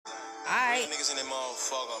right. Niggas in that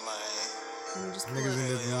motherfucker, man. Let me just pull Niggas in it.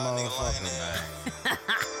 this Y'all nigga lying motherfucker, there. man.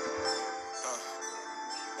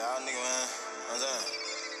 Y'all nigga, man. What's that?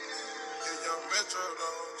 If your metro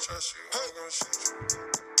don't trust you, I'm gonna shoot you.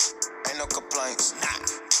 Ain't no complaints. Nah.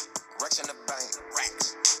 Racks in the bank.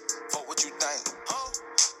 Racks. Fuck what you think. Huh?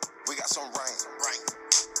 We got some rank. Rank.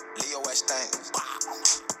 Leo S. things.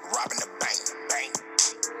 Robbing the bank. Bang.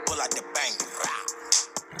 Pull out the bank.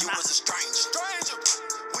 You was a stranger. Stranger.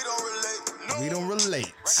 We don't relate. No. We don't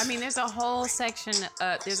relate. I mean, there's a whole section.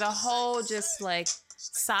 There's a whole just like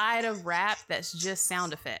side of rap that's just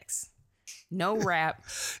sound effects. No rap,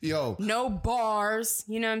 Yo, no bars.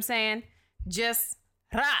 You know what I'm saying? Just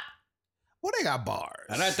rap. well, they got bars.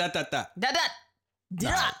 Da da.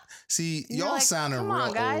 Nah. See, You're y'all like, sounding come on,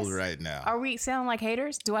 real guys. old right now. Are we sounding like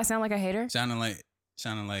haters? Do I sound like a hater? Sounding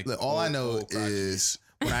like. Look, all I know old crackers. is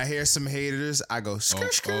when I hear some haters, I go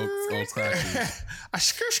skirt skirt. Old crackers. I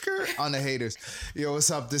skirt on the haters. Yo,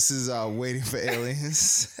 what's up? This is Waiting for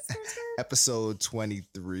Aliens, episode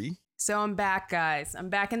 23. So I'm back, guys. I'm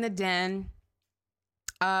back in the den.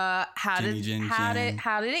 How Jenny, did Jen.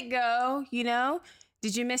 how did it go? You know,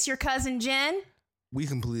 did you miss your cousin Jen? We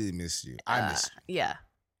completely missed you. I missed you. Yeah.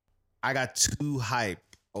 I got too hype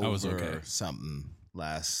over was okay. something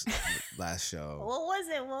last show. What was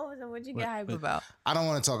it? What'd you get hype about? I don't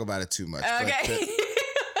want to talk about it too much. Okay.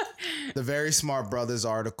 But the Very Smart Brothers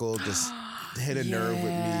article just hit a nerve with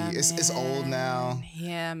me. It's old now.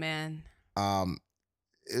 Yeah, man.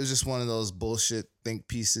 It was just one of those bullshit think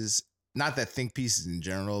pieces. Not that think pieces in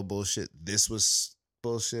general are bullshit. This was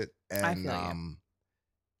bullshit, I and feel you.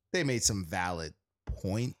 they made some valid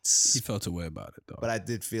points. He felt a way about it though. But I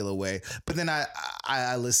did feel a way. But then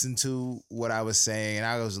I listened to what I was saying, and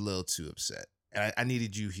I was a little too upset. And I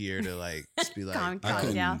needed you here to like just be like, Calm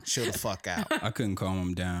couldn't- down. chill the fuck out. I couldn't calm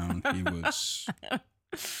him down. He was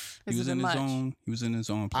This is in much. his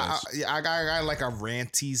own place. I got like a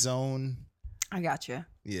ranty zone. I got you.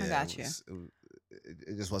 Yeah, I got you.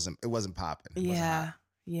 It just wasn't. It wasn't popping. Yeah.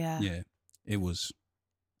 yeah, it was.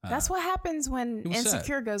 That's what happens when it was sad.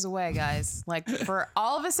 insecure goes away, guys. Like for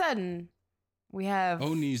all of a sudden, we have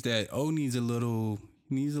O needs a little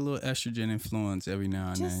estrogen influence every now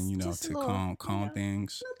and then, you know, just a to little, calm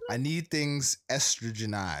things. I need things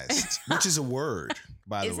estrogenized, which is a word,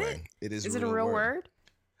 by Is the it? way. It is. Is it a real word?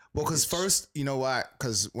 Well, because first, you know what?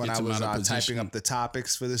 Because when Gets I him was out of typing position. up the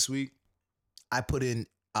topics for this week, I put in.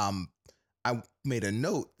 I made a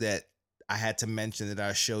note that I had to mention that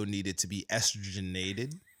our show needed to be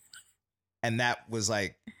estrogenated, and that was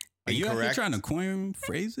like Are you incorrect. trying to coin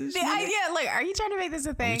phrases? The idea, like, are you trying to make this a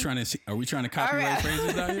Are thing? we trying to copyright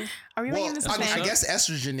phrases out here? Are we Well, making this a I, mean, thing? I guess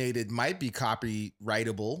estrogenated might be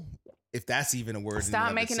copyrightable if that's even a word.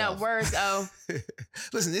 Stop making up words. Oh,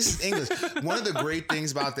 Listen, this is English. One of the great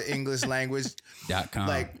things about the English language .com.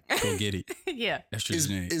 Like- Go get it. yeah.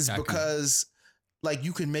 is because like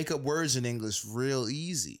you can make up words in English real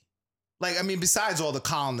easy. Like, I mean, besides all the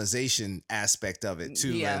colonization aspect of it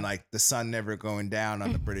too, Yeah. and like the sun never going down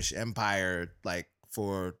on the British Empire, like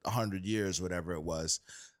for 100 years, whatever it was,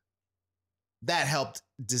 that helped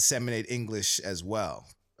disseminate English as well.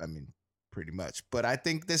 I mean, pretty much. But I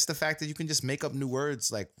think that's the fact that you can just make up new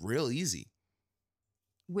words like real easy.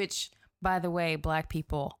 Which, by the way, Black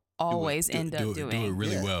people always end up doing. Do it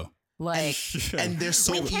really Yeah. well. Like, And they're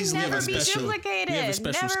so we can easily never be special- duplicated. we have a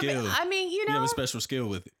special Never be- skill. I mean, you You know. have a special skill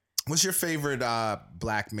with it. What's your favorite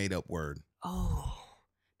Black made up word? Oh,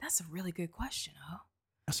 that's a really good question, huh?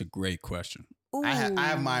 That's a great question. Ooh. I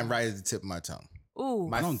have mine right at the tip of my tongue. Ooh.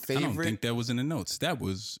 My I don't favorite. think that was in the notes. That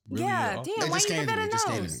was really Yeah, off. damn. It why just you came put to that me. in Just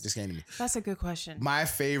came to me. those? Just came to me. That's a good question. My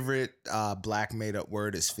favorite Black made up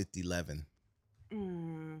word is 5011.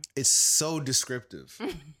 Mm. It's so descriptive.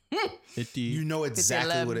 50. You know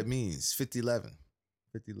exactly 5011. what it means. 5011.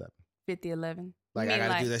 5011. 5011. Like You I mean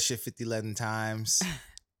gotta do that shit 5011 times.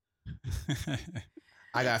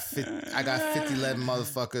 I got 5011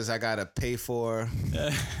 motherfuckers I gotta pay for.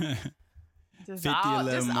 Just 50, all,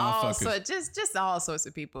 11 just all, motherfuckers. just all sorts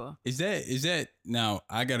of people. Is that now?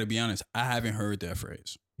 I gotta be honest. I haven't heard that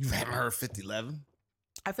phrase. You haven't heard 5011?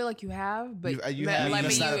 I feel like you have, but You but- have like,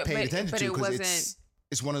 must but not you- have paid but- attention but to it because wasn't.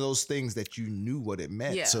 it's one of those things that you knew what it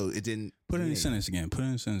meant, Yeah. so it didn't. Put it in yeah. a sentence again.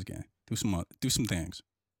 Do some things.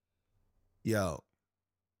 Yo,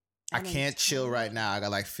 I can't chill right now. I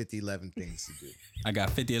got like 5011 things to do. I got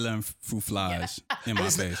 5011 fruit flies in my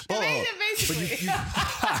face. Oh, Basically.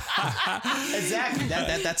 exactly.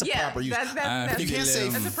 That's a proper use. That's You can't say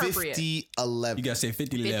that's appropriate. 5011. You gotta say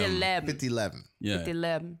 5011. 5011. 5011. Yeah,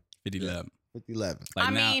 5011. 5011. 5011. Like I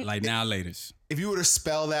now, mean- like now, latest. If you were to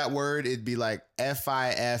spell that word, it'd be like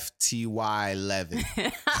FIFTY 11.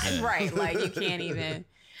 Right, like you can't even.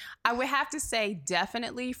 I would have to say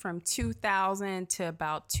definitely from 2000 to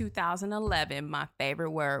about 2011, my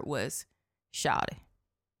favorite word was shawty.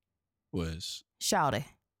 Was Shawty.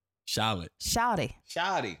 Charlotte. Shawty.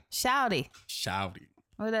 Shouty. Shawty. Shouty.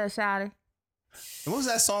 What that shawty? And what was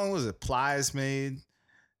that song? Was it Plies made?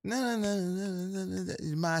 No,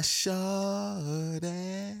 my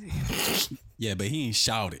shawty. Yeah, but he ain't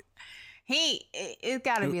shouted. It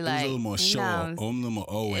got to be It was like a little more you short, know, a little more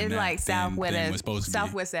O in it's that like than what's supposed to be.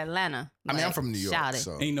 Southwest Atlanta. I mean, I'm Like, from New York, shawty.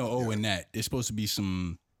 so Ain't no O in that. It's supposed to be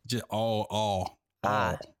some just all.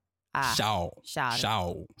 Shout,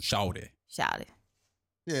 shawty. shouted. Shawty.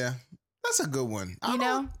 yeah, that's a good one. I You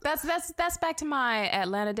don't- know, that's back to my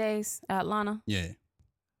Atlanta days. Atlanta. Yeah.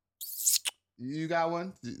 You got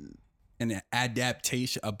one? An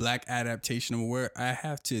adaptation, a black adaptation of a word. I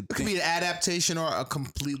have to It could think. be an adaptation or a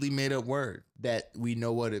completely made up word that we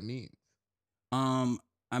know what it means. I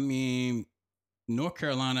mean, North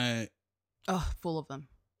Carolina. Oh, full of them.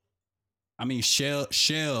 I mean, shell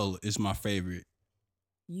is my favorite.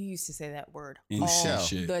 You used to say that word In all shell.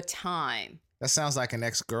 shit. the time. That sounds like an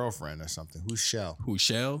ex-girlfriend or something. Who's Shell? Who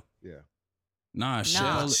shell? Yeah. Nah,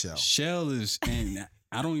 Shell. Shell is, and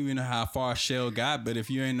I don't even know how far Shell got, but if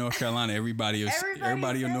you're in North Carolina, everybody will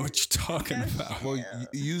know what you're talking about. Well,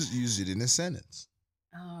 use it in a sentence.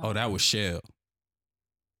 Oh, that was Shell.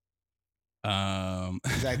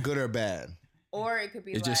 Is that good or bad? Or it could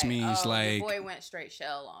be It just means like- your boy went straight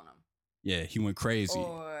shell on him. Yeah, he went crazy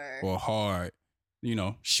or hard. You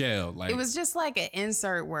know, Shell. Like it was just like an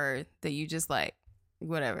insert word that you just like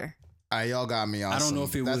whatever. All right, y'all got me on. I don't know some-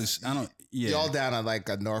 if it that's- was. I don't. Yeah, Y'all down at like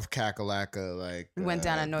a North Kakalaka, like We went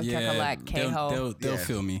down a North Carolina K-Ho. They'll Yeah.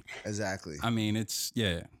 feel me. Exactly. I mean, it's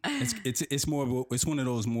more of it's one of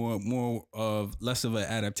those more of less of an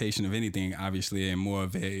adaptation of anything, obviously, and more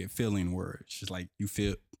of a feeling word. It's just like you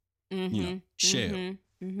feel, you know, shell.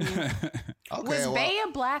 Okay, Was well, Bay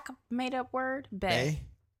a black made up word? Bay. Bay?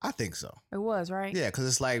 I think so. It was, right? Yeah, because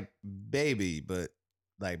it's like baby, but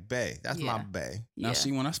like Bay. That's my Yeah. Bay. Now, Yeah.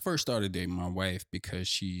 see, when I first started dating my wife, because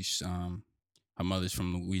she's her mother's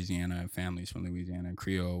from Louisiana and family's from Louisiana and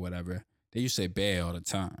Creole or whatever, they used to say "bae" all the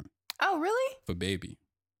time Oh, really? for baby.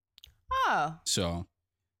 Oh. So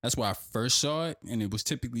that's why I first saw it, and it was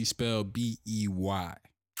typically spelled B-E-Y.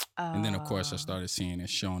 And then, of course, I started seeing it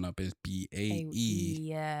showing up as B-A-E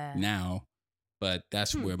Yeah. now. But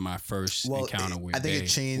that's where my first encounter with I think bae it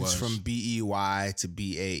changed was. from BEY to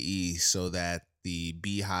BAE so that the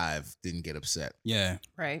beehive didn't get upset. Yeah,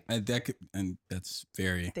 Right. and that's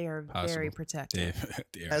very They are possible. very protective.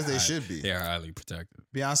 they're As they should be. They are highly protective.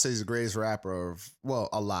 Beyonce's the greatest rapper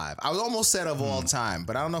alive. I was almost said of all time,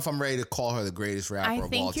 but I don't know if I'm ready to call her the greatest rapper I of all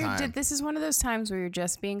think time. this is one of those times where you're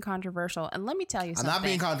just being controversial. And let me tell you I'm something. not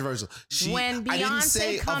being controversial. When I didn't Beyonce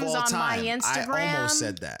say comes of all on my time. I Instagram, almost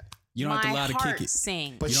said that. You don't have to my lie to heart kick it.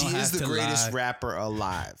 sings. But You she don't is have the to greatest lie. rapper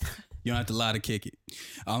alive. You don't have to lie to kick it.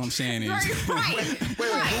 All I'm saying is, Right. Wait, who's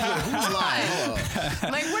lying? Hold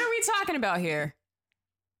on. Like, what are we talking about here?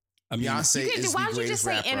 I mean, Beyonce is why the don't you just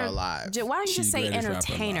greatest say rapper alive. Why don't you She's just say the greatest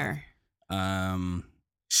rapper entertainer?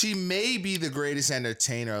 She may be the greatest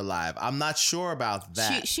entertainer alive. I'm not sure about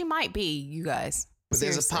that. She might be, you guys. But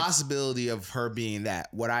there's a Seriously. possibility of her being that.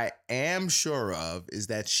 What I am sure of is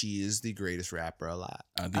that she is the greatest rapper alive.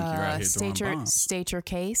 I think you're out here throwing bombs. State your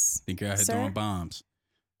case. I think you're out here sir? throwing bombs.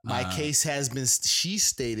 My case has been, she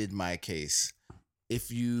stated my case.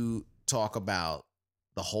 If you talk about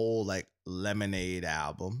the whole like Lemonade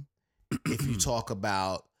album, if you talk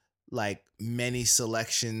about like many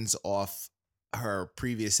selections off her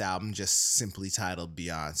previous album, just simply titled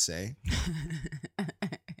Beyonce.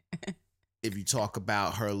 If you talk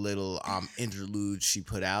about her little interlude she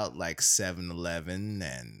put out, like 7-Eleven,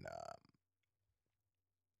 and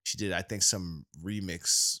she did, I think, some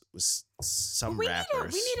remix with some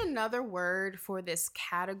rappers. We need another word for this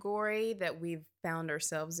category that we've found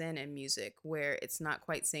ourselves in music, where it's not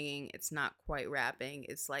quite singing, it's not quite rapping,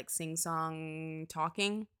 it's like sing song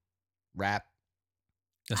talking. Rap.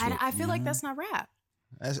 I feel like that's not rap.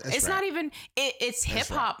 That's It's rap. not even. It's hip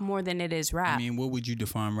hop more than it is rap. I mean, what would you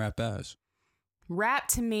define rap as? Rap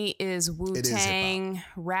to me is Wu It is Tang.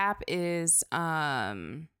 Rap is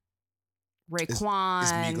Raekwon.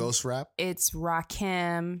 Is Migos rap? It's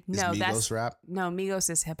Rakim. Is No, Migos that's rap, no Migos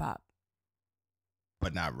is hip hop.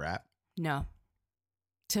 but not rap. No,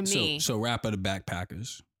 to me, So rap of the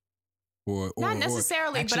Backpackers. Or not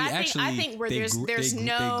necessarily, but I think where there's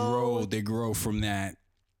no they grow from that.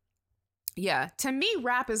 Yeah, to me,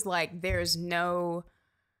 rap is like there's no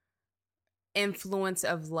influence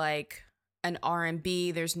of like an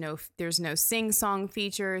R&B. There's no sing song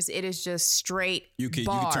features. It is just straight You could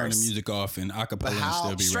turn the music off and acapella and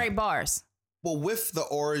still be straight rap. bars. Well, with the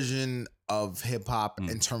origin of hip hop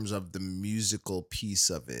in terms of the musical piece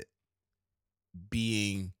of it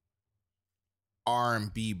being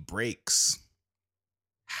R&B breaks,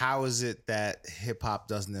 how is it that hip hop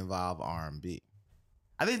doesn't involve R&B?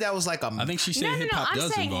 I think that was like a. I think she said hip hop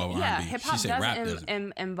does involve R&B. Yeah, hip hop she said rap doesn't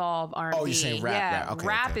doesn't. involve R&B. Oh, you're saying rap? Yeah, Rap. Okay,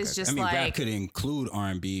 rap okay, is okay. just I mean, like. rap could include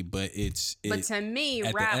R&B, but it's. But to me, at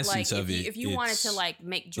the rap, essence like of it, if you wanted to it's- like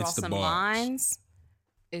draw it's the some bars. lines,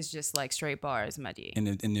 it's just like straight bars, my G. in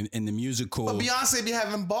the musical. But Beyonce be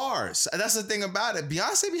having bars. That's the thing about it.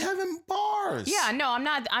 Beyonce be having bars. Yeah, no,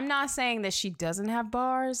 I'm not saying that she doesn't have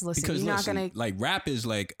bars. Listen, because you're listen, not gonna. like rap is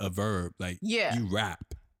like a verb. Like Yeah. you rap.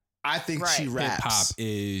 I think she Right. Hip hop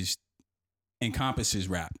raps. encompasses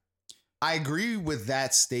rap. I agree with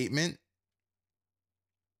that statement.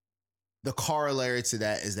 The corollary to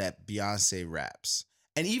that is that Beyonce raps.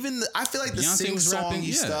 And even I feel like the Beyonce was rapping, sing-songy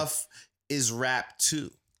yeah. stuff is rap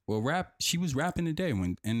too. Well, rap. She was rapping today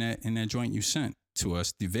when in that joint you sent to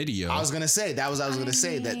us, the video. I was gonna say that was I was gonna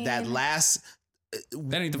say that last.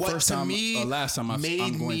 That ain't the what first to time me or last time I'm made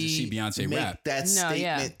going to me see Beyonce make rap. That No,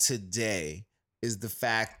 yeah. statement today is the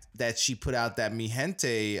fact that she put out that Mi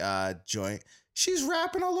Gente joint. She's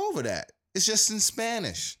rapping all over that. It's just in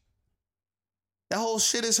Spanish. That whole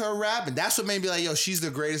shit is her rapping. That's what made me like, yo, she's the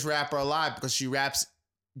greatest rapper alive because she raps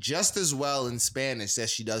just as well in Spanish as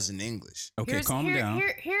she does in English. Okay, calm down.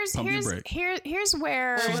 Pump your brakes. Here's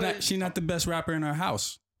where She's not the best rapper in her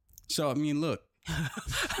house. So I mean, look,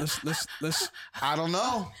 let's. I don't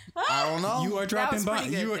know. I don't know. You are dropping was bombs.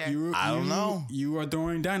 pretty good I don't know. You are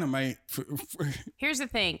throwing dynamite. Here's the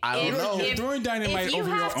thing. I don't know. You're throwing dynamite if you over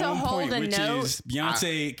your have to own hold point, a which note- is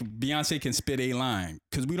Beyonce can spit a line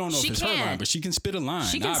because we don't know She if it's her can. line, but she can spit a line.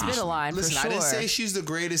 She can spit obviously. a line Listen, for sure. I didn't say she's the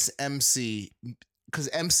greatest MC because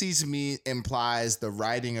MC to me implies the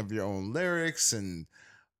writing of your own lyrics and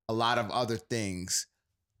a lot of other things.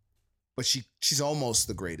 But she's almost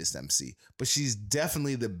the greatest MC. But she's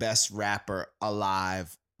definitely the best rapper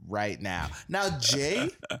alive right now. Now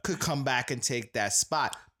Jay could come back and take that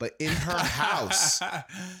spot, but in her house,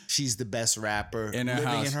 she's the best rapper In her living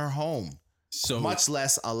house. in her home, So much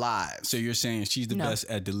less alive. So you're saying she's the No. best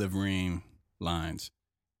at delivering lines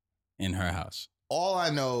in her house, All I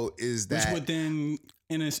know is which that would then,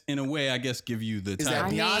 in a way, I guess, give you the is that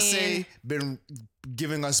title. Beyonce been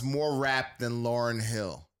giving us more rap than Lauryn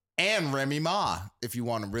Hill and Remy Ma, if you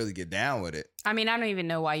want to really get down with it. I mean, I don't even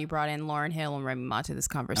know why you brought in Lauryn Hill and Remy Ma to this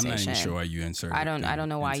I'm conversation. not even sure why you inserted. I don't them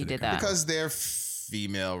know why into you the did that. Because they're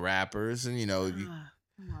female rappers and,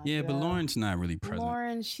 Yeah, but Lauren's not really present.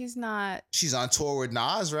 Lauren, she's not. she's on tour with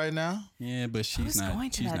Nas right now. Yeah, but I she's was not.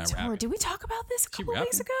 going to She's that not tour. rapping. Did we talk about this a She couple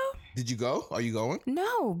weeks rapping? ago? Did you go? Are you going?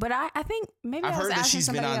 No, but I think maybe I've I was heard that asking she's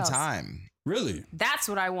been somebody on else. time. Really? That's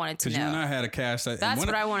what I wanted to Because you and know. I had a cast. That's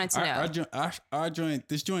what I wanted to know. Our joint,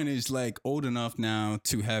 this joint is like old enough now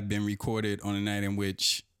to have been recorded on a night in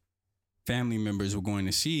which family members were going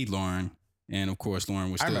to see Lauren, and of course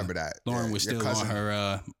Lauren was. I Still, remember that. Lauren Yeah, was your still on cousin.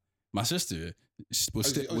 her. My sister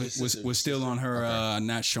was Oh, your sister, was still on her okay.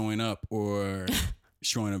 not showing up or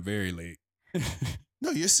showing up very late. No,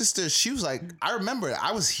 your sister, she was like, I remember it.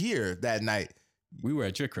 I was here that night. We were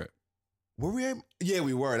at your crib. Were we? Yeah,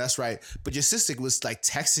 we were. That's right. But your sister was like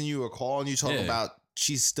texting you or calling you, talking Yeah. about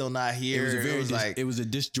she's still not here. It was a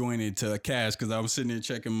disjointed cast because I was sitting there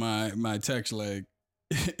checking my text like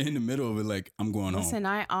in the middle of it, like I'm going home. Listen,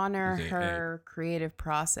 I honor Is it, her creative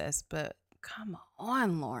process, but come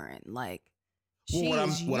on, Lauren. Like, Well, she what I'm-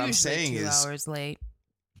 is what I'm usually saying 2 is- hours late.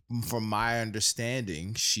 From my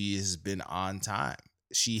understanding, she has been on time.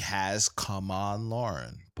 She has come on,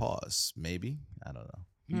 Lauren. Pause. Maybe. I don't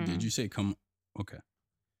know. Did you say come? Okay.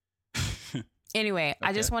 Anyway,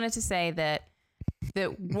 I just Okay. wanted to say that the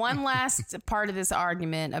one last part of this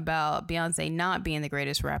argument about Beyonce not being the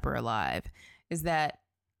greatest rapper alive is that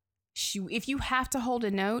if you have to hold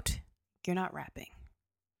a note, you're not rapping.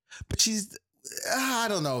 But she's. I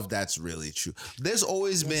don't know if that's really true. There's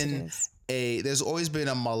always Yes, it been is. there's always been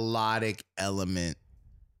a melodic element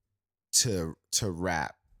to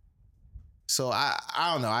rap. So I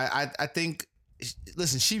don't know. I think,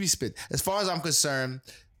 listen, she be spit. As far as I'm concerned,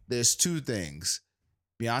 there's two things.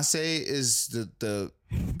 Beyonce is the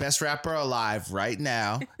best rapper alive right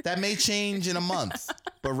now. That may change in a month,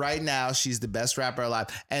 but right now she's the best rapper alive.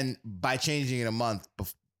 And by changing in a month,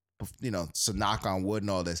 so knock on wood and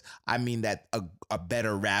all this, I mean that a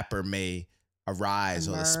better rapper may arise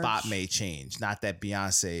or the spot Emerge. may change. Not that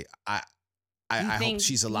Beyonce, I hope think-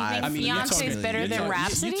 she's you alive. think I mean, Beyonce's better than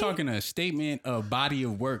Rhapsody? You're talking a statement of body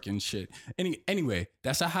of work and shit. Anyway,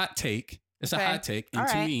 that's a hot take. It's Okay. a hot take. And All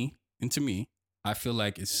right. to me, I feel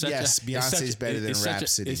like it's such Yes, a Beyonce's better than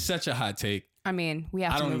Rhapsody. It's such a hot take. I mean, we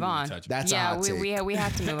have I to don't move even on. want to touch it. That's a yeah, hot take. we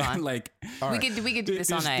have to move on. Like All right. we could do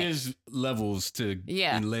this all night. There's levels to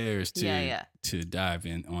Yeah. and layers to Yeah. to dive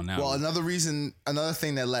in on that. Well, one. another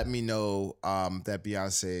thing that let me know that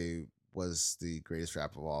Beyonce was the greatest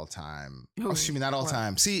rapper of all time. Oh, Ooh, excuse me, not all what?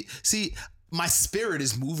 time. See, my spirit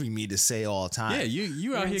is moving me to say all time. Yeah,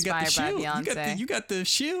 you out You're here got the inspired by shield. Beyonce. You got the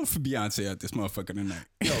shield for Beyonce out this motherfucker tonight.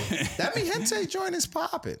 Yo, that Mi Gente joint is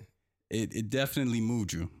popping. it definitely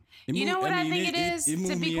moved you. It You know moved- what I think it is? it To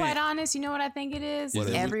moved be me quite in. honest, you know what I think it is? What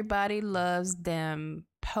is it? Everybody loves them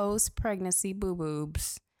post-pregnancy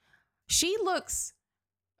boo-boobs. She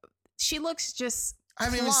looks just I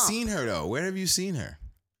haven't even plump. seen her though. Where have you seen her?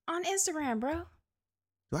 on Instagram, bro.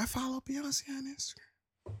 Do I follow Beyonce on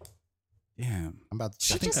Instagram? Damn, I'm about to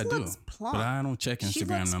She check. think just I do, looks plump. but I don't check She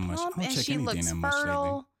Instagram looks that much. I plump don't and check she anything looks that much lately.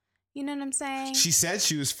 fertile. You know what I'm saying? She said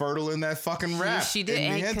she was fertile in that fucking rap. She did,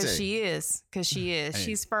 in Mi because Gente. she is. Because she is. Hey,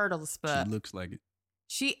 She's fertile as fuck. She looks like it.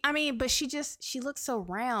 But she looks so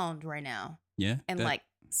round right now. Yeah, And that- like,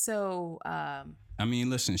 so, I mean,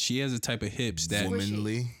 listen, she has a type of hips that Squishy.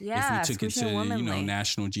 womanly. yeah. if we took it squishy to and womanly.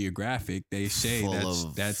 National Geographic, they say Full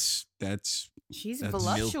of- that's She's that's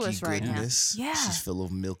voluptuous right now. goodness. Yeah. She's full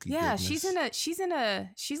of milky Yeah, goodness.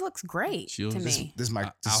 she looks great She'll to just- me. This is my.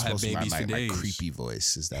 This I'll is have supposed to be babies my for days. creepy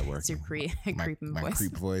voice. Is that working? It's your my, creeping my voice.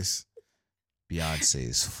 creep voice. Beyonce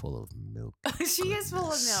is full of milk. She is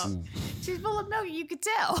full of goodness. milk. She's full of milk. You could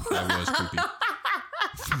tell. That was creepy.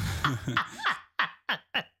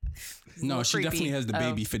 It's a No, little she creepy. definitely has the Oh.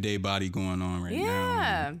 baby for day body going on right now.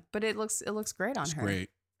 Yeah, but it looks great on It's her. great.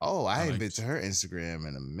 Oh, I I haven't like been it. to her Instagram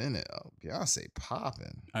in a minute. Oh, Beyonce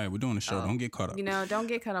popping. All right, we're doing a show. Oh. Don't get caught up. You know, don't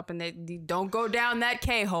get caught up in that. Don't go down that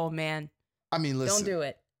K hole, man. I mean, listen. Don't do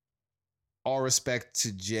it. All respect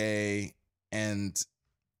to Jay, and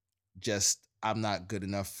just I'm not good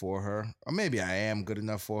enough for her, or maybe I am good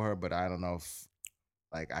enough for her, but I don't know if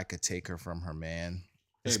like I could take her from her man,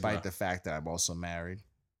 Hey, despite bruh. the fact that I'm also married.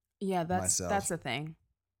 Yeah, that's Myself. the thing.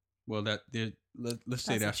 Well, let's say That's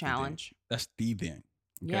a that's challenge. The thing. That's the thing.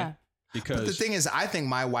 Okay? Yeah. Because But the thing is, I think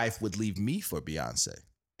my wife would leave me for Beyonce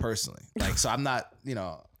personally. Like, so I'm not,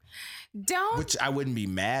 Don't which I wouldn't be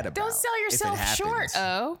mad about. don't sell if it yourself short. happens.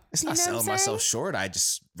 Oh, It's You not know what selling I'm myself saying? short. I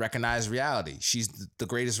just recognize reality. She's the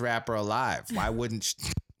greatest rapper alive. Why wouldn't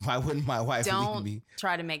my wife leave Don't me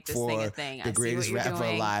try to make this for thing a thing. I the see greatest what you're rapper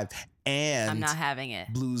doing. alive and I'm not having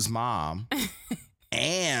it. Blues mom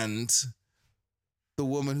and the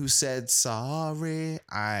woman who said sorry?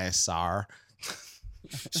 I sorry.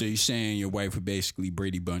 so you're saying your wife would basically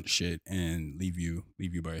Brady Bunch shit and leave you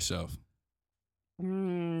by yourself.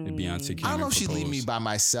 Mm. Beyonce came I don't know and if she'd leave me proposed. by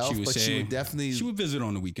myself, but she would definitely, she would visit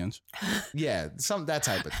on the weekends, yeah, that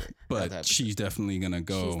type of thing. That but type of she's definitely gonna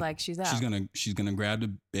go. She's out. She's gonna grab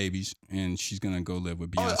the babies and she's gonna go live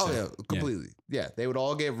with Beyonce. Oh, yeah, completely. Yeah, they would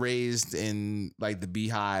all get raised in like the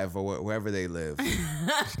Beehive or wherever they live.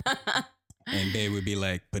 And they would be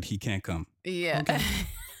like, but he can't come. yeah.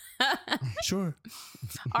 Sure.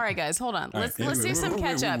 All right, guys, hold on. All Let's right, do some we're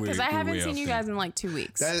catch up because I way haven't off seen you there. guys in like 2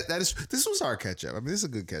 weeks. This was our catch up. I mean, this is a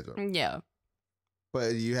good catch up. Yeah,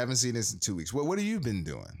 But you haven't seen us in 2 weeks. What have you been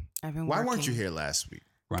doing? I've been. Why weren't working. you here last week?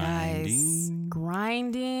 Guys,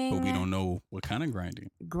 grinding. But we don't know what kind of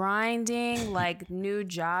grinding. like new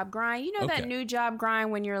job grind. You know that Okay. new job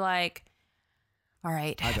grind when you're like, all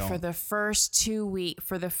right, I don't. for the first 2 weeks,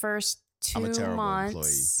 for the first 2 I'm a terrible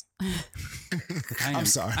months. I'm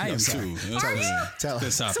sorry. I I'm am sorry. too. Tell us. Tell Good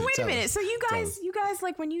us. topic. So wait a Tell minute. us. So you Tell guys, us.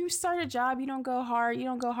 like when you start a job, you don't go hard. You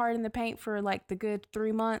don't go hard in the paint for like the good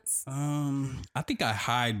 3 months. I think I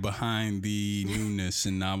hide behind the newness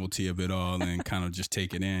and novelty of it all and kind of just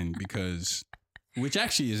take it in because, which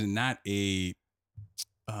actually is not a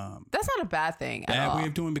That's not a bad thing at bad all. way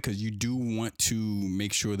of doing because you do want to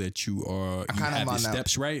make sure that you kinda have am the on that-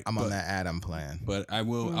 steps right. I'm but, on that Adam plan. But I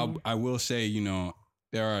will I will say,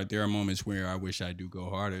 there are moments where I wish I do go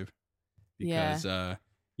harder because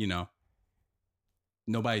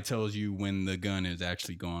nobody tells you when the gun is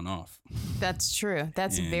actually going off. That's true.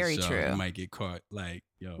 That's And very so true. You might get caught like,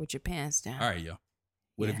 yo, With your pants down. all right, yo,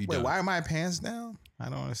 what have you Wait, done? why are my pants down? I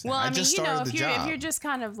don't understand. Well, I mean, just you know, started if the you're job. if you're just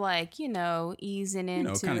kind of like, easing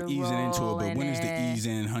into kind of easing into it, but when is the rolling ease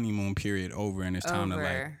in honeymoon period over and it's time to like,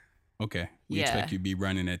 over. okay, we Yeah. expect you to be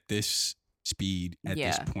running at this speed at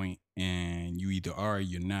Yeah. this point, and you either are or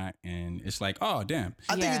you're not, and it's like, oh damn,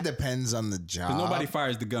 I Yeah. think it depends on the job. because nobody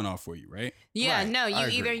fires the gun off for you, right? Yeah, Right, no, I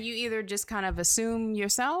you agree. either just kind of assume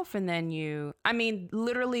yourself and then I mean,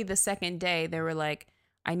 literally the second day they were like,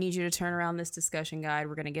 I need you to turn around this discussion guide.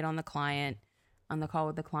 We're gonna get on the call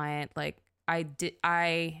with the client. Like I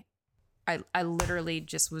literally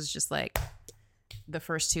just was just like the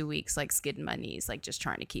first 2 weeks, like skidding my knees, like just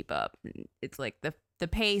trying to keep up. And it's like the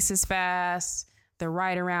pace is fast. The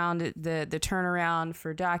write around, the turnaround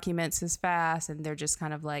for documents is fast, and they're just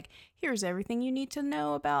kind of like, here's everything you need to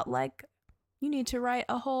know about, like, you need to write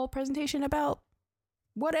a whole presentation about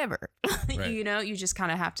whatever. Right. You know, you just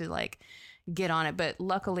kind of have to like get on it. But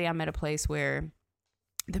luckily I'm at a place where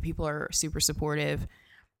the people are super supportive,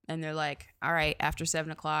 and they're like, all right, after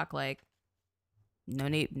 7:00, like, no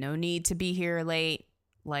need to be here late.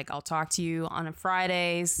 Like, I'll talk to you on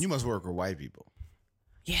Fridays. You must work with white people.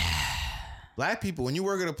 Yeah. Black people, when you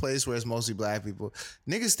work at a place where it's mostly black people,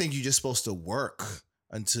 niggas think you're just supposed to work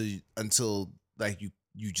until like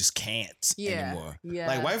you just can't anymore. Yeah.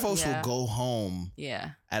 Like white folks yeah. will go home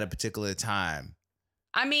Yeah. at a particular time.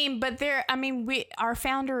 I mean, but our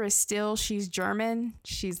founder is she's German.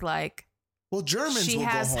 She's like, Well, Germans she will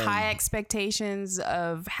has go home, high expectations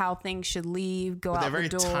of how things should leave, go but out they're very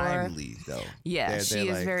the door. timely though. Yeah, They're she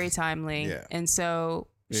is like- very timely. Yeah. And so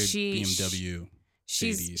They're she BMW,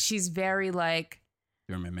 Mercedes. she's very like,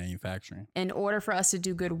 German manufacturing. in order for us to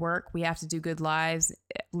do good work, we have to do good lives,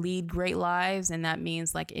 lead great lives. And that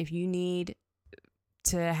means like, if you need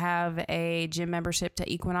to have a gym membership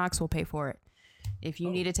to Equinox, we'll pay for it. If you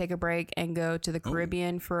need to take a break and go to the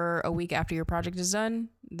Caribbean for a week after your project is done,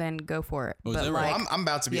 then go for it. Oh, is But that like, right? I'm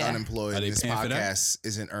about to be Yeah. unemployed. Are they This paying for that? podcast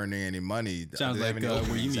isn't earning any money. Sounds Do they like have any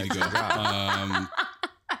where you openings need to at go. your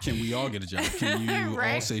job? Can we all get a job? Can you all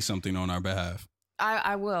Right? say something on our behalf?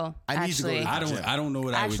 I will. I need to go to actually. the I don't know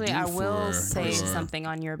what I would do. Actually, I will for say your- something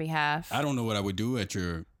on your behalf. I don't know what I would do at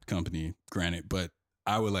your company, granted, but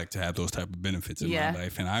I would like to have those type of benefits in Yeah. my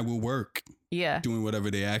life, and I will work yeah. doing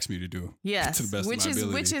whatever they ask me to do. Yes. to the best of which my is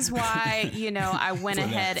ability. which is why, you know, I went For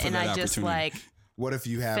that- ahead for and that I just opportunity. like What if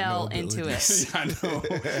you have fell no into abilities? I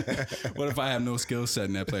know. What if I have no skill set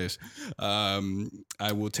in that place?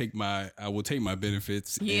 I will take my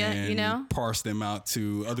benefits Yeah, and you know? parse them out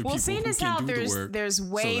to other well, people seeing who as how can do the there's work. there's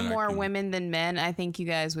way that I more can- women than men, I think you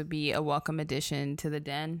guys would be a welcome addition to the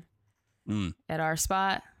den at our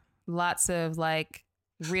spot. Lots of like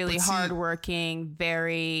really But see- hardworking,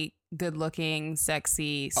 very good looking,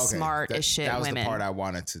 sexy, smart as shit That was women. the part I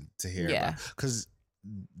wanted to hear Yeah. about. Because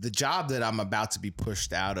the job that I'm about to be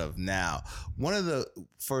pushed out of now, one of the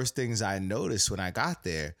first things I noticed when I got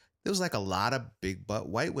there was like a lot of big butt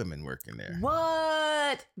white women working there.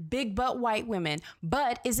 What? Big butt white women.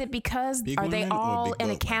 But is it because Big are they women or all big in butt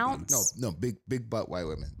white accounts? No, big butt white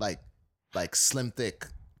women. Like slim thick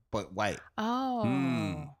but white. Oh.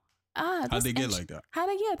 Hmm. How'd that's they get like that?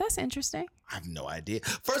 That's interesting. I have no idea.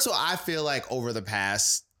 First of all, I feel like over the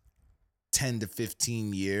past 10 to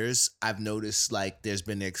 15 years, I've noticed like there's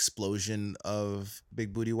been an explosion of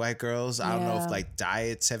big booty white girls. I don't know Yeah. if like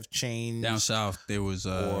diets have changed Down south, there was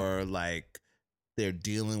or like they're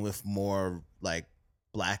dealing with more like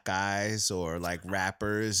black guys or like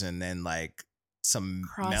rappers, and then like some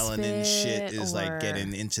melanin shit CrossFit is or- like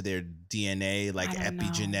getting into their DNA, like I don't know.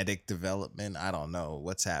 epigenetic development. I don't know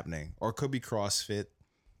what's happening, or it could be CrossFit,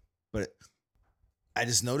 but I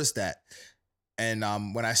just noticed that. And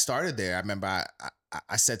when I started there, I remember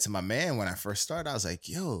I said to my man when I first started, I was like,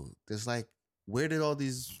 "Yo, there's like, where did all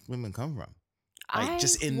these women come from? Like,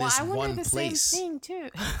 just in this I wonder one the place." Same thing too.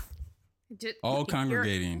 Just- all you're-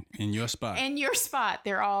 congregating in your spot. in your spot.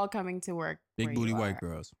 They're all coming to work. Big where booty you white are.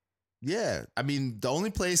 girls. Yeah, I mean, the only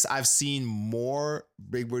place I've seen more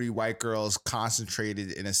big booty white girls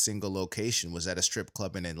concentrated in a single location was at a strip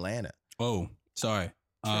club in Atlanta, Oh, sorry.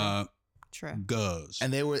 True. Girls.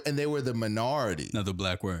 and they were the minority. Another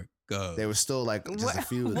black word. Girls. They were still like just a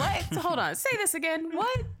few. Of them. What? Hold on. Say this again.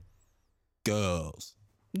 What? Girls.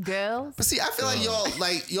 Girls? But see, I feel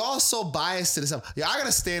like y'all so biased to this stuff. Yeah, I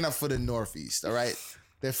gotta stand up for the Northeast. All right,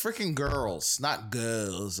 they're freaking girls, not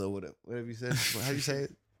girls or whatever you said. How do you say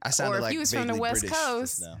it? I sounded Or if like you was from the vaguely West British just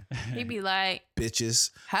Coast, now. he'd be like, Bitches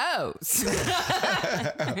hoes.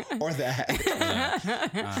 or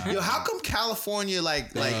that. Yo, how come California,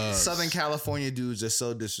 like Southern California dudes are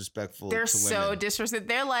so disrespectful? They're to so women? disrespectful.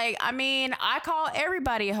 They're like, I mean, I call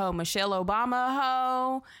everybody a hoe. Michelle Obama a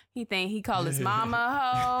hoe. He called his mama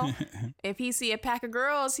a hoe. If he see a pack of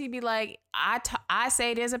girls, he'd be like, I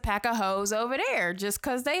say there's a pack of hoes over there just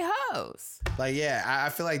because they hoes. Like, yeah, I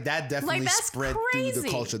feel like that definitely that's spread through the crazy.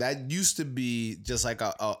 culture. That used to be just like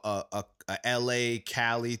a LA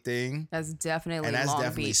Cali thing, That's definitely and that's Long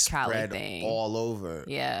definitely Beach, Cali spread thing. all over.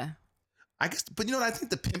 Yeah, I guess, but you know what? I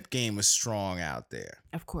think the pimp game is strong out there.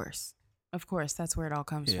 of course. That's where it all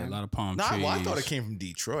comes Yeah, a from. lot of palm No, trees. well, I thought it came from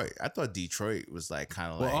Detroit. I thought Detroit was like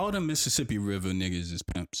kind of Well, like. all the Mississippi River niggas is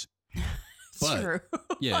pimps. But True.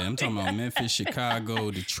 yeah, I'm talking about Memphis,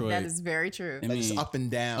 Chicago, Detroit. That is very true. I like it's mean, up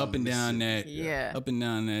and down, up and down that, Yeah. up and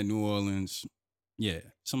down that New Orleans. Yeah,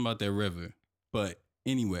 something about that river. But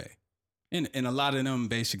anyway, and a lot of them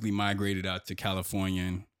basically migrated out to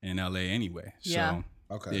California and LA anyway. So Yeah.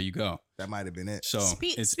 Okay, there you go. that might have been it. So it's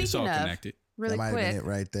Speaking all of- connected. Really that might have been quick, it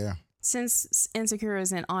right there. since Insecure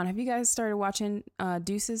isn't on, have you guys started watching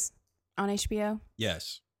Deuces on HBO?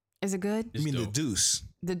 Yes. Is it good? You mean dope. the Deuce?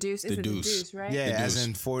 The Deuce is The it Deuce. the Deuce, right? Yeah, The as Deuce.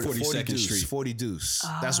 in 40 42nd Deuce, Street. 40 Deuce.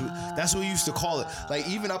 That's what we used to call it. Like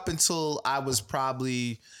even up until I was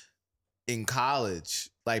probably in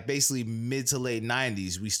college, like basically mid to late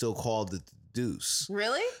 90s, we still called it the Deuce.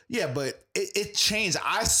 Really? Yeah, but it changed.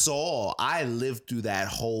 I lived through that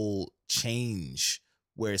whole change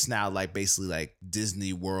where it's now like basically like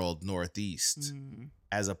Disney World Northeast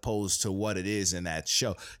as opposed to what it is in that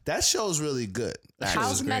show. That show's really good. That show actually. was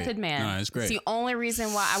How's great. Method Man? No, it's great. It's the only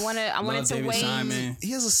reason why I wanted Love to David wait. Simon.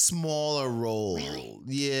 He has a smaller role. Really?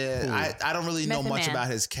 Yeah, Who? I don't really know Method much Man.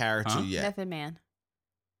 about his character Huh? yet. Method Man.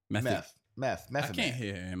 Method. Meth. I can't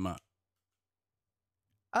hear him up.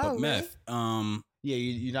 Oh, But really? meth. Yeah,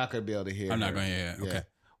 you're not gonna be able to hear. I'm not her. gonna hear it. Yeah. Okay.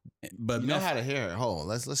 But You know meth, how to hear her. Hold on.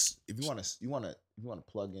 Let's. If you want to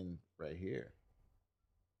plug in right here,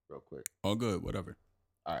 real quick. all good, whatever.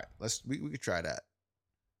 All right. We could try that.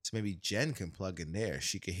 So maybe Jen can plug in there.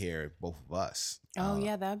 She could hear both of us. Oh,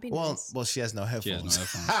 yeah, that would be Well, nice. well, she has no She has headphones.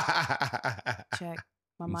 Check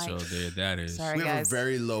my And mic. so there that is. Sorry, we have guys. a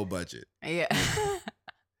very low budget. Yeah.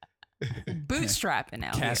 Bootstrapping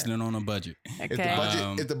out Casting it on a budget. here. If the Okay.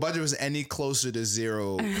 budget, if the budget was any closer to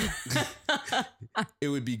zero, it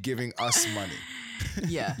would be giving us money.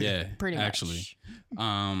 yeah. Yeah, Pretty much. actually.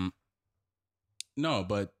 No,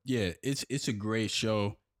 but yeah, it's a great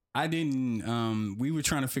show. I didn't. We were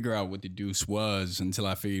trying to figure out what the Deuce was until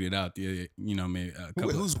I figured it out. Maybe a couple.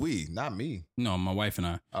 Who's we? Not me. No, my wife and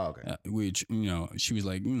I. Oh, okay. She was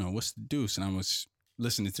like, what's the Deuce? And I was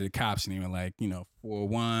listening to the cops, and they were like,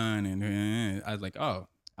 4-1, and I was like, oh.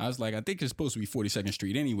 I was like, I think it's supposed to be 42nd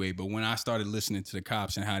Street anyway. But when I started listening to the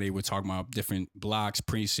cops and how they were talking about different blocks,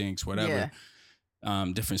 precincts, whatever,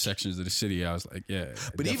 different sections of the city, I was like, yeah.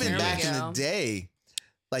 But definitely even There we back in the go. day,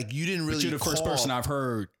 like you didn't really. But you're the first call- person I've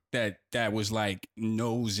heard that was like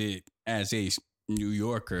knows it as a New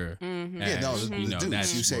Yorker. Mhm. Yeah, no, as, the, you the know, Deuce.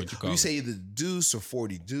 that's You say what you call you it. say the Deuce or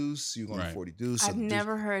 40 Deuce. You going Right. 40 Deuce? or I've the Deuce.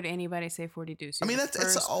 never heard anybody say 40 Deuce. I mean, You're that's the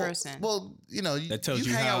it's first all, person. well, That tells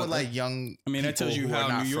you hang how- out with like young. I mean, that tells people you who are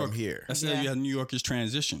how not New York from here. That's Yeah. how New Yorkers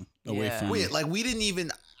transition away Yeah. from. Weird, like we didn't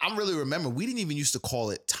even. I'm really remember we didn't even used to call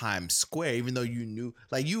it Times Square, even though you knew,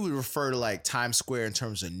 like you would refer to like Times Square in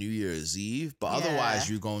terms of New Year's Eve, but Yeah. otherwise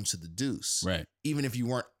you're going to the Deuce, Right. even if you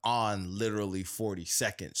weren't on literally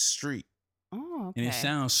 42nd Street. Oh, okay. And it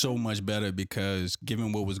sounds so much better because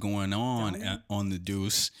given what was going on Don't it? on the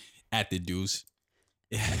Deuce, at the Deuce,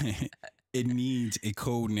 it needs a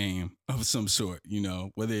code name of some sort,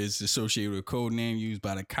 whether it's associated with a code name used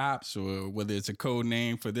by the cops or whether it's a code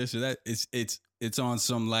name for this or that. It's on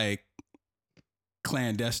some like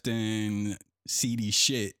clandestine seedy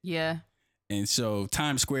shit. Yeah. And so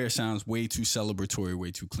Times Square sounds way too celebratory,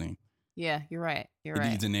 way too clean. Yeah, you're right. You're It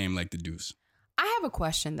right. needs a name like the Deuce. I have a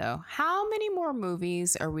question though. How many more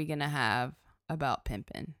movies are we gonna have about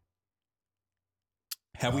pimping?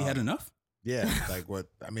 Have we had enough? Yeah, like what?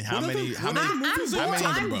 I mean, how What many? other- How what many? other I'm movies are you bored.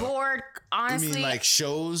 talking I'm about? bored. I Honestly, mean, like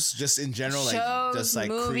shows, just in general, like Shows, just like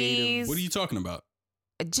creative. movies. What are you talking about?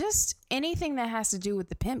 just anything that has to do with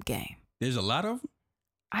the pimp game. There's a lot of them.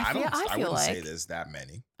 I feel wouldn't say like there's that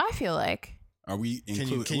many. I feel like Are we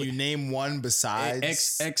include? Can you name one besides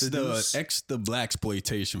X Deuce? the black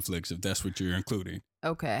exploitation flicks if that's what you're including?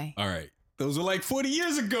 okay. All right, those are like 40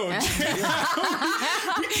 years ago.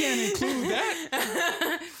 we can't include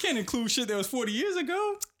that. Can't include shit that was 40 years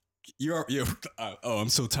ago. I'm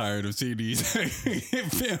so tired of seeing these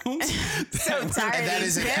films. So tired. And that of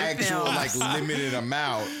is an these pimp actual films. like limited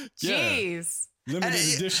amount. Yeah. Jeez.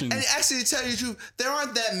 Limited edition. And actually, to tell you the truth, there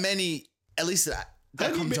aren't that many, at least that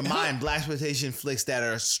come to mind, blaxploitation flicks that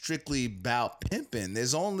are strictly about pimping.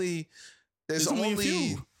 There's only There's only a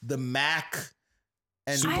few. the Mac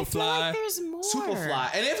and I feel Superfly. like there's more. Superfly.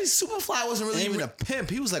 And every Superfly wasn't really even a pimp.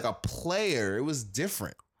 He was like a player. It was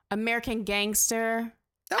different. American Gangster.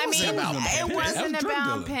 That wasn't about it pimping. wasn't That was drug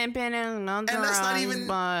about dealing. pimping and that's not even-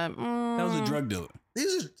 But, That was a drug dealer.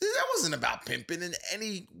 That wasn't about pimping in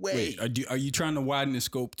any way. Wait, are you trying to widen the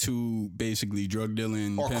scope to basically drug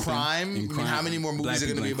dealing Or pimping, crime. and I mean, how many more Black movies are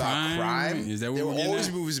going to be people in about crime? Is that what there we're will getting always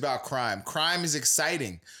at? be movies about crime. Crime is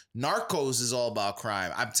exciting. Narcos is all about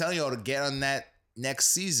crime. I'm telling y'all to get on that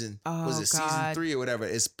next season. Oh, Was it season God. 3 or whatever?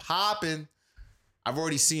 It's popping. I've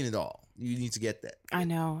already seen it all. You need to get that. I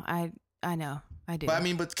know. I know. I do. But I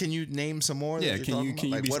mean, can you name some more? that Yeah, you're can you- talking can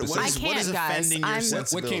you about? be Like, what specific? I is can't, guys. offending your I'm-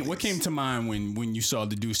 sensibilities? What came to mind when you saw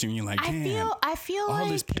the Deuce and you're like, damn, I feel all like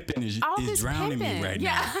this pimping is all this drowning me pimping. right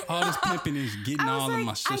Yeah, now. All this pimping is getting I was all like, in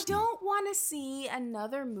my system. I don't want to see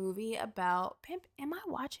another movie about pimp. Am I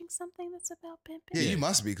watching something that's about pimping? Yeah, you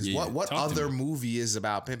must be, because Yeah, what talk to other me. movie is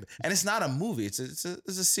about pimping? And it's not a movie; it's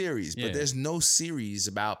a series. Yeah. But there's no series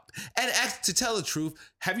about. And to tell the truth,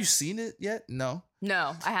 have you seen it yet? No,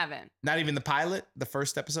 No, I haven't. not even the pilot, the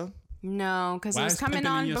first episode. No, because it Why was is coming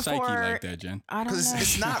pimping on in your before. psyche like that, Jen? I don't know. Because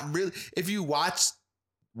it's not really. If you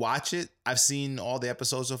watch it, I've seen all the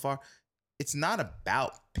episodes so far. It's not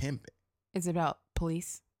about pimping. It's about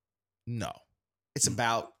police. No, it's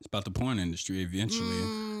about It's about the porn industry eventually.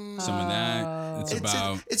 Mm, Some of that. It's Oh.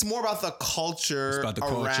 about it's more about the culture, It's about the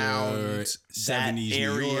culture, around that 70s New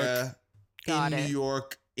area Got in it. New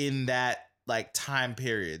York in that like time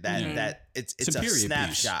period. That Yeah. that it's It's a a period piece.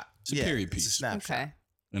 snapshot. It's a period It's a piece. snapshot. Okay.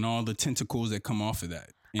 and all the tentacles that come off of that.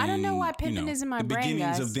 I don't know why And, pimping is in my the brain,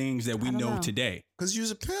 beginnings guys. of things that we I don't know know. today. Because you're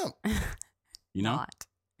a pimp. You know, Not.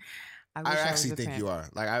 I wish was actually a think pimp. you are.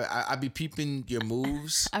 Like I be peeping your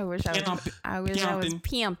moves, I wish I was. Pimping. I wish I was Pimping.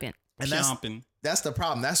 pimping. and that's Chomping. that's the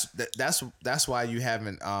problem. That's why you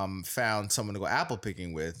haven't found someone to go apple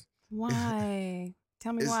picking with. Why?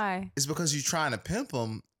 Tell me It's- why. It's because you're trying to pimp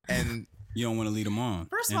them, and You don't want to lead them on.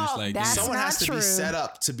 First of And it's all, like, that's damn, someone not has to true. be set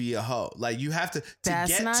up to be a hoe. Like you have to That's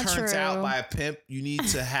get not turned out true. by a pimp. You need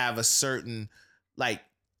to have a certain like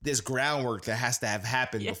there's groundwork that has to have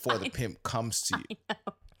happened Yeah, before the I- pimp comes to you.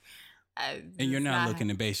 and you're not looking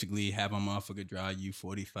to basically have a motherfucker drive you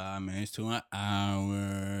 45 minutes to an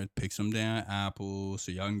hour, pick some damn apples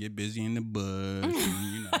so y'all can get busy in the bush.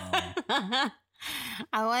 And, you know,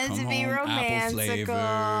 I wanted come to be home apple flavored.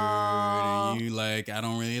 romantical. And you like, I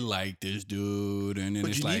don't really like this dude. And then What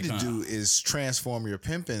it's you like, need to do is transform your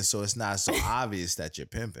pimping so it's not so obvious that you're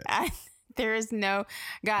pimping. There is no,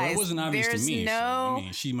 guys. well, it wasn't obvious to there's me. no so, I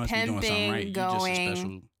mean, she must be doing something pimping right. You just a going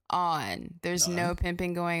special on. There's no None?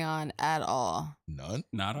 pimping going on at all. None.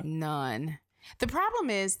 nada. None. The problem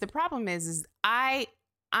is I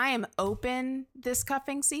am open this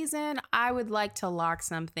cuffing season. I would like to lock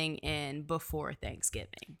something in before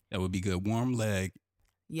Thanksgiving. That would be good. Warm leg,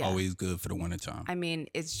 Yeah. always good for the wintertime. I mean,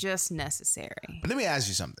 it's just necessary. But let me ask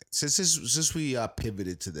you something. Since we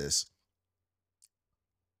pivoted to this,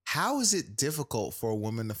 how is it difficult for a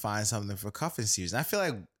woman to find something for cuffing season? I feel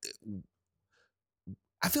like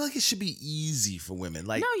it should be easy for women.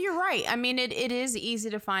 Like No, you're right. I mean, it is easy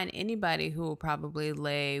to find anybody who will probably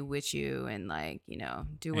lay with you and like, do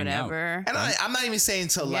Hang out. whatever. and I'm not even saying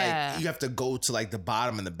to Yeah. like you have to go to like the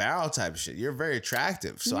bottom of the barrel type of shit. You're very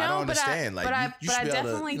attractive, so I No, don't but I- understand. but Like I- you but should I be able to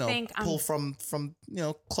definitely think pull from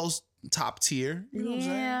close top tier. You know what I'm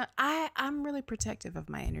saying? Yeah, I'm really protective of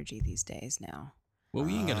my energy these days now. Well,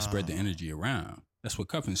 we ain't got to spread Ah. the energy around. That's what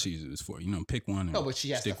cuffing season is for. Pick one and No, but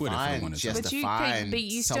she has stick to with it for the find. winter She has time. But to you find but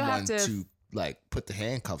you still someone have to- like put the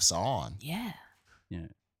handcuffs on Yeah. Yeah.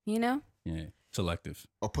 You know? Yeah, selective.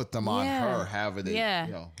 or put them on Yeah. her. However they,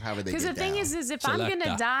 Yeah. however they. Because the get thing down. is if I'm gonna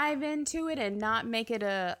Selecta. dive into it and not make it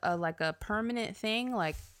a like a permanent thing,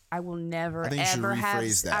 like I will never I think you should ever have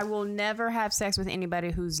rephrase that. I will never have sex with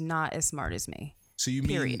anybody who's not as smart as me. So you mean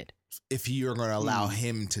Period. if you're going to allow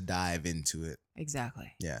him to dive into it,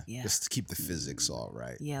 Exactly. yeah, Yeah. just to keep the physics all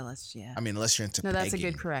right. Yeah, I I mean, unless you're into No, that's a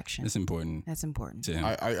pegging. good correction. It's important That's important. to him.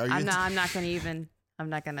 Are you I'm into-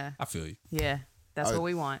 not gonna I feel you. yeah. That's Oh, what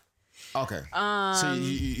we want. Okay. So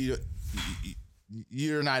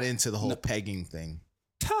you're not into the whole pegging thing.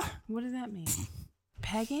 What does that mean?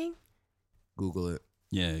 Pegging? Google it.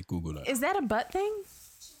 Yeah, Google that. Is that a butt thing?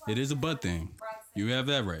 It is a butt thing. You have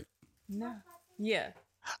that right. No. Yeah.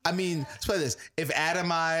 I mean, let's play this. If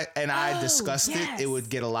Adam and I Oh, discussed yes. it, it would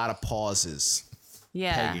get a lot of pauses.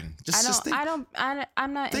 Yeah. Pegging. Just think- I'm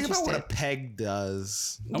not Think about interested. what a peg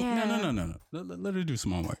does. Oh, Yeah. No. Let her do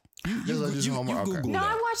some homework. Just let her do some homework. Okay. Google No,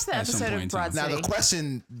 that I watched the at some episode point of in Broad time. Now, City. the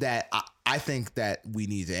question that I think that we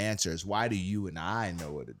need to answer is why do you and I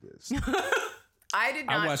know what it is? I did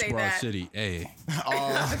not I watched say Broad that. City. Hey,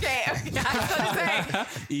 Oh, Okay, I was gonna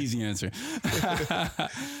say. easy answer.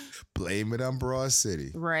 Blame it on Broad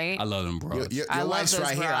City. Right? I love them broads. Your I love wife's those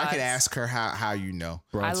right here. I could broads. ask her how you know.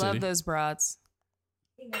 Broad I love City. those broads.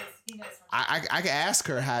 I could ask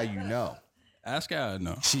her how you know. Ask her.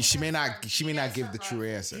 No. She may not give the true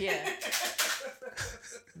answer. Yeah.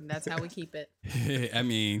 That's how we keep it. I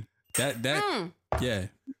mean that yeah.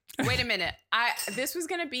 Wait a minute. This was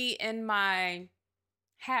gonna be in my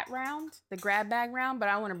hat round, the grab bag round, but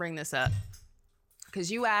I want to bring this up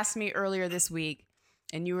because you asked me earlier this week,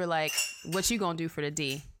 and you were like, "What you gonna do for the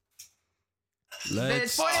D?"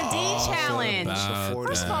 Let's for the D talk challenge. about For the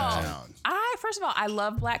First of D all, challenge. I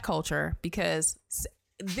love Black culture because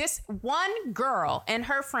this one girl and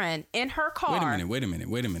her friend in her car. Wait a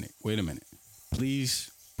minute. Please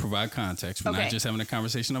provide context. We're Okay. not just having a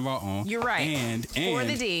conversation of our own. You're right. And For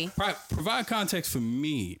the D. Provide context for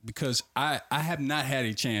me because I have not had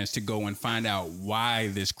a chance to go and find out why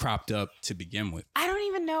this cropped up to begin with. I don't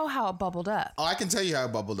even know how it bubbled up. Oh, I can tell you how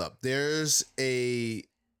it bubbled up. There's a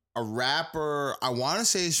rapper. I want to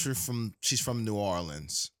say she's from New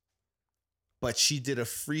Orleans, but she did a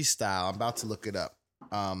freestyle. I'm about to look it up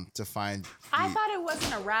to find. I thought it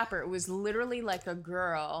wasn't a rapper. It was literally like a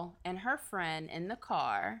girl and her friend in the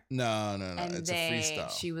car. No. And It's a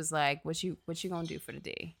freestyle. she was like, what you gonna do for the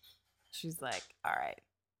D? She's like, all right,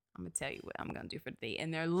 I'm gonna tell you what I'm gonna do for the D.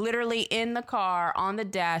 And they're literally in the car on the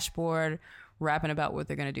dashboard rapping about what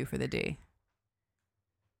they're gonna do for the D.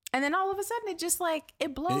 And then all of a sudden it just like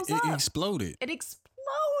it blows It up. exploded. It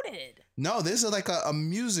exploded. No, this is like a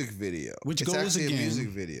music video. Which it's goes actually again, a music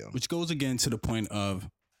video. Which goes again to the point of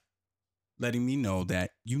letting me know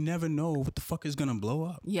that you never know what the fuck is gonna blow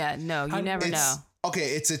up. Yeah, no, you never know.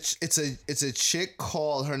 Okay, it's a chick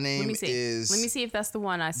called, her Let name me see. is Let me see if that's the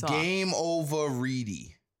one I saw. Game Over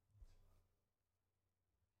Reedy.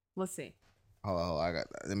 Let's see. Oh, I got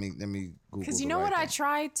that. Let me Google. Because you the know right what? I thing.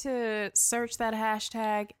 tried to search that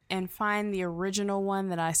hashtag and find the original one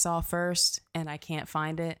that I saw first, and I can't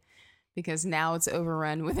find it because now it's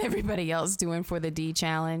overrun with everybody else doing for the D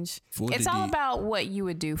challenge. For It's the all D. about what you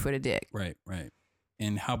would do for the dick. Right.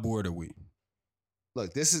 And how bored are we?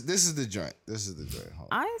 Look, this is the joint. This is the joint. Hold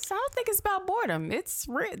on. I don't think it's about boredom. It's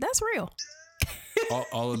that's real.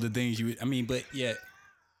 all of the things you. I mean, but yeah.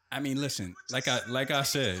 I mean, listen. Like I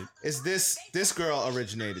said. It's this girl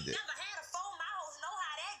originated it.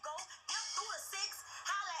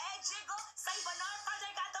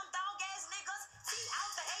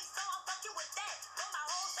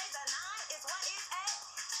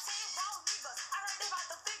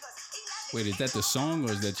 Wait, is that the song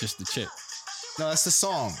or is that just the chick? No, that's the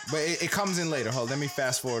song, but it comes in later. Hold, let me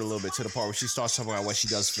fast forward a little bit to the part where she starts talking about what she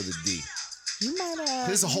does for the D. You might have.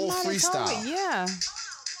 This is a whole you might have told freestyle. me, Yeah.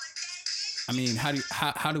 I mean,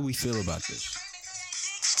 how do we feel about this?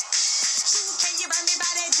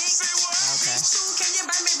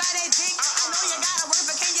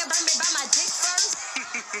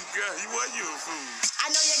 Girl, you a fool.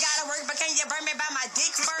 I know you gotta work, but can you burn me by my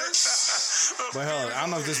dick first? But hold on, I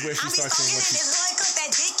don't know if this is where she I be starts saying smoking what in she. his hood cause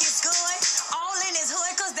that dick is good. All in his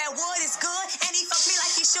hood cause that wood is good. And he fuck me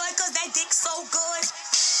like he should cause that dick so good.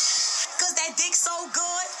 Cause that dick so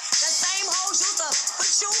good. The same hoes used to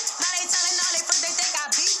put you. Now they telling all they friends they think I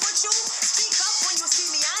beef with you. Speak up when you see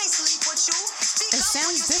me, I ain't sleep with you. Speak It up when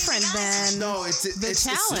sounds you see different me, I ain't than No, it's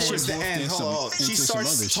challenge. towards the end. Into Hold on. She some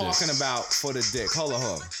starts other shit. talking about for the dick. Hold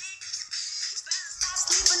on.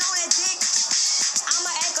 sleeping on that dick.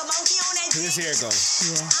 I'ma act a monkey on that dick. Here it goes.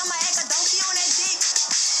 Yeah. I'ma act a donkey on that dick.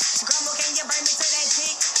 Grandma, can you burn me to that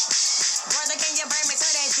dick? Brother, can you burn me to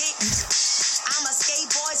that dick? I'm a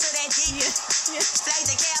skateboard to that dick. Flag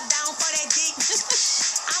the cab down for that dick.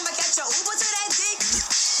 I'ma catch a Uber to that dick.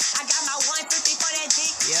 I got my 150 for that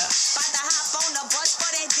dick. Yeah. About to hop on the bus for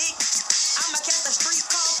that dick. I'ma catch the street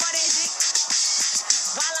car for that dick.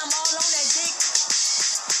 While I'm all on that dick.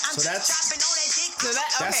 I'm So that's- dropping on that dick. So that,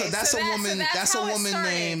 okay, That's so a woman. That's a how it woman started.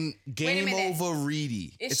 named Wait a Game minute. Over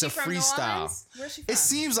Reedy. Is It's she a from New freestyle. Orleans? Where's she from? It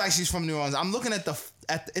seems like she's from New Orleans. I'm looking at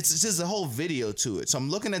it's just a whole video to it. So I'm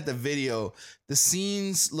looking at the video. The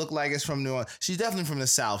scenes look like it's from New Orleans. She's definitely from the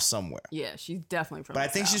South somewhere. Yeah, she's definitely from. But I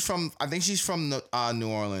the think South. she's from New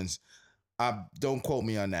Orleans. Don't quote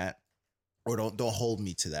me on that, or don't hold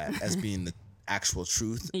me to that as being the actual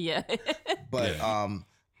truth. Yeah. But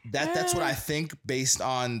that's what I think based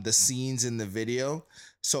on the scenes in the video.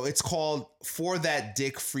 So it's called For That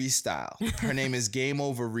Dick Freestyle. Her name is Game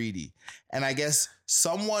Over Reedy. And I guess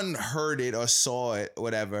someone heard it or saw it,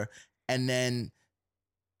 whatever. And then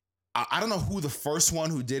I don't know who the first one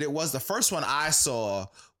who did it was. The first one I saw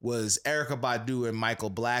was Erykah Badu and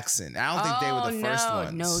Michael Blackson. I don't think they were the first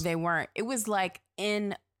ones. No, they weren't. It was like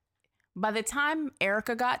in By the time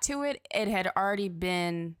Erica got to it, it had already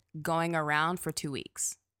been going around for 2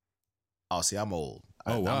 weeks. Oh, see, I'm old.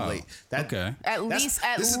 Oh, wow. I'm late. Okay. At least for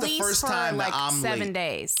like I'm 7 late.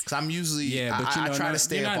 days. Because I'm usually, Yeah, but I try to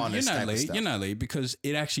stay up on this type of stuff. You're not late because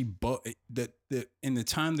it actually in the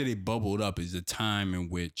time that it bubbled up is the time in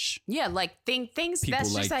which Yeah, like things people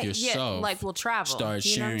that's like just like yourself like will travel. start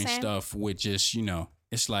You know what I'm sharing saying? stuff with just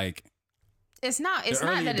it's like It's not the not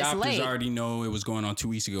early that it's adopters late. already know it was going on 2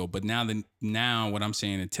 weeks ago, but now what I'm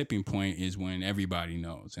saying, the tipping point is when everybody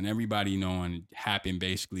knows, and everybody knowing happened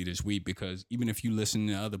basically this week, because even if you listen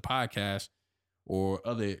to other podcasts or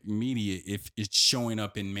other media, if it's showing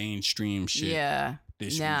up in mainstream shit. Yeah.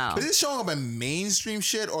 This Now, But is it showing up in mainstream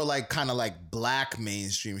shit or like kind of like black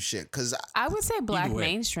mainstream shit? Because I would say black way.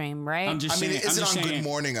 mainstream, right? I'm just I mean, saying, is I'm it just on saying, Good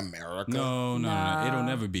Morning America? No, No. it'll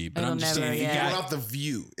never be. But It'll I'm just never, saying, yeah. What you about The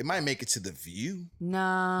View? It might make it to The View.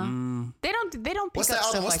 No, they don't pick What's up that?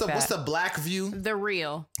 stuff What's like the that. what's the Black View? The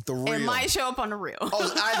Real. The Real. It might show up on the Real.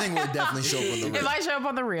 Oh, I think it would definitely show up on The It Real. might show up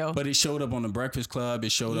on the Real. but it showed up on the Breakfast Club.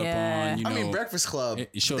 It showed Yeah. up on, I mean, Breakfast Club. It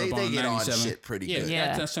showed they up on get on 97. shit pretty Yeah, good.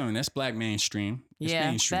 Yeah. that's something. That's black mainstream. It's Yeah,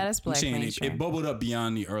 mainstream. that is I'm black saying mainstream. It bubbled up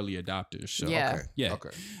beyond the early adopters. So Yeah. Okay. yeah. Okay.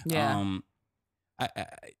 Yeah. I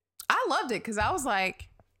I loved it because I was like,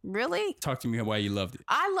 really? talk to me why you loved it.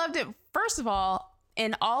 I loved it. First of all,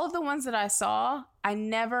 in all of the ones that I saw, I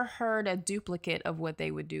never heard a duplicate of what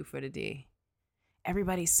they would do for the D.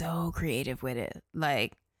 Everybody's so creative with it.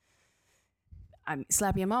 Like,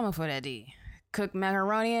 slap your mama for that D. Cook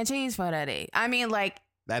macaroni and cheese for that D. I mean, like,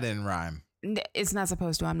 That didn't rhyme. it's not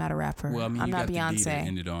supposed to. I'm not a rapper. Well, I mean, I'm you not got the D that Beyonce.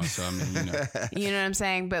 ended on, so I mean, You know what I'm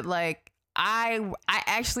saying? But like, I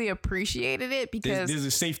actually appreciated it because there's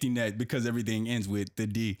a safety net because everything ends with the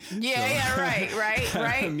D. yeah, right.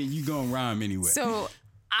 I mean, you gonna rhyme anyway. So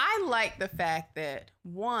I like the fact that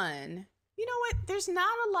one, you know what? There's not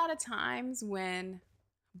a lot of times when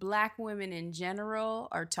black women in general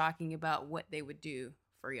are talking about what they would do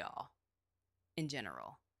for y'all in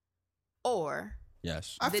general. Or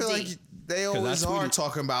yes. I The feel D. like they always I are tweeted-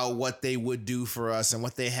 talking about what they would do for us and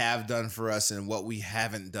what they have done for us and what we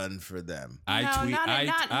haven't done for them. I No, tweet. not in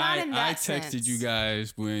I that texted sense. you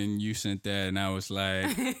guys when you sent that, and I was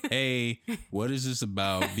like, "Hey, what is this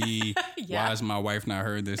about? B, Yeah. why has my wife not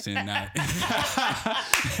heard this and not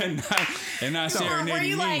and not Were serenading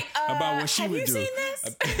you me like, about what she have would you do?" seen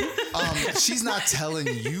this? She's not telling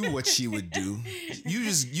you what she would do.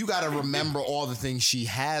 You got to remember all the things she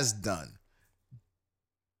has done.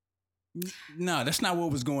 No, that's not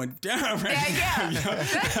what was going down right Yeah. now. yo.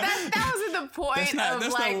 That wasn't the point That's not- of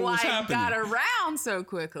that's not like what why was it happening. got around so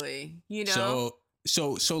quickly. You know,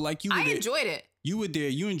 So like you were I there, enjoyed it. you were there,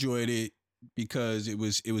 you enjoyed it because it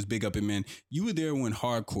was big up in men. You were there when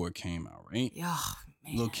Hardcore came out, right? Oh,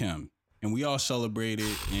 man. Lil' Kim. And we all celebrated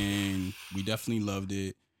and we definitely loved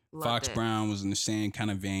it. Loved Fox it. Brown was in the same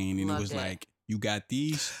kind of vein, and Loved it was it. like you got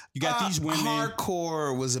these women.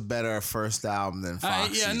 Hardcore was a better first album than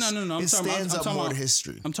Foxy's. yeah, no. It stands up more to about,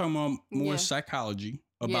 history. I'm talking about more Yeah. psychology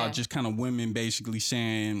about Yeah. just kind of women basically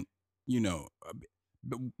saying,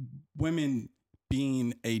 women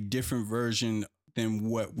being a different version than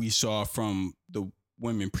what we saw from the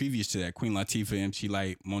women previous to that, Queen Latifah, MC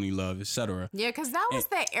Lyte, Moni Love, etc. Yeah, because that was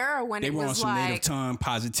the era when They it were on was some native like, tongue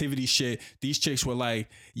positivity shit. These chicks were like,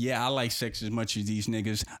 "Yeah, I like sex as much as these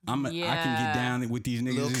niggas. I can get Yeah. down with these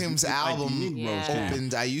niggas." Lil' as- Kim's like the album Negroes Yeah. can."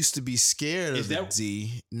 opened. I used to be scared Is of the that-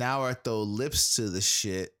 D. Now I throw lips to the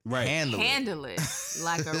shit. Right. Handle it.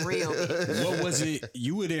 like a real bitch. What was it?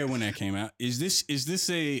 You were there when that came out. Is this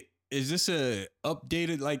a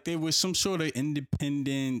updated, like there was some sort of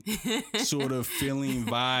independent sort of feeling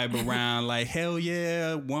vibe around like hell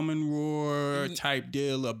yeah, woman roar type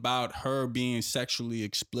deal about her being sexually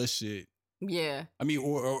explicit? Yeah, I mean,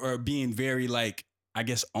 or being very like, I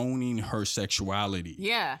guess, owning her sexuality.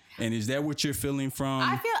 yeah. And is that what you're feeling from?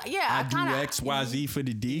 I feel, yeah. I do kinda, XYZ for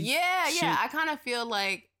the D? Yeah, shit? yeah. I kind of feel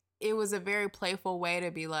like it was a very playful way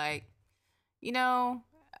to be like, you know,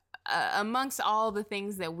 amongst all the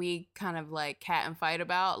things that we kind of like cat and fight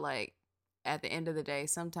about, like at the end of the day,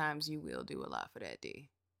 sometimes you will do a lot for that D.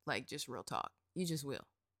 Like just real talk. You just will.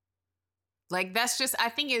 Like that's just, I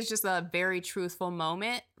think it's just a very truthful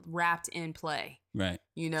moment wrapped in play, Right.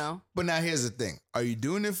 you know? But now here's the thing. Are you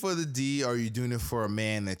doing it for the D or are you doing it for a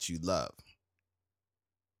man that you love?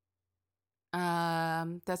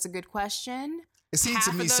 That's a good question. It seems Half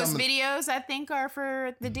to me of those some videos I think are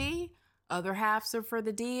for the D. Other halves are for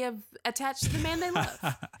the D of attached to the man they love.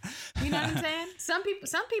 You know what I'm saying? Some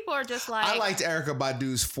people are just like, I liked Erykah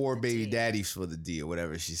Badu's 4 baby daddies for the D or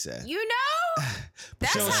whatever she said. you know,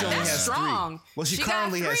 that's She only that's has strong. 3. Well, she got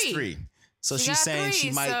currently has 3. So She she's got saying she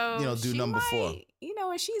 3, might, so do she number 4. might,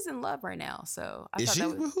 and she's in love right now. So I Is thought she?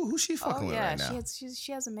 that was. Who's she fucking with right now?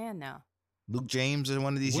 She has a man now. Luke James or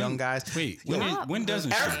one of these young guys. Wait, Not when doesn't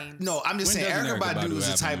Luke she? James. No, I'm just When saying doesn't Erykah Erykah Badu Badu is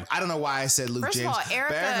the have type. one? I don't know why I said Luke First of James. all, but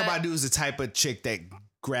Erykah Erykah- Badu is the type of chick that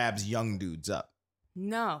grabs young dudes up.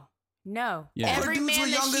 No. Yeah. Every All her dudes man were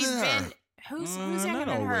that younger she's than her. been. Who's Not younger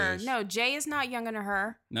than her? always. No, Jay is not younger than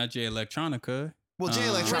her. Not Jay Electronica. Well, Jay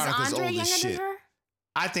Was Electronica's Andre old younger as than shit. her?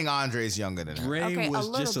 I think Andre's younger than her. Dre Okay, a was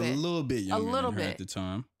little just bit. a little bit younger little than her bit. at the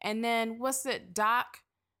time. And then what's it? Doc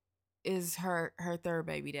is her third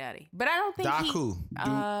baby daddy. But I don't think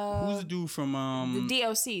Daku. Who's the dude from the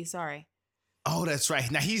DOC. Sorry, Oh, that's right.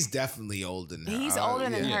 Now he's definitely older than her. he's older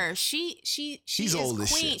than yeah. her. She's She's old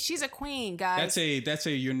as queen. shit. She's a queen, guys. That's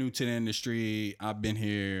a you're new to the industry. I've been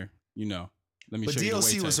here, Let me But show you the way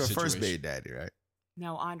DLC was her type first situation. baby daddy, right?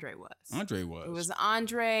 No, Andre was. Andre was. It was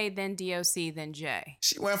Andre, then DOC, then Jay.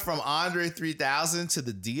 She went from Andre 3000 to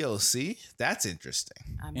the DLC. That's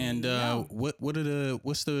interesting. I mean, And no. what's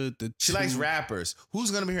the She likes rappers.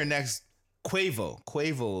 Who's gonna be her next? Quavo.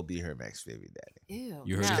 Quavo will be her next baby daddy. Ew.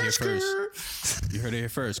 You heard no. it here first. You heard it here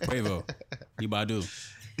first. Quavo, Ibadu.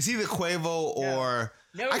 It's either Quavo or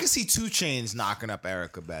No. I can see 2 Chainz knocking up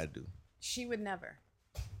Erykah Badu. She would never.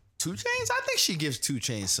 2 Chainz? I think she gives 2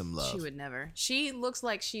 Chainz some love. She would never. She looks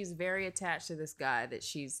like she's very attached to this guy that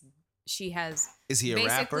she has Is he a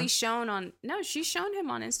basically rapper? shown on. No, she's shown him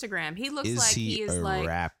on Instagram. He looks Is like he is a like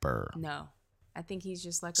rapper? no. I think he's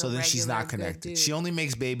just like So a then she's not regular good connected. dude. She only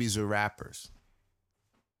makes babies with rappers.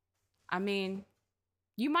 I mean,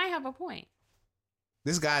 you might have a point.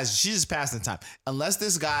 This guy's she's just passing the time. Unless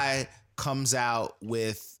this guy comes out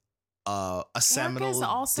with a seminal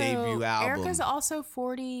debut album. Erica's also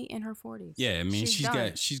 40 in her 40s. Yeah, I mean she's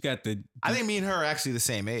done. got the I think me and her are actually the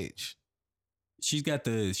same age. she got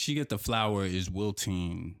the flower is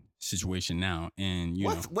wilting situation now, and you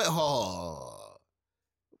know. What? Oh.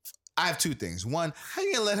 I have 2 things. One, how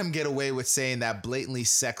you gonna let him get away with saying that blatantly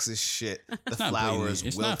sexist shit? The It's not flower blatantly. is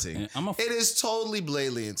It's not- wilting. It is totally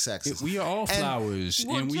blatantly and sexist. We are all flowers,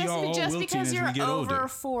 Well, and we are all just wilting because as you're we get over older.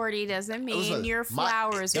 40 doesn't mean Listen, your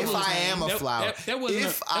flowers. if I am a That- flower, that wasn't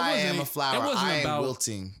if a- that I am wasn't- a flower, that wasn't I am about-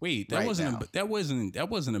 wilting. Wait, that right wasn't now. that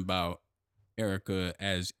wasn't about Erykah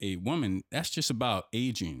as a woman. That's just about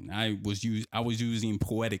aging. I was using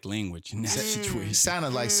poetic language in that It situation. sounded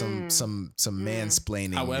like some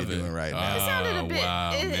mansplaining However, you're doing right now. It sounded a bit.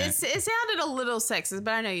 wow, it man. sounded a little sexist,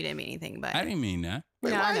 but I know you didn't mean anything by it. I didn't mean that.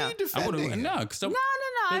 Wait, No, why I are know. you I would defending have it? no, because No.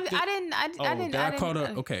 I didn't. I didn't. I called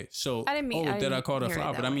her. Okay, so I didn't mean- I that I didn't called her hear it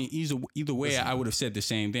flower, that but I way. mean either way, I would have said the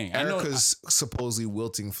same thing. I know. Erica's supposedly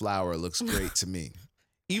wilting flower looks great to me.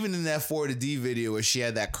 Even in that 4 to D video where she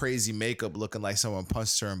had that crazy makeup looking like someone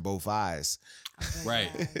punched her in both eyes. Right,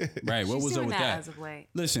 right. What She's was up doing with that that? as of late.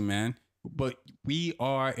 Listen, man, but we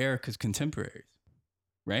are Erica's contemporaries,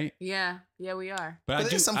 right? Yeah, we are. But I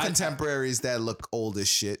there's some contemporaries that look old as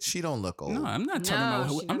shit. She don't look old. No, I'm not talking No,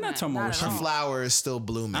 about. she I'm not doesn't. talking about Not what at she. Her all. flower is still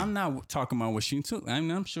blooming. I'm not talking about what she took.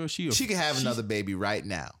 I'm sure she. She could have she's- another baby right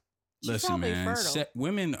now. She's Listen, probably man. fertile.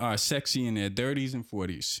 Women are sexy in their 30s and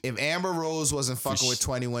 40s. If Amber Rose wasn't For fucking with sh-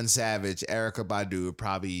 21 Savage, Erykah Badu would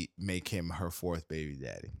probably make him her 4th baby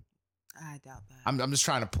daddy. I doubt that. I'm just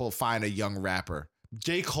trying to find a young rapper.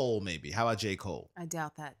 J. Cole, maybe. How about J. Cole? I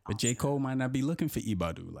doubt that. But J. also. Cole might not be looking for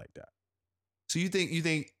Ibadu like that. So you think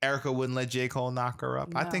Erykah wouldn't let J. Cole knock her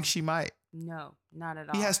up? I No. think she might. No, not at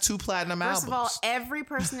all. He has 2 platinum First albums. of all, every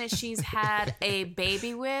person that she's had a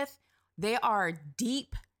baby with, they are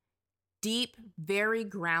deep, very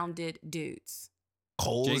grounded dudes.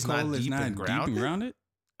 Cole J. is Cole not is deep not and deep grounded. and grounded.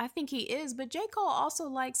 I think he is, but J. Cole also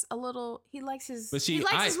likes a little. He likes his. But see, he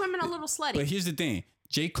likes his women a little slutty. But here's the thing,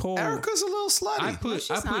 J. Cole. Erica's a little slutty. I No, put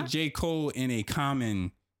she's I put not. J. Cole in a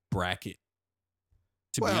common bracket.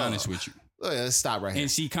 To be Well, honest with you, Let's stop right here.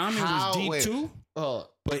 and see, Common How- was deep wait. too. Oh,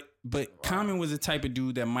 But Common was the type of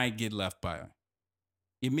dude that might get left by her.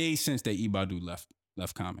 It made sense that Ibadu left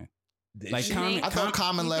Common. Like You Common, think? I thought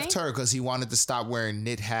Common You left think? her because he wanted to stop wearing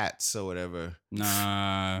knit hats or whatever.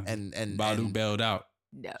 nah, And Badu bailed out.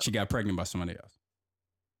 no. She got pregnant by somebody else.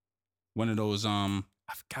 One of those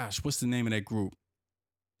gosh, what's the name of that group?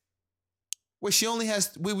 wait, she only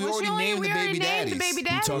has. We Well, already she only- named we the already baby named the daddies. baby You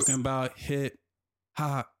daddies. talking about hit.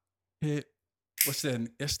 What's that?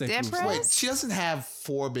 That's that group. Depressed? Wait, she doesn't have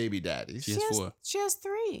 4 baby daddies. She has 4. She has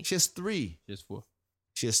 3. She has 3. She has 4.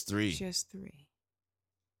 She has 3. She has 3.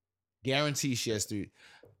 Guarantee she has 3.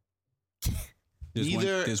 There's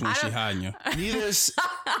Neither- one. There's one I she don't- hiding you. Neither.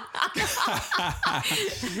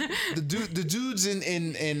 The dudes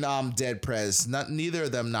in Dead Prez, neither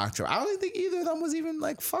of them knocked her. I don't think either of them was even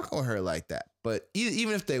like fucking with her like that. But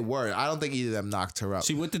even if they were, I don't think either of them knocked her up.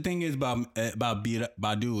 See, what the thing is about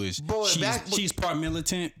Badu is she's part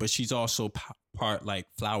militant, but she's also part like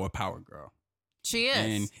flower power girl. She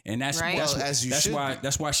is, and that's right?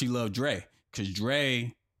 that's why she loved Dre, because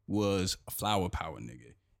Dre was a flower power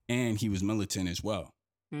nigga, and he was militant as well.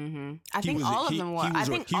 Mm-hmm. I think all of them were. I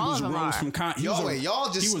think all of them are.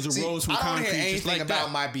 Y'all just he was a Rose from I don't Concrete. hear anything like about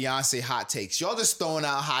that. my Beyonce hot takes. Y'all just throwing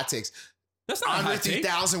out hot takes. That's not Andre hot take.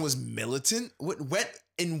 3000 was militant.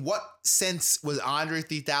 In what sense was Andre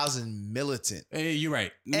 3000 militant? Hey, you're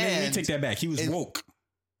right. Let me take that back. He was woke.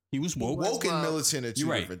 He was woke. Woke and militant are two You're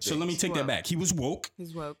right. different So things. let me take that back. He was woke.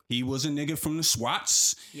 He's woke. He was a nigga from the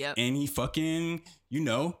SWATs. Yep. And he fucking,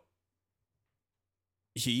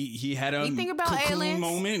 he had a You think about cocoon aliens?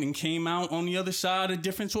 moment and came out on the other side a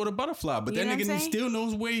different sort of butterfly. But You that know what nigga I'm saying? still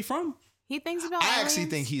knows where he from. He thinks about. I aliens? actually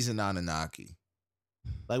think he's an Anunnaki.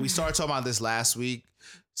 Like we started talking about this last week.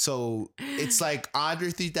 So it's like Andre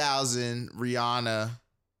 3000, Rihanna,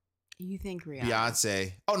 You think Rihanna?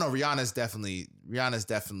 Beyonce. Oh no, Rihanna's definitely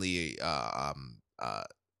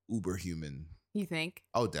uber human. You think?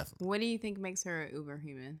 Oh, definitely. What do you think makes her uber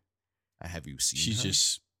human? Have you seen She her?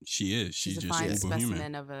 is. She's She's a just fine uber human.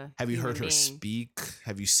 specimen of a. Have you heard her human being. speak?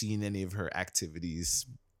 Have you seen any of her activities?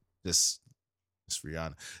 Just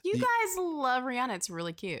Rihanna. You guys love Rihanna. It's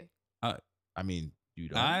really cute. I mean, you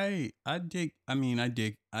don't. I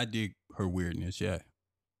dig her weirdness. Yeah.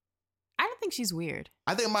 I don't think she's weird.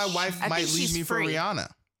 I think my wife I might think leave she's me for free. Rihanna.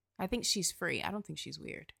 I think she's free. I don't think she's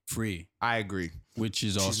weird. Free, I agree. which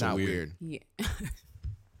is She's also not weird. weird. Yeah.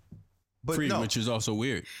 But Free, no, which is also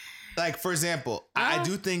weird. like for example, I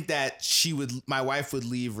do think that my wife would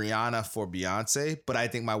leave Rihanna for Beyonce, but I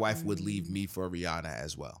think my wife would leave me for Rihanna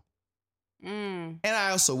as well. Mm. And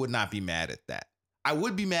I also would not be mad at that. I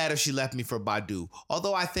would be mad if she left me for Badu,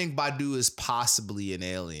 although I think Badu is possibly an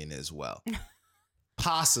alien as well.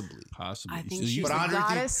 Possibly. Possibly. I think So she's you- a But Andre think-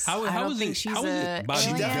 goddess. how I don't is think it- she's how is it a Badu She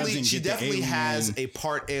alien. definitely, doesn't get the alien- has a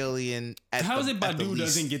part alien. How is it at the Badu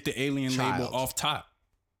doesn't least get the alien child. label off top?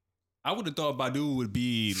 I would have thought Badu would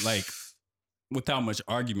be like, without much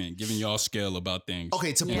argument, giving y'all scale about things.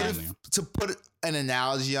 Okay, Yeah. to put an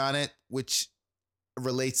analogy on it, which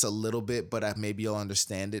relates a little bit, but maybe you'll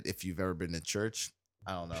understand it if you've ever been to church.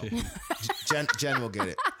 I don't know. Jen will get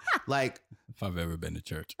it. Like, If I've ever been to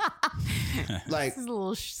church. like This is a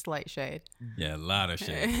little slight shade. Yeah, a lot of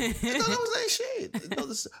shit. no, that was like shit. No,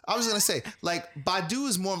 I was gonna say, like, Badu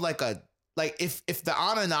is more of like if the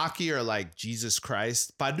Anunnaki are like Jesus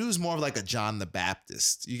Christ, Badu is more of like a John the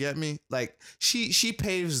Baptist. You get me? Like she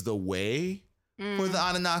paves the way for the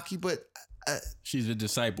Anunnaki, but She's a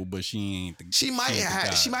disciple, but she ain't the she might ain't the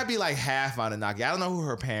God. she might be like half Anunnaki. I don't know who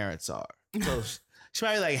her parents are, so she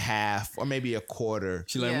might be like half or maybe a quarter.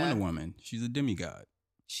 She's like Yeah. Wonder Woman. She's a demigod.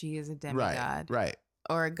 She is a demigod. Right.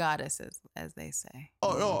 Or a goddess, as they say.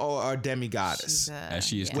 Or a demigoddess. She's a, As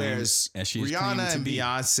she is yeah. claimed- Whereas as she is claimed Rihanna to and be.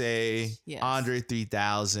 Beyonce, Yes. Andre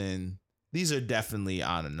 3000, these are definitely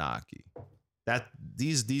Anunnaki.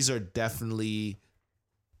 These are definitely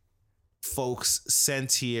folks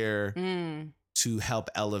sent here Mm, to help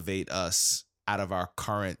elevate us out of our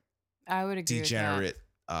current I would agree degenerate with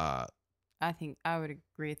that. I think I would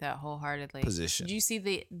agree with that wholeheartedly. position. Did you see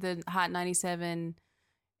the Hot 97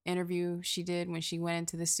 interview she did when she went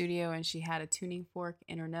into the studio and she had a tuning fork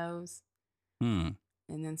in her nose? And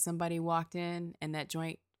then somebody walked in and that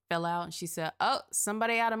joint fell out and she said, "Oh,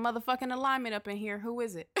 somebody out of motherfucking alignment up in here. Who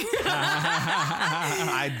is it?"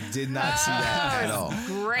 I did not see that at Oh, all. it's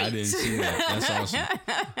Great. I didn't see that. That's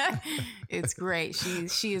awesome. It's great.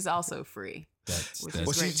 She is also free. That's Which that's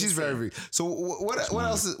Well, is great to she's very see. free. So what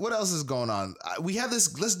else is going on? We have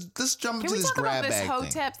this. Let's jump Can into we this talk about grab this bag thing.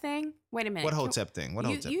 Hotep thing? Wait a minute. What Can- Hotep thing? What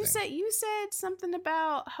Hotep you thing? you said something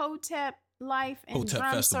about Hotep life and Hotep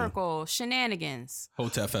drum festival. circle shenanigans.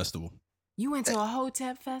 Hotep Festival. You went to a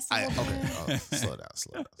Hotep festival, Okay. dude? Oh, slow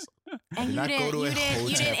down. and did you not go didn't to a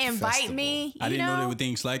you didn't Hotep invite festival. me. I You didn't know there know? were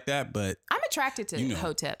things like that, but I'm attracted to You know.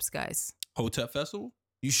 Hoteps, guys. Hotep Festival?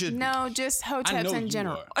 You should. No, just Hoteps know in you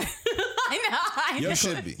general. are. I know. You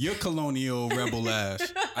should be. You're colonial rebel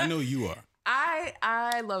ass. I know you are.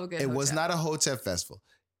 I love a good. It was Hotep. not a Hotep festival.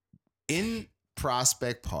 In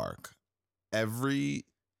Prospect Park, every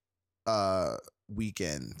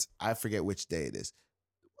weekend, I forget which day it is.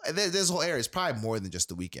 There's a whole area. It's probably more than just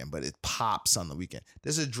the weekend, but it pops on the weekend.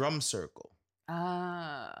 There's a drum circle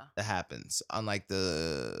Ah. that happens on like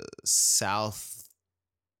the southeast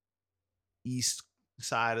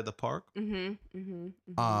side of the park. Mm-hmm.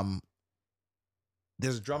 Mm-hmm. Um,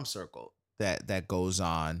 there's a drum circle that goes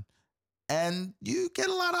on, and you get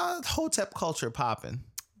a lot of Hotep culture popping.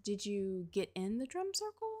 Did you get in the drum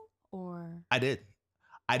circle or? I did.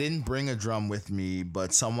 I didn't bring a drum with me,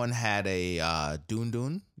 but someone had a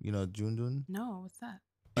dundun. You know dundun? No, what's that?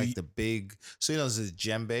 Like the big. So this is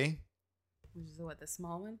djembe. Which is what, the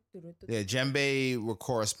small one? Yeah, djembe will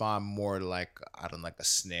correspond more to like like a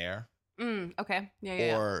snare. Okay.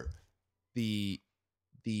 Yeah. Or the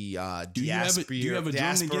Do you have a diaspora.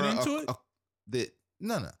 drum to get into it?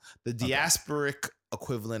 The diasporic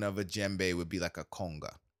equivalent of a djembe would be like a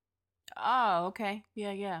conga. Oh, okay.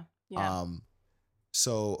 Yeah.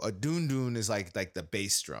 So a dundun is like the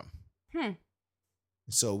bass drum.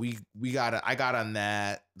 So I got on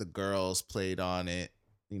that. The girls played on it,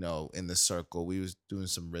 in the circle. We was doing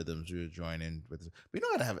some rhythms. We were joining with. We know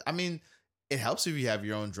how to have. I mean, it helps if you have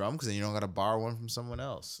your own drum because then you don't got to borrow one from someone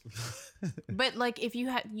else. But like, if you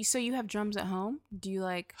have drums at home, do you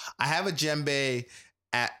like? I have a djembe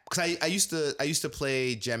because I used to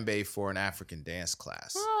play djembe for an African dance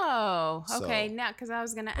class. Oh, okay. So- Now, because I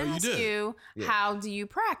was gonna Oh, you ask did? you, Yeah. how do you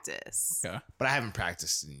practice? Okay. But I haven't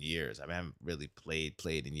practiced in years. I haven't really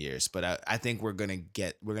played in years. But I think we're gonna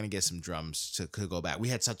get some drums to go back. We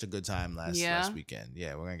had such a good time last weekend.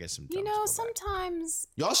 Yeah, we're gonna get some drums. You to know, go back. sometimes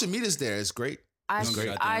Y'all should meet us there. It's great. I Don't should,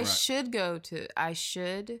 goddamn I right. should go to. I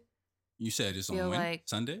should. You said it's Feel on when? like-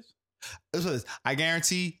 Sundays? That's what it is. I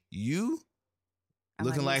guarantee you, I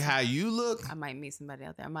looking might like meet how you look, I might meet somebody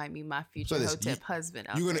out there. I might meet my future this, Hotep husband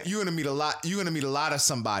out you're there. gonna meet a lot. You're gonna meet a lot of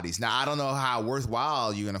somebodies. Now I don't know how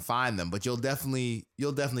worthwhile you're gonna find them, but you'll definitely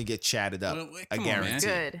get chatted up. Well, I come on, man. guarantee.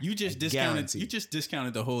 Good. You just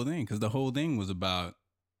discounted the whole thing because the whole thing was about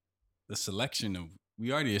the selection of.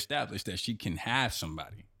 We already established that she can have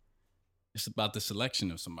somebody. It's about the selection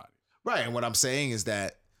of somebody. Right, and what I'm saying is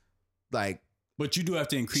that, like, But you do have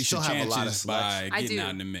to increase She'll your have a lot of chances by selection. I getting do. out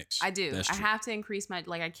in the mix. I do. That's I true. have to increase my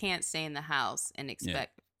I can't stay in the house and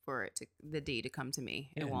expect for the D to come to me.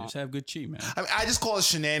 Yeah, It won't. just have good cheat, man. I mean, I just call it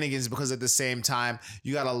shenanigans because at the same time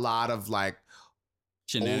you got a lot of like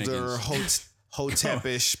older Shenanigans.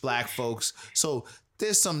 Hotepish black folks. So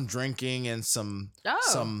there's some drinking and some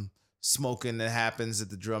smoking that happens at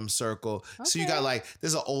the drum circle. So you got Okay. like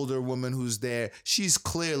there's an older woman who's there. She's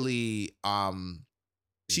clearly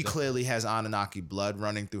she clearly has Anunnaki blood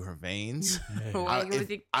running through her veins. Why I- would if-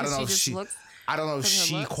 you- I don't 'cause know if just she- looks. I don't know if From her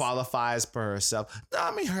she looks? qualifies for herself. No,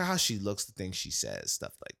 I mean how she looks, the things she says,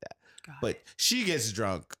 stuff like that. God. But she gets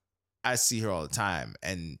drunk. I see her all the time,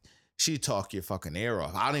 and she talk your fucking ear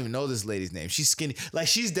off. I don't even know this lady's name. She's skinny. Like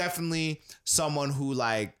she's definitely someone who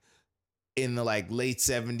like in the like late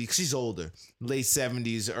 70s. She's older, late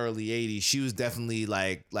 70s, early 80s. She was definitely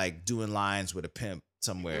like doing lines with a pimp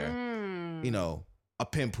somewhere. Mm. A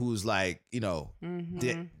pimp who's like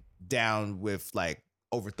Mhm. down with like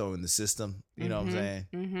overthrowing the system. You know what I'm saying?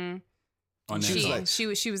 Mm-hmm. On that She was song. like-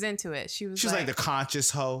 she was into it. She was She's like the conscious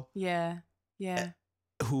hoe yeah.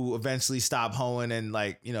 who eventually stopped hoeing and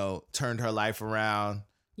turned her life around,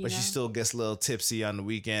 You but know? she still gets a little tipsy on the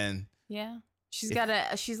weekend. Yeah. She's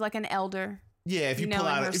If- she's like an elder. Yeah, if you You know, pull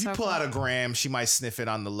in out her if you pull circle. out a gram, she might sniff it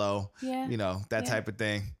on the low. Yeah. That Yeah. type of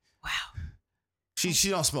thing. Wow. She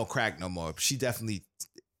don't smoke crack no more. She definitely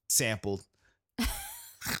sampled.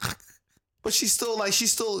 But she's still like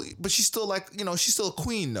she's still a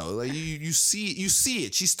queen though. Like you see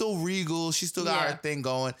it. She's still regal. She still got Yeah. her thing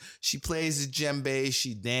going. She plays the djembe.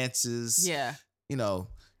 She dances. Yeah.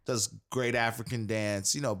 Does great African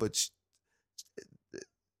dance. But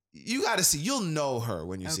you got to see. You'll know her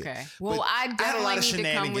when you see Okay. it. Well, But I had a definitely lot of need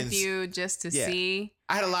to come with shenanigans. you just to Yeah. see.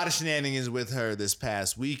 I had a lot of shenanigans with her this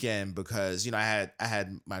past weekend because I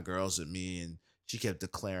had my girls with me and she kept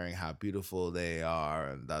declaring how beautiful they are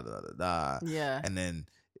and da da da da. Yeah. And then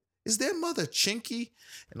is their mother chinky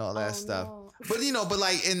and all that Oh, stuff. no. But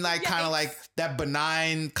like in like kind of like that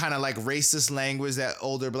benign kind of like racist language that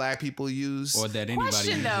older black people use. Or that anybody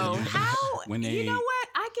Question though, uses how when they you know what?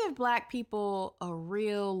 I give black people a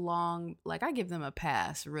real long I give them a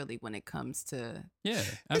pass really when it comes to Yeah,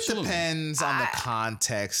 it absolutely. depends on the I-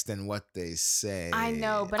 context and what they say. I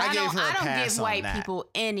know, but I gave don't her a I don't pass give on white that. people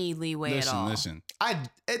any leeway at all. Listen.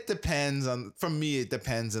 It depends on. For me, it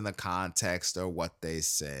depends on the context or what they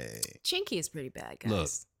say. Chinky is pretty bad, guys. Look.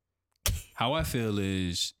 How I feel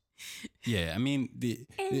is, yeah. I mean, the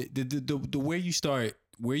where you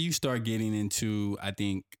start getting into, I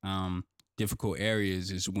think, difficult areas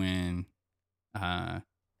is when, kind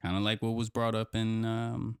of like what was brought up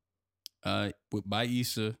in, by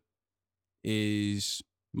Issa, is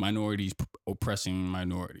minorities oppressing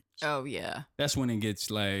minorities. Oh yeah. That's when it gets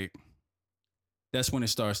like. That's when it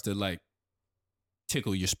starts to like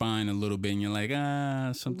tickle your spine a little bit, and you're like,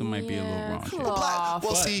 something might be a little wrong. cool here. off.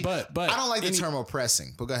 Well, But- see, but I don't like the any- term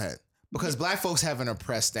oppressing, but go ahead. Because black folks haven't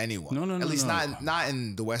oppressed anyone. No, At least no. not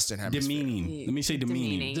in the Western hemisphere. Demeaning. Let me say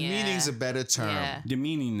demeaning. Demeaning's a better term. Yeah.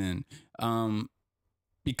 Demeaning then.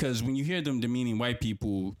 Because when you hear them demeaning white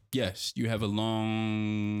people, yes, you have a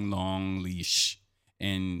long leash.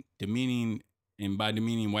 And by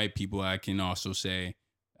demeaning white people, I can also say,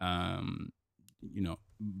 by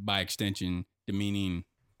extension, demeaning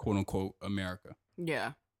quote unquote America.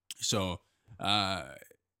 Yeah. So I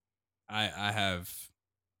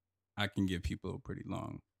can give people a pretty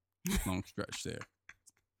long stretch there.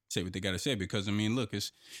 Say what they gotta say, because I mean, look,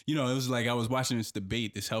 it's it was like I was watching this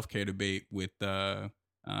healthcare debate with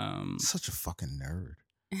Such a fucking nerd.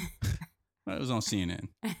 it was on CNN.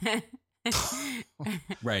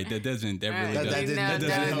 Right. That doesn't That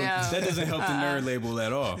doesn't help the nerd label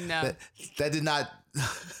at all. No. That did not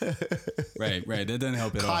Right. That doesn't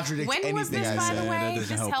help at all. contradict When anything was this, I by said. the that way?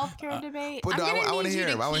 doesn't This help. healthcare debate? but I'm no, gonna I wanna need you hear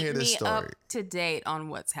to it. I wanna keep hear this me story. up to date on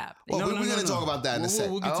what's happening. Well, No, we're no, gonna no. talk about that in a We'll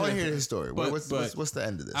second. get I to want to that. hear his story. But- What's the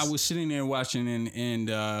end of this? I was sitting there watching,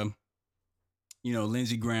 and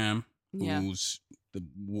Lindsey Graham, Yeah. who's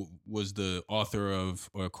was the author of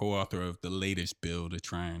or co-author of the latest bill to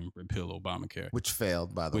try and repeal Obamacare, which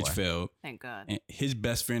failed, by the which way. failed. Thank God. And his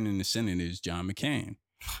best friend in the Senate is John McCain,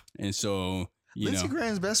 and so Lindsey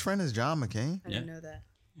Graham's best friend is John McCain. I didn't know that.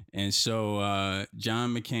 and so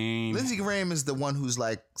John McCain. Lindsey Graham is the one who's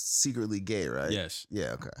like secretly gay, right? Yes.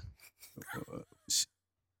 Yeah. Okay.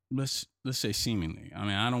 Let's say seemingly. I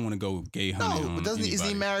mean, I don't want to go gay hunting. No, on but is he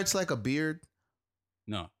anybody. married to like a beard?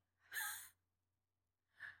 No.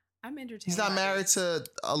 I'm entertained. He's not by married this. to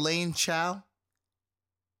Elaine Chao.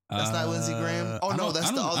 That's not Lindsey Graham? Oh, I no, don't- that's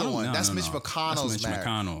I the don't- other I don't- one. no, That's no, Mitch no. McConnell's That's Mitch married.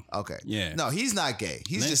 McConnell. Okay. Yeah. No, he's not gay.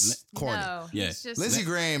 He's just corny. No, Yeah. he's just Lindsey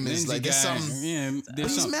Graham is Lindsey like there's guy- some. Yeah, But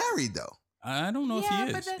there's he's some, married though I don't know Yeah, if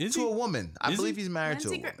he but is. that- Is to he? a woman. I Is believe he? he's married to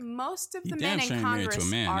a Lindsey woman. most of He the damn men in sure ain't married Congress to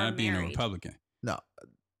a man, are not being a married. Republican. No,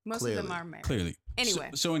 Most Clearly. of them are married. Clearly. Anyway.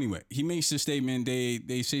 So anyway, he makes the statement.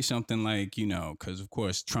 They say something like, because of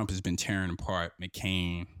course Trump has been tearing apart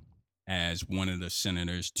McCain as one of the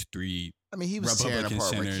senators to three I mean he was tearing Republican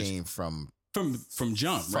apart senators McCain from from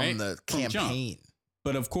jump, right? the From jump. campaign.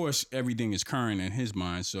 But of course, everything is current in his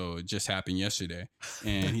mind. So it just happened yesterday,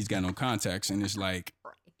 and he's got no context. And it's like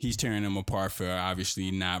he's tearing them apart for obviously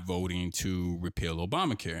not voting to repeal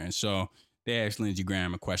Obamacare. And so they asked Lindsey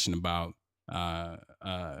Graham a question about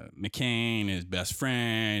McCain, his best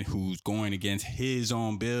friend, who's going against his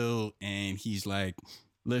own bill. And he's like,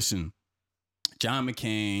 listen, John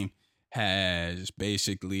McCain has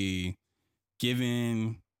basically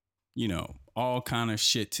given, all kind of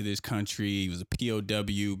shit to this country. He was a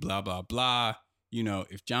POW, blah, blah, blah.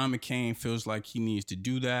 If John McCain feels like he needs to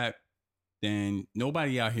do that, then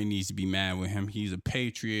nobody out here needs to be mad with him. He's a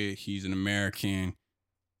patriot. He's an American.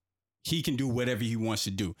 He can do whatever he wants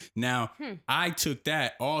to do. Now, I took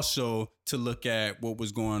that also to look at what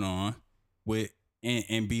was going on with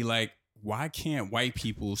and be like, why can't white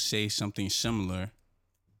people say something similar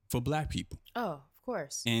for black people? Oh, of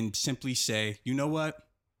course. And simply say, you know what?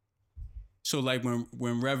 So like when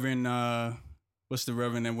Reverend, what's the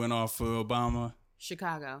Reverend that went off for Obama?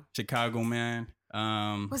 Chicago. Chicago man.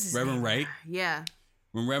 What's his Reverend name? Wright. Yeah.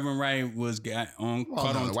 When Reverend Wright was got on, Well,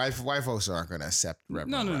 caught no, on. the white folks aren't going to accept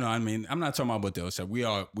Reverend No. Wright. I mean, I'm not talking about what they'll say. We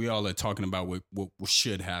all are talking about what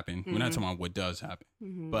should happen. We're not talking about what does happen.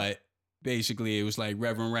 Mhm. But basically, it was like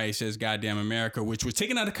Reverend Wright says "Goddamn America," which was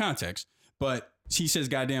taken out of context. But he says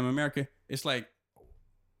 "Goddamn America." It's like,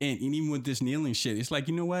 and even with this kneeling shit, it's like,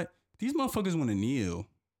 you know what? These motherfuckers want to kneel.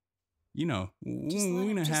 We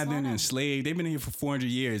done had them enslaved. They've been here for 400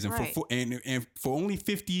 years, and Right. and for only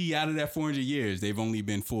 50 out of that 400 years, they've only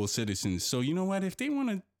been full citizens. So you know what? If they want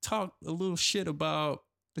to talk a little shit about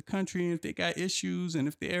the country, and if they got issues, and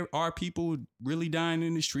if there are people really dying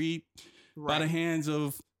in the street by the hands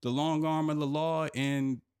of the long arm of the law,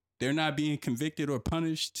 and they're not being convicted or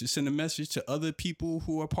punished, to send a message to other people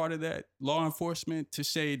who are part of that law enforcement to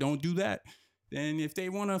say, don't do that. Then if they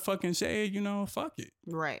want to fucking say, fuck it.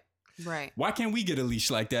 Right. Why can't we get a leash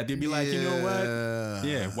like that? They'd be like, you know what?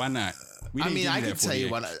 Yeah, why not? We I didn't mean, give I you can that tell you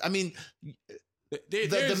 48. what. I mean, the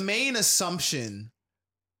There's- main assumption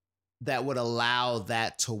that would allow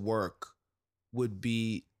that to work would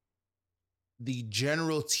be the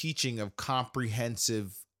general teaching of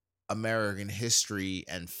comprehensive American history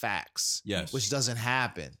and facts. Yes. Which doesn't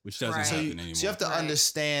happen. which doesn't Right. happen anymore. So you have to Right.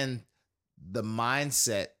 understand the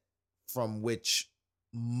mindset from which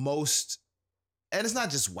most, and it's not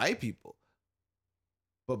just white people,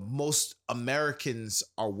 but most Americans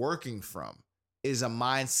are working from. is a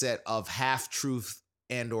mindset of half truth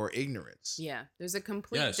and or ignorance. Yeah, there's a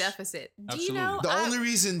complete Yes, deficit. Do you absolutely. know? The only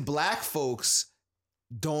reason black folks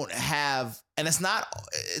don't have, and it's not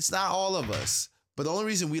all of us, but the only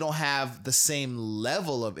reason we don't have the same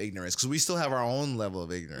level of ignorance, because we still have our own level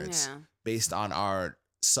of ignorance Yeah. based on our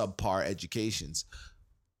subpar educations.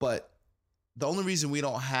 But the only reason we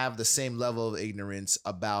don't have the same level of ignorance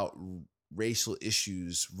about racial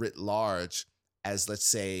issues writ large as, let's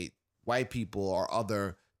say, white people or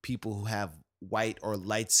other people who have white or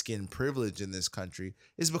light skin privilege in this country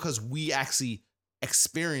is because we actually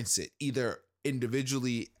experience it either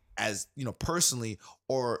individually, as personally,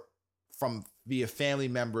 or from via family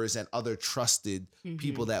members and other trusted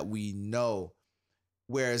people that we know.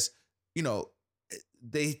 Whereas,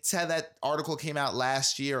 they said that article came out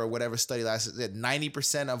last year or whatever study last year, that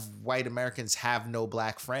 90% of white Americans have no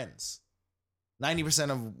black friends.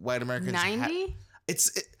 90% of white Americans 90?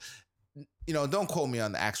 Don't quote me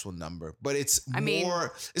on the actual number, but it's I mean,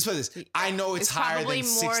 more. It's for this. I know it's higher probably than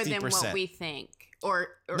 60%. more than what we think, or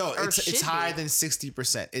No, or it's should higher be. than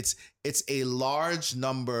 60%. It's a large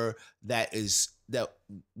number that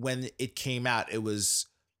when it came out, it was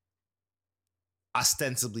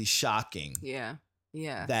ostensibly shocking Yeah.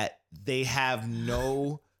 that they have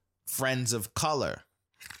no friends of color.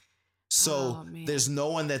 So Oh, man. there's no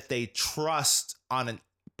one that they trust on a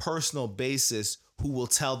personal basis who will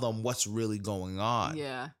tell them what's really going on.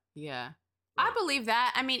 Yeah. I believe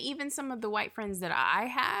that. I mean, even some of the white friends that I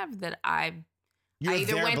have that You're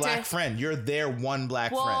either their went to- black friend. You're their one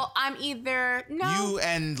black friend. well, I'm either You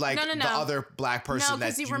and No. the other black person no, that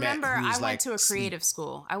because you you remember met who's I went like to a creative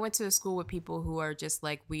school. I went to a school with people who are just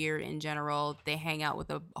like weird in general. They hang out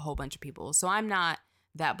with a whole bunch of people. So I'm not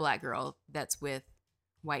that black girl that's with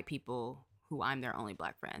white people who I'm their only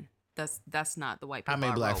black friend. That's not the white people. How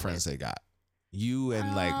many I black roll friends with. they got? You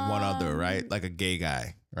and like one other, right? Like a gay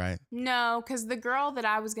guy, right? No, because the girl that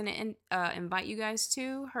I was gonna invite you guys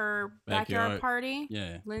to her backyard party,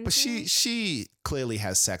 Yeah. Lindsay. But she clearly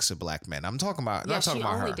has sex with black men. I'm talking about. yeah, not talking she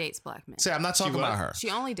about only her. dates black men. Say, I'm not talking what? about her. She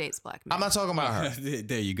only dates black men. I'm not talking about her.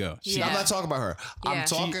 There you go. Yeah. I'm not talking about her. Yeah. I'm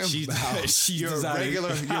talking She's about your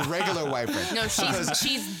decided- regular white friend. No, she's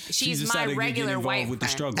my decided to get regular involved white with the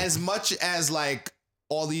friend. struggle. As much as like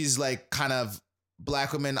all these like kind of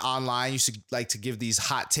black women online used to like to give these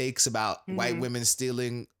hot takes about white Mhm. women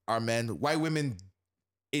stealing our men. White women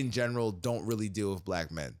in general don't really deal with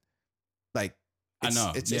black men. Like I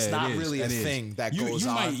know. it's Yeah, not it is. really a It is. thing that you goes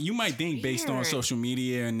on. You might think based on Weird. social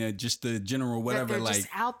media and just the general whatever, they're like just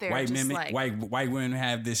out there, white just men, like white women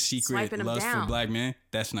have this secret swiping 'em lust for down. black men.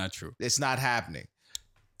 That's not true. It's not happening.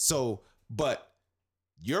 So, but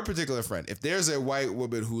your particular friend, if there's a white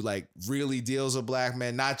woman who like really deals with black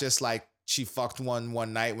men, not just like she fucked one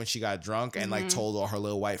night when she got drunk and like Mhm. told all her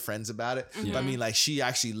little white friends about it. Mhm. But I mean, like she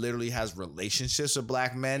actually literally has relationships with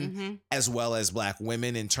black men Mhm. as well as black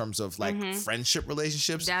women in terms of like Mhm. friendship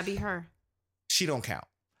relationships. That'd be her. She don't count.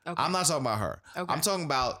 Okay. I'm not talking about her. Okay. I'm talking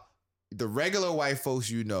about the regular white folks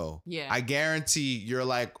you know. Yeah. I guarantee you're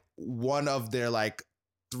like one of their like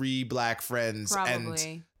 3 black friends and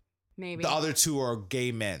Probably. Maybe. the other 2 are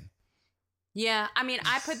gay men. Yeah. I mean,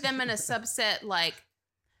 I put them in a subset. Like,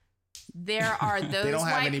 there are those They don't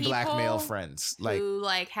have white any black male people friends. Like who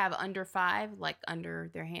like have under 5, like under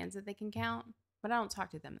their hands that they can count. But I don't talk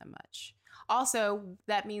to them that much. Also,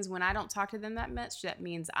 that means when I don't talk to them that much, that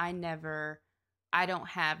means I don't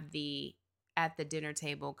have the at the dinner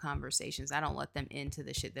table conversations. I don't let them into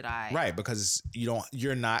the shit that I right, because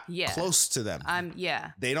you're not Yeah. close to them.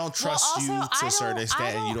 yeah. They don't trust you to a certain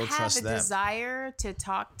extent, and you don't trust have a them. desire to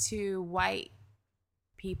talk to white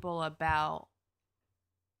people about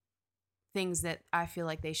things that I feel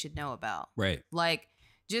like they should know about. Right. Like,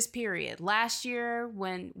 just period. Last year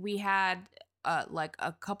when we had like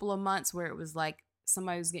a couple of months where it was like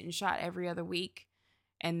somebody was getting shot every other week,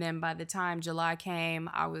 and then by the time July came,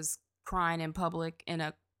 I was crying in public in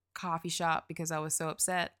a coffee shop because I was so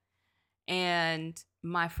upset. And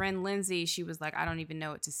my friend Lindsay, she was like, I don't even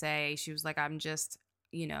know what to say. She was like, I'm just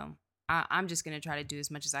going to try to do as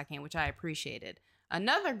much as I can, which I appreciated.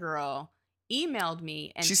 Another girl emailed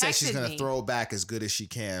me and She said she's texted gonna me. throw back as good as she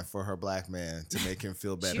can for her black man to make him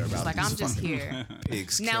feel better She was about like, these I'm just fucking here.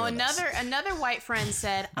 pigs. Now killing us. another white friend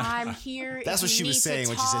said, I'm here. That's if what you she was need to saying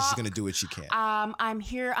when she said she's talk. gonna do what she can. I'm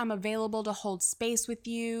here. I'm available to hold space with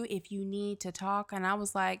you if you need to talk. And I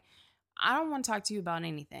was like, I don't want to talk to you about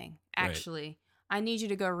anything. Right. Actually, I need you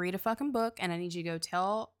to go read a fucking book, and I need you to go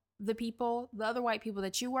tell the other white people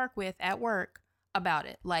that you work with at work about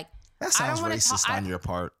it. Like, That I don't sounds wanna racist talk- on your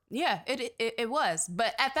part. yeah, it was.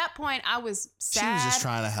 But at that point, I was sad. She was just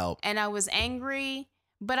trying to help. And I was angry,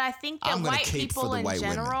 But I think that I'm gonna white cape for people the in white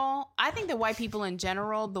women. general, I think that white people in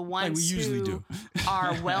general, the Like we ones usually who do.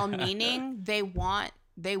 are well-meaning, they want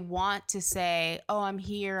to say, "Oh, I'm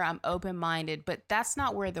here, I'm open-minded," but that's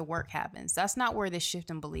not where the work happens. That's not where the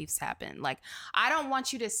shift in beliefs happen. Like, I don't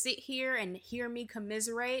want you to sit here and hear me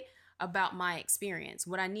commiserate about my experience.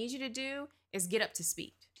 What I need you to do is get up to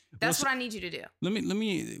speed. That's Well, what I need you to do. Let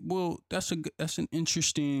me. Well, that's an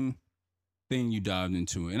interesting thing you dived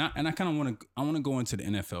into, and I kind of want to go into the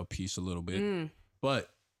NFL piece a little bit, Mm.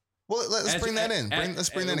 but Well, let's bring that in. Let's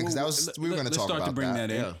bring that in because that was we were going to talk about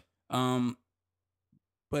that. in.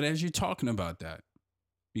 But as you're talking about that,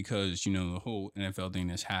 because you know the whole NFL thing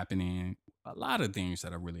that's happening, a lot of things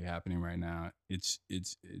that are really happening right now. It's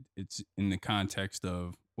in the context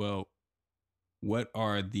of, well, what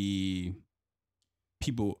are the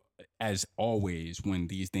people, as always when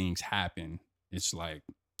these things happen, it's like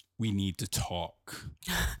we need to talk.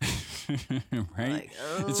 Right? Like,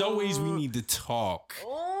 It's always we need to talk.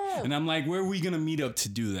 Oh. And I'm like, where are we gonna meet up to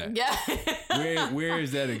do that? Yeah. Where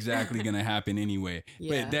is that exactly gonna happen anyway?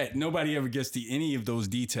 Yeah. But that nobody ever gets to any of those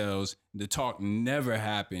details. The talk never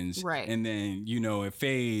happens. Right. And then, you know, it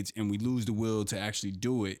fades and we lose the will to actually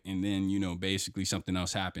do it. And then, you know, basically something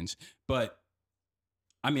else happens. But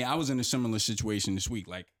I mean, I was in a similar situation this week.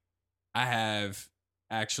 Like, I have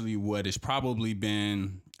actually what has probably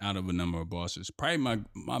been, out of a number of bosses, probably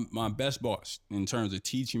my best boss in terms of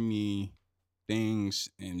teaching me things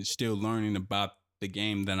and still learning about the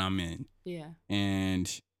game that I'm in. Yeah.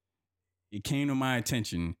 And it came to my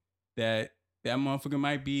attention that that motherfucker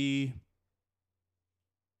might be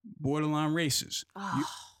borderline racist. Oh.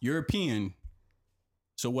 European,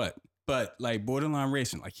 so what? But like borderline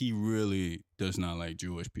racist, like he really does not like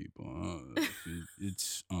Jewish people.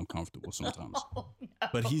 It's uncomfortable sometimes. Oh, no.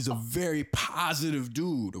 But he's a very positive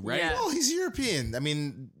dude, right? Yeah. Well, he's European. I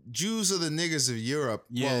mean, Jews are the niggas of Europe.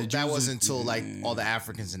 Yeah, well, Jews that are- wasn't until like all the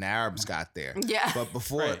Africans and Arabs got there. Yeah. But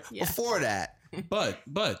before Right. Yeah. before that, But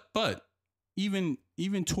even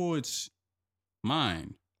towards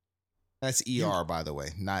mine, that's ER by the way,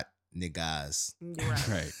 not niggas. You're right.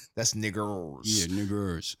 right? That's niggers. Yeah,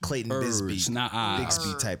 niggers. Clayton Ers, Bisbee. not I.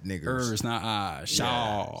 Bixby type niggers. Ers, not I.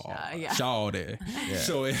 Shaw. Yeah. Shaw there. Yeah.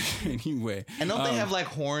 So anyway. And don't they have like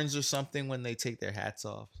horns or something when they take their hats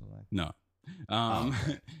off? So, like, No.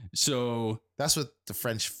 So that's what the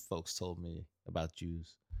French folks told me about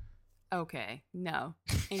Jews. Okay. No.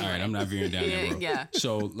 all right, I'm not veering down there, bro. Yeah.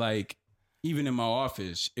 So like, even in my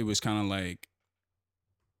office, it was kind of like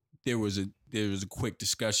there was a quick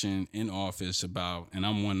discussion in office about, and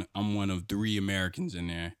I'm one of 3 Americans in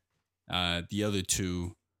there. The other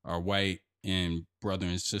 2 are white and brother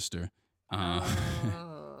and sister.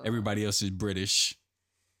 Oh. Everybody else is British.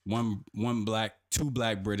 One black, 2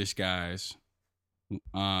 black British guys.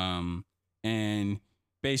 And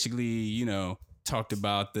basically, you know, talked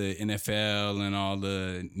about the NFL and all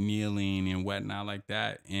the kneeling and whatnot like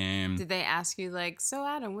that. And Did they ask you like, so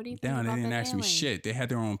Adam, what do you think no, about they didn't the ask me kneeling? shit. They had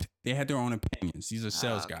their own opinions. These are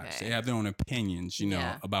sales guys. Okay. They have their own opinions, you know,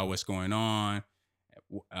 Yeah. about what's going on.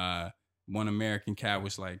 One American cat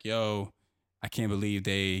was like, yo, I can't believe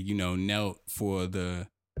they, you know, knelt for the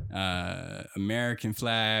American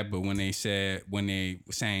flag, but when they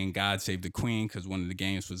were saying God Save the Queen, because one of the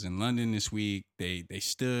games was in London this week, they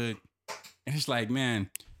stood. And it's like, man,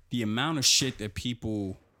 the amount of shit that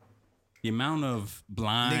people, the amount of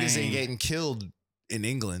blind Niggas ain't getting killed in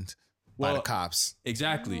England by the Well, cops.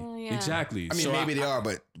 Exactly. Oh, yeah. Exactly. I mean, So maybe they are,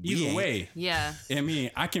 but we Either ain't. way, Yeah. I mean,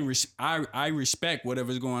 I can I respect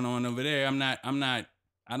whatever's going on over there.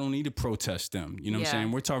 I don't need to protest them. You know what Yeah. I'm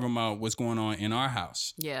saying? We're talking about what's going on in our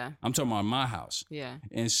house. Yeah. I'm talking about my house. Yeah.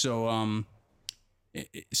 And so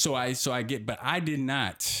so I get, but I did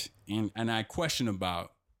not, and I question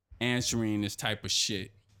about answering this type of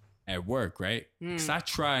shit at work, right? Because I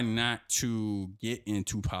try not to get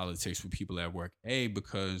into politics with people at work.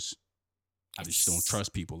 Because I just don't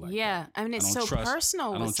trust people like that. Yeah. I mean, it's don't so trust-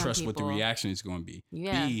 personal. I don't with some trust what the people. reaction is going to be.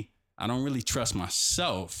 Yeah. B, I don't really trust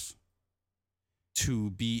myself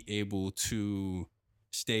to be able to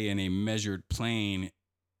stay in a measured plane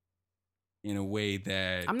in a way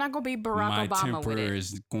that I'm not gonna be Barack my Obama temper with it.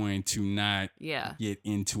 is going to not Yeah. get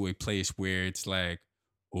into a place where it's like,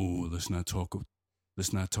 oh, let's not talk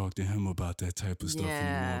to him about that type of stuff Yeah,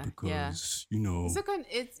 anymore yeah. because you know It's a good.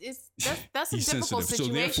 That's a he's difficult sensitive. So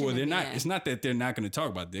situation. therefore, to they're be not. in. It's not that they're not going to talk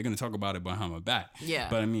about it. They're going to talk about it behind my back. Yeah.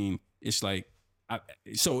 But I mean, it's like,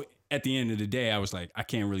 so at the end of the day, I was like, I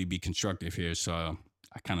can't really be constructive here, so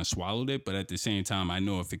I kind of swallowed it. But at the same time, I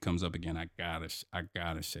know if it comes up again, I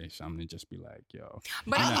gotta say something and just be like, yo.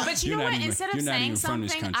 But You're not- but you you're know not what? even- Instead of you're not saying even from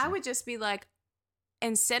this something, I country. would just be like,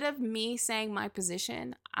 instead of me saying my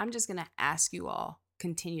position, I'm just gonna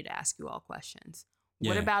continue to ask you all questions.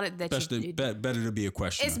 What Yeah. about it that Better to be a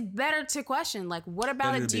questioner. It's better to question. Like, what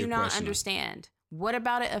about Better it to do be you a not questioner. understand? What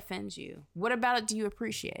about it offends you? What about it do you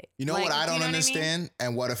appreciate? You know Like, what I do you don't know what I mean? understand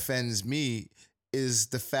and what offends me is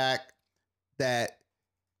the fact that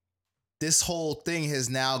this whole thing has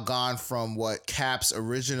now gone from what Cap's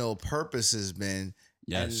original purpose has been,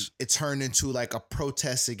 and Yes. it turned into like a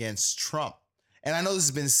protest against Trump. And I know this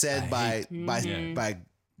has been said by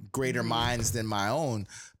greater minds than my own,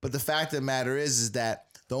 but the fact of the matter is that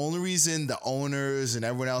the only reason the owners and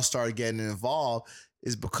everyone else started getting involved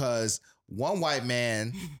is because one white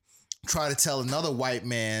man tried to tell another white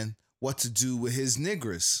man what to do with his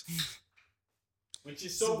niggers. Which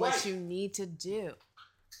is So what you need to do,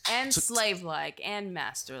 and slave-like and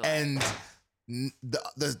master-like. And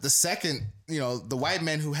the second, the white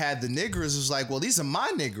man who had the niggers was like, well, these are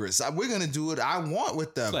my niggers. We're going to do what I want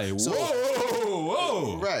with them. Like,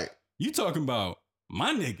 whoa. Right. You talking about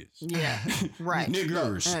my niggas. Yeah, right.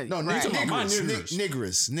 Niggers. No, Right. talking about my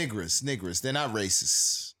niggers. They're not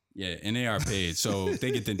racist. Yeah, and they are paid, so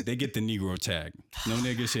they get the Negro tag. No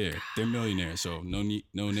niggas here. They're millionaires, so no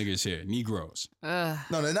niggas here. Negroes. Ugh.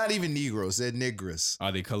 No, they're not even Negroes. They're niggers.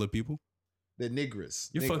 Are they colored people? They're niggers.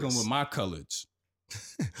 You're fucking with my coloreds.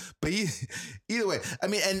 But either way, I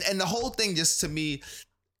mean, and the whole thing just to me,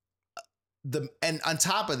 and on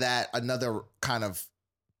top of that, another kind of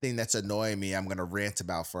thing that's annoying me, I'm going to rant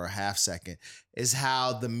about for a half second, is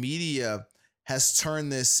how the media has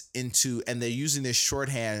turned this into, and they're using this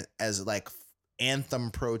shorthand as like anthem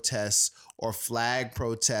protests or flag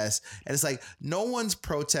protests. And it's like, no one's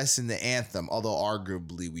protesting the anthem, although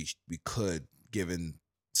arguably we could, given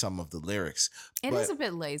some of the lyrics. It But- is a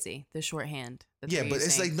bit lazy, the shorthand. that Yeah, they're but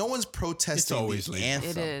it's using. like no one's protesting always the lazy. anthem.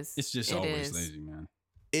 It is. It's just It always is. lazy, man.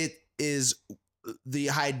 It is, the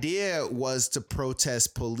idea was to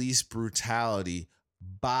protest police brutality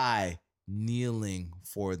by kneeling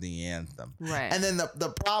for the anthem. Right. And then the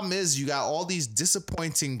problem is you got all these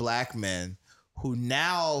disappointing black men who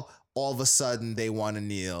now all of a sudden they want to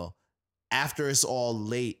kneel after it's all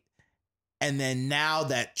late. And then now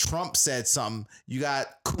that Trump said something, you got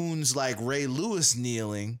coons like Ray Lewis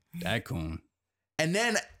kneeling. That coon. And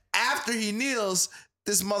then after he kneels,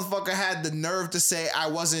 this motherfucker had the nerve to say, I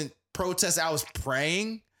wasn't protesting, I was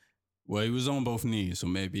praying. Well, he was on both knees, so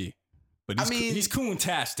maybe. But he's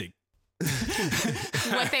coon-tastic.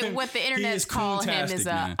 what the internet is call him coon-tastic, is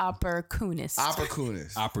man. a opportunist.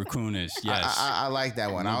 Opportunist. Opportunist, yes. I like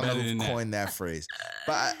that one. I don't know Better who than that. coined that phrase.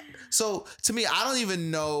 But so to me, I don't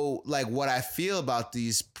even know like what I feel about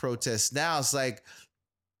these protests now. It's like,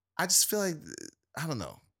 I just feel like, I don't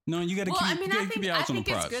know. No, you got to well, I keep, mean, you I gotta keep think, your I eyes on the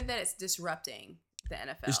think it's prize. good that it's disrupting the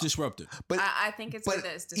NFL. It's disruptive. But I think it's good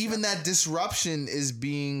that it's disrupting. even that disruption is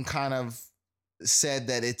being kind of said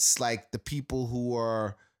that it's like the people who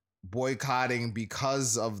are boycotting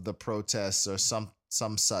because of the protests or some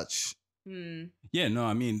such. Yeah, no,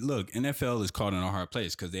 I mean, look, NFL is caught in a hard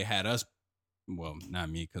place because they had us. Well, not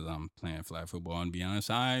me because I'm playing flag football. And to be honest,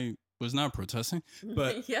 I was not protesting,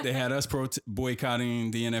 but Yeah. they had us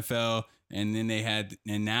boycotting the NFL, and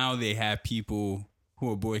then now they have people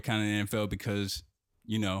who are boycotting the NFL because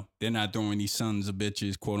they're not throwing these sons of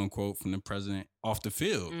bitches, quote unquote, from the president off the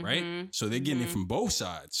field, right? So they're getting it from both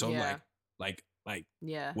sides. So Yeah. like,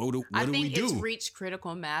 Yeah. what do I we think do? it's reached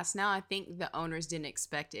critical mass now. I think the owners didn't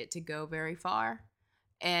expect it to go very far.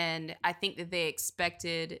 And I think that they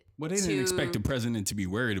expected Well, they didn't expect the president to be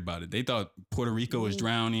worried about it. They thought Puerto Rico was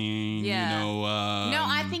drowning. Yeah. No,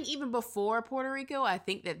 I think even before Puerto Rico, I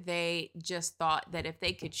think that they just thought that if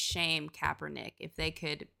they could shame Kaepernick, if they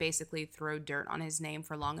could basically throw dirt on his name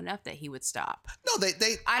for long enough, that he would stop. No, they.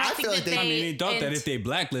 I don't think feel like that I mean, they thought that and- if they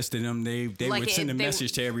blacklisted him, they Like would send a they-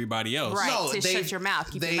 message to everybody else. Right, No, to they- shut your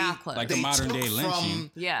mouth, keep your mouth closed. Like a modern took day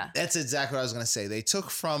lynching. Yeah. That's exactly what I was going to say. They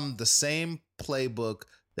took from the same playbook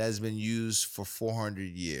that has been used for 400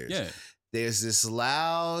 years. Yeah. There's this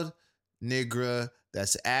loud nigger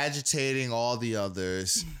that's agitating all the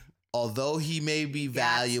others. Although he may be Gots to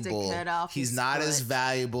valuable, cut off he's his not as foot.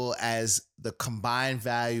 valuable as the combined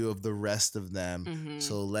value of the rest of them. Mhm.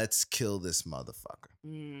 So let's kill this motherfucker.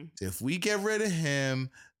 Mm, If we get rid of him,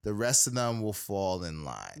 the rest of them will fall in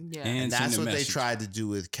line. yeah. And And that's send a what they message. tried to do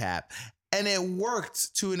with Cap. And it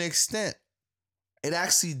worked to an extent. It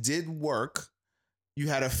actually did work. You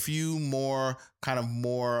had a few more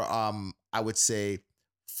I would say,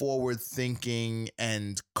 forward thinking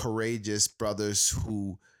and courageous brothers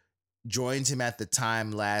who joined him at the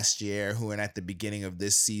time last year, who at the beginning of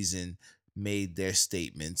this season made their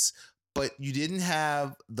statements. But you didn't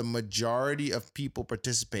have the majority of people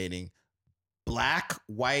participating black,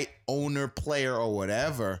 white, owner, player, or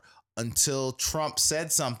whatever until Trump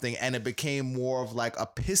said something, and it became more of like a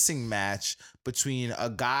pissing match between a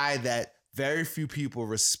guy that very few people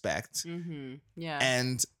respect Yeah.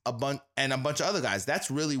 and a bunch of other guys. That's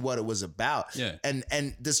really what it was about. Yeah.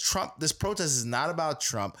 And this protest is not about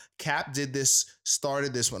Trump. Cap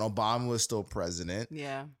started this when Obama was still president.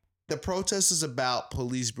 Yeah. The protest is about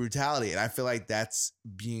police brutality, and I feel like that's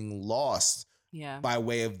being lost Yeah. by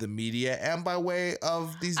way of the media and by way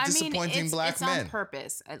of these disappointing black it's men. on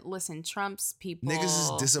purpose. Listen, Trump's people. Niggas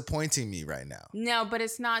is disappointing me right now. No, but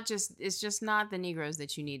it's just not the Negroes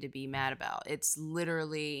that you need to be mad about. It's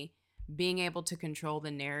literally being able to control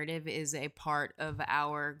the narrative is a part of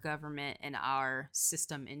our government and our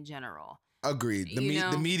system in general. Agreed.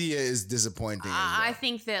 The media is disappointing. I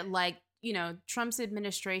think that, like, Trump's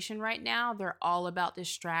administration right now, they're all about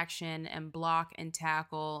distraction and block and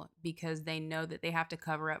tackle because they know that they have to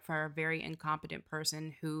cover up for a very incompetent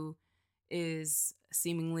person who is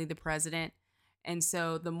seemingly the president. And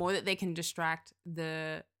so the more that they can distract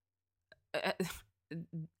the,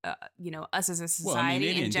 us as a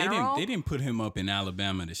society in general. They didn't put him up in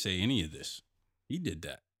Alabama to say any of this. He did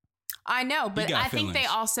that. I know, but I think they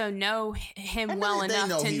feelings. also know him well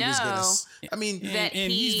enough to know. I mean, that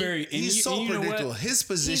he's so predictable. What? His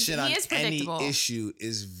position he on is any predictable. issue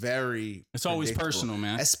is very. It's always predictable, personal,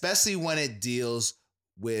 man. Especially when it deals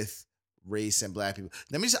with race and black people.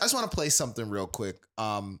 I just want to play something real quick.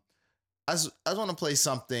 I just want to play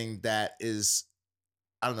something that is,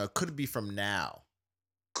 I don't know, could it be from now?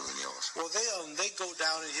 Well, they go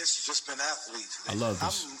down in history just been athletes. I love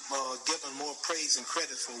this. I'm giving more praise and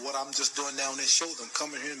credit for what I'm just doing down there. Show them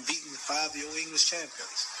coming here and beating 5-year English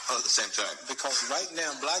champions. All at the same time. Because right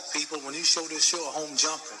now, black people, when you show this show, are home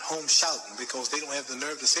jumping, home shouting, because they don't have the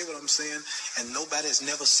nerve to say what I'm saying, and nobody has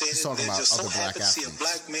never said He's it. talking They're about just so other black happy to see a athletes.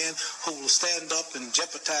 black man who will stand up and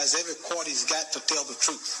jeopardize every quart he's got to tell the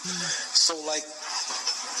truth. So, like,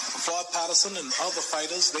 Floyd Patterson and other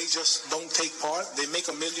fighters, they just don't take part. They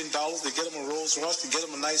make $1 million. They get them a Rolls Royce. They get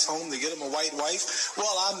them a nice home. They get them a white wife.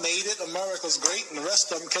 Well, I made it. America's great. And the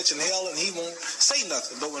rest of them catching hell, and he won't say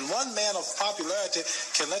nothing. But when one man of popularity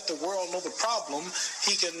can let the world know the problem,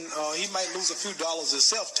 he might lose a few dollars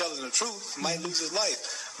himself telling the truth, might lose his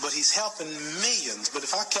life. But he's helping millions. But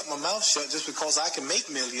if I kept my mouth shut just because I can make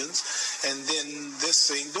millions, and then this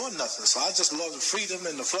ain't doing nothing. So I just love the freedom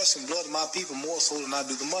and the flesh and blood of my people more so than I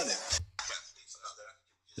do the money.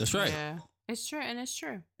 That's right. Yeah, it's true, and it's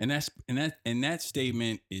true. And that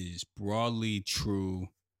statement is broadly true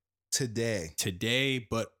today,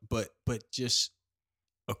 but just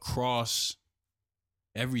across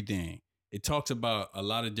everything. It talks about a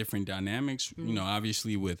lot of different dynamics,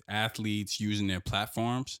 obviously with athletes using their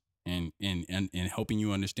platforms and helping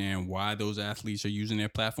you understand why those athletes are using their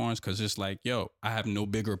platforms. Cause it's like, yo, I have no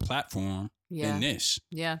bigger platform than this.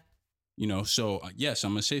 Yeah. So yes,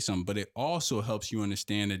 I'm going to say something, but it also helps you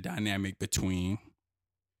understand the dynamic between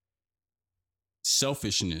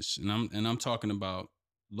selfishness. And I'm talking about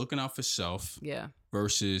looking out for self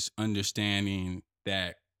versus understanding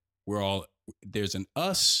that there's an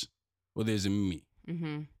us or there's a me.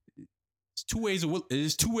 Mm-hmm.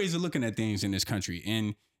 There's two ways of looking at things in this country.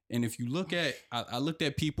 And if you look at, I looked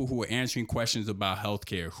at people who are answering questions about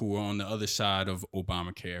healthcare, who are on the other side of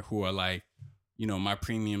Obamacare, who are like, my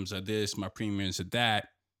premiums are this, my premiums are that.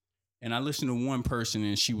 And I listened to one person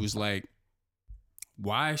and she was like,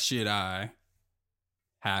 why should I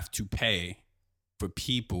have to pay for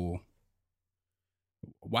people?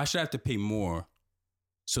 Why should I have to pay more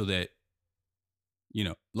so that,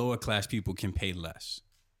 lower class people can pay less?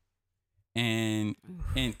 And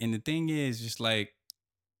the thing is, just like,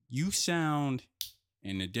 you sound,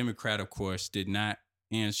 and the Democrat, of course, did not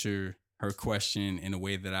answer her question in a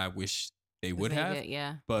way that I wish they would have.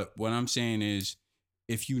 Yeah. But what I'm saying is,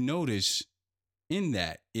 if you notice in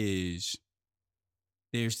that is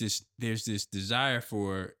there's this desire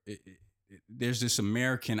for, there's this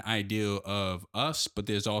American ideal of us, but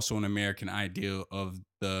there's also an American ideal of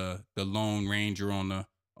the Lone Ranger on the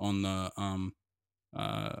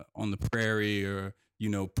prairie, or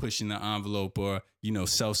pushing the envelope, or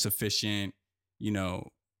self-sufficient.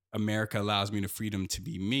 America allows me the freedom to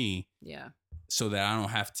be me. Yeah. So that I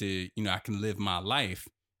don't have to, I can live my life.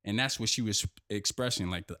 And that's what she was expressing,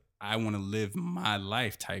 like I want to live my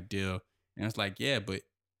life type deal. And it's like, yeah, but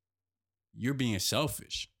you're being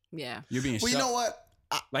selfish. Yeah. You're being Well, you know what?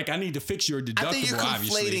 I need to fix your deductible, I think you're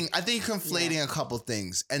obviously. conflating a couple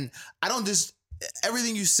things. And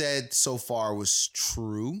everything you said so far was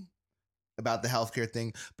true about the healthcare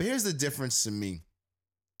thing. But here's the difference to me.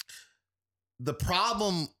 The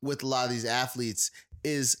problem with a lot of these athletes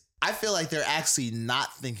is I feel like they're actually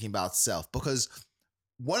not thinking about self, because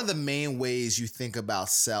one of the main ways you think about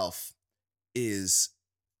self is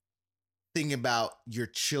thinking about your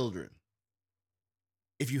children,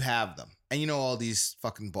 if you have them. And you know, all these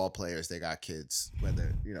fucking ball players, they got kids,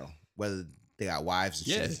 whether they got wives and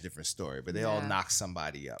shit, it's a different story, but they all knock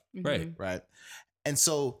somebody up. Right. Right. And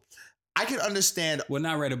so I can understand. Well,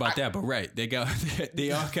 not right about that, but right.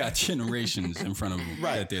 They all got generations in front of them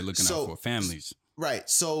that they're looking out for, families. Right.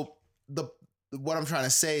 So what I'm trying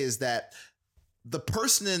to say is that the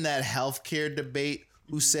person in that healthcare debate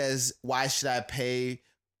who says, why should I pay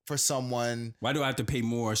for someone? Why do I have to pay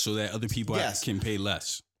more so that other people can pay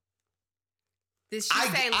less? Did she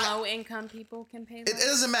say low income people can pay less? It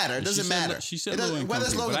doesn't matter. It doesn't matter. She said low income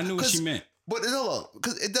people, but I knew what she meant. But no,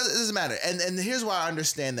 because it doesn't matter. And here's why I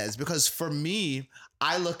understand that is because for me,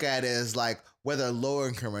 I look at it as like, whether lower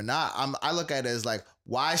income or not, I look at it as like,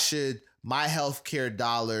 why should my healthcare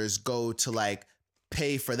dollars go to like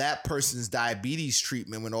pay for that person's diabetes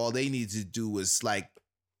treatment when all they need to do was like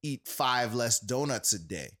eat 5 less donuts a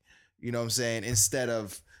day? You know what I'm saying? Instead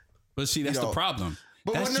of. But see, that's the problem.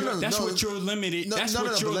 But that's what you're limited. That's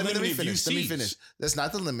what you're limited. Let me finish. That's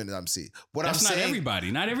not the limit I'm seeing. That's not everybody.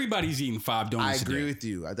 Not everybody's eating 5 donuts. I agree with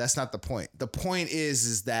you. That's not the point. The point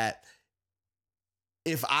is that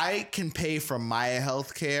if I can pay for my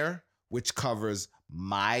health care, which covers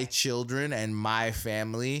my children and my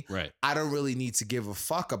family, right, I don't really need to give a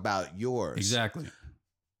fuck about yours. Exactly.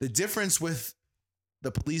 The difference with the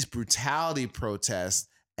police brutality protest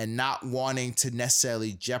and not wanting to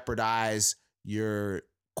necessarily jeopardize your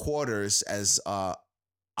quarters, as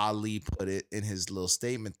Ali put it in his little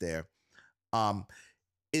statement there,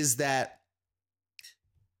 is that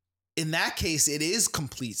in that case, it is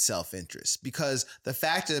complete self-interest, because the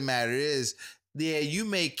fact of the matter is, yeah, you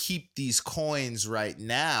may keep these coins right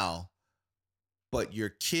now, but your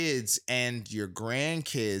kids and your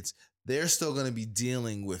grandkids, they're still going to be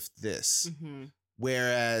dealing with this. Mm-hmm.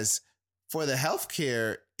 Whereas for the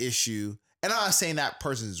healthcare issue, and I'm not saying that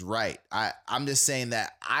person's right. I'm just saying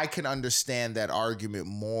that I can understand that argument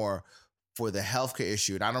more for the healthcare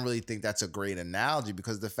issue. And I don't really think that's a great analogy,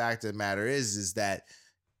 because the fact of the matter is that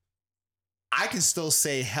I can still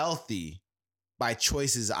stay healthy by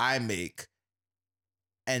choices I make.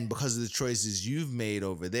 And because of the choices you've made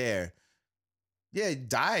over there, yeah,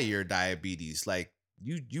 die of your diabetes. Like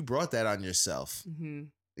you brought that on yourself, you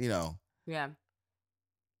know? Yeah.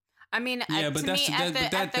 I mean, yeah, but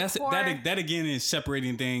that again is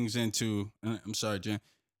separating things into. I'm sorry, Jen.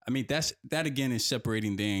 I mean, that again is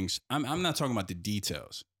separating things. I'm not talking about the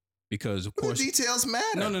details, because of course the details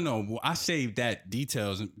matter. No. Well, I say that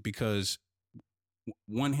details because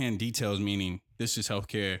one hand details meaning this is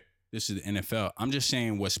healthcare, this is the NFL. I'm just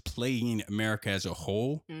saying what's plaguing America as a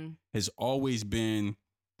whole has always been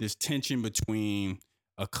this tension between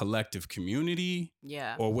a collective community,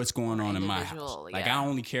 or what's going on in my house. Like, I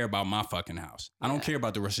only care about my fucking house. I don't care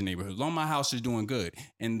about the rest of the neighborhood. As long as my house is doing good,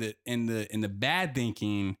 and the bad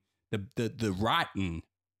thinking, the rotten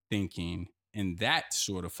thinking, and that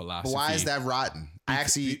sort of philosophy. But why is that rotten? I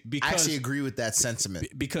actually agree with that sentiment.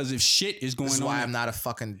 Because if shit is going on, this is why I'm not a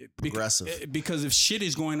fucking progressive. Because if shit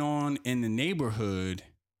is going on in the neighborhood,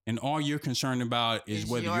 and all you're concerned about is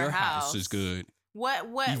whether your house is good,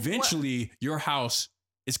 eventually your house.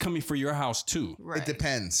 It's coming for your house too. Right. It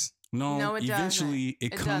depends. No, eventually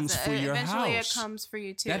it comes for your house. Eventually it comes for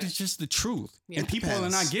you too. That is just the truth. Yeah. And people are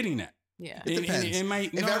not getting that. Yeah. It depends.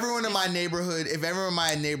 If everyone in my neighborhood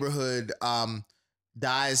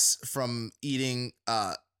dies from eating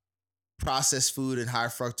processed food and high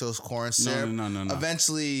fructose corn syrup, no.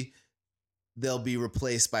 Eventually they'll be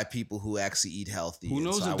replaced by people who actually eat healthy. Who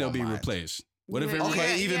knows if they'll be replaced? What if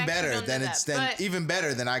even better? Even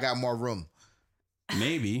better than I got more room.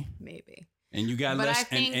 Maybe. And you got less,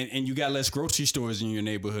 and you got less grocery stores in your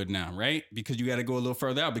neighborhood now, right? Because you got to go a little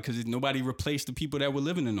further out, because nobody replaced the people that were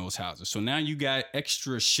living in those houses. So now you got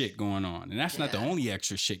extra shit going on, and that's not the only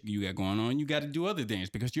extra shit you got going on. You got to do other things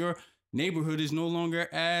because your neighborhood is no longer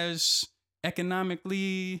as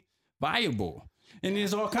economically viable. And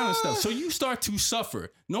there's all kind of stuff. So you start to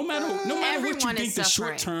suffer. No matter what you think the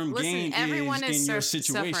short-term gain is in your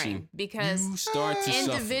situation, because you start to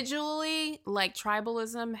individually, like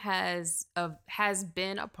tribalism has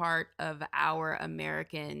been a part of our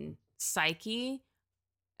American psyche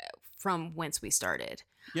from whence we started.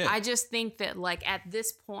 Yeah. I just think that, like, at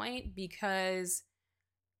this point, because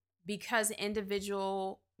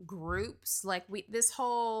individual groups, like this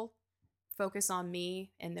whole focus on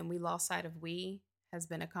me and then we lost sight of we has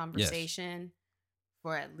been a conversation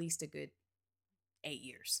for at least a good 8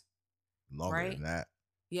 years. Longer than that.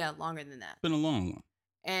 Yeah, longer than that. It's been a long one.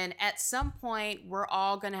 And at some point, we're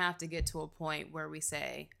all going to have to get to a point where we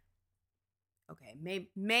say, okay,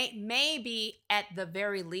 maybe at the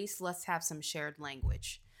very least, let's have some shared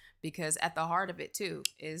language. Because at the heart of it, too,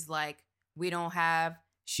 is like we don't have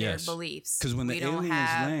shared beliefs. Because when the we don't aliens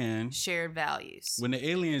have land, shared values. when the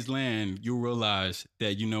aliens land, you'll realize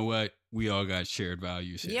that, you know what? We all got shared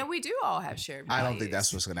values here. Yeah, we do all have shared values. I don't think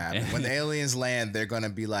that's what's gonna happen. When the aliens land, they're gonna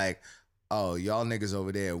be like, "Oh, y'all niggas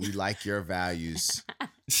over there, we like your values."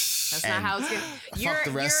 That's And not how it's going to. fuck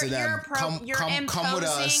the rest of them. You're Come with imposing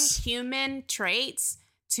us. human traits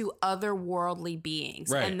to otherworldly beings,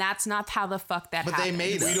 Right. and that's not how the fuck that But they happens.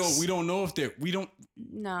 made us. We don't know if we don't.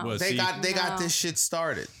 No, Well, They See? got No. this shit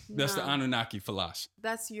started. That's the no. Anunnaki philosophy.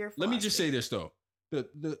 That's your. Let me just philosophy. say this though.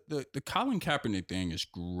 The Colin Kaepernick thing is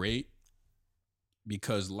great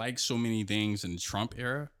because, like so many things in the Trump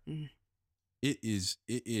era, Mm. it is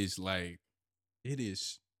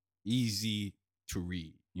easy to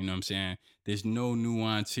read. You know what I'm saying? There's no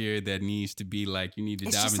nuance here that needs to be like you need to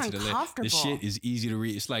It's dive just into the The uncomfortable. shit is easy to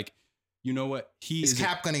read. It's like, you know what? He Is is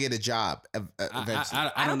Cap gonna get a job eventually?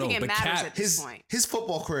 I don't know, think it but matters Cap at this point. his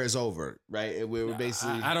football career is over, right? We're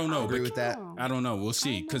basically. I don't know, Agree but with that. know. I don't know. We'll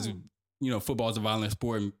see. don't Because, know. you know, football is a violent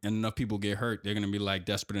sport and enough people get hurt. They're going to be like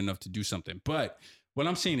desperate enough to do something. But what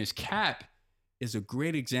I'm saying is Cap is a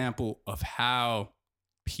great example of how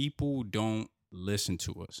people don't listen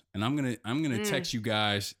to us. And I'm going to text you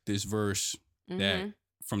guys this verse that Mhm.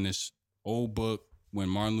 from this old book when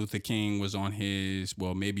Martin Luther King was on his,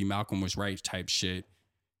 well, maybe Malcolm was right type shit,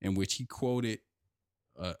 in which he quoted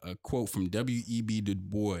a quote from W.E.B. Du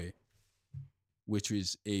Bois, which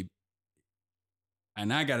was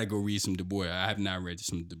and I gotta go read some Du Bois. I have not read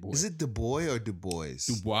some Du Bois. Is it Du Bois or Du Bois?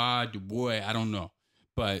 Du Bois? I don't know,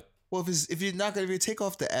 but Well, if you take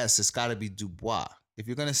off the S, it's got to be Dubois. If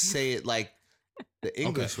you're gonna say it like the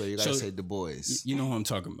English way, you gotta So, say Du Bois. you know who I'm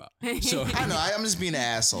talking about. So I know. I'm just being an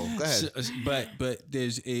asshole. Go ahead. but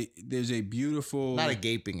there's a beautiful Not a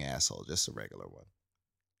gaping asshole, just a regular one.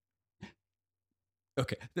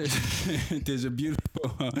 Okay. There's a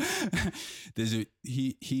beautiful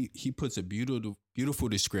he puts a beautiful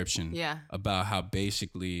description Yeah. about how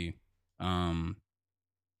basically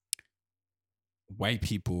white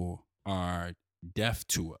people are deaf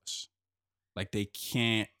to us. Like they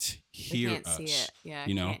can't hear They can't us. see it. Yeah.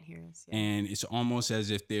 you know? Can't hear us. Yeah. And it's almost as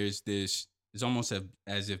if it's almost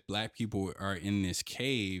as if black people are in this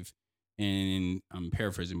cave, and I'm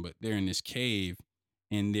paraphrasing, but they're in this cave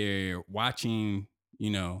and they're watching, you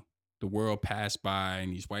know, the world pass by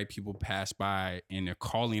and these white people pass by and they're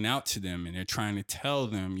calling out to them and they're trying to tell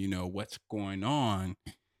them, you know, what's going on.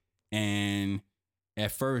 And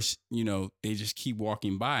at first, you know, they just keep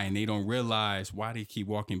walking by and they don't realize why they keep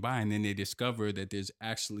walking by. And then they discover that there's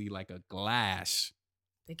actually like a glass.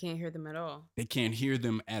 They can't hear them at all. They can't hear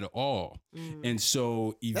them at all. Mm. And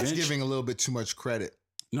so That's eventually, giving a little bit too much credit.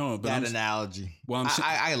 no, but That analogy. well, I'm sa-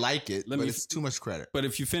 I like it, Let but me- it's too much credit. but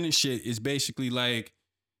if you finish it, it's basically like,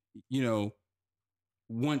 you know,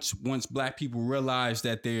 once black people realize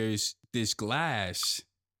that there's this glass,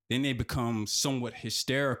 then they become somewhat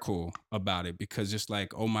hysterical about it because it's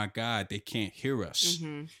like, oh my God, they can't hear us.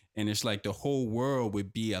 Mhm. And it's like the whole world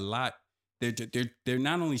would be a lot. They're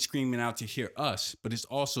not only screaming out to hear us, but it's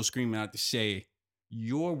also screaming out to say,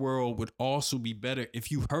 your world would also be better if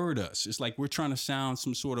you heard us. It's like we're trying to sound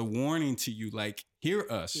some sort of warning to you, like, hear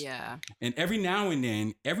us. Yeah. And every now and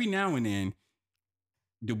then,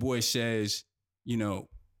 Du Bois says, you know,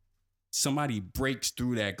 somebody breaks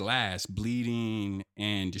through that glass, bleeding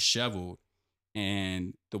and disheveled,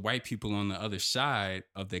 and the white people on the other side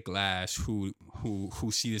of the glass who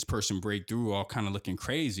see this person break through, all kind of looking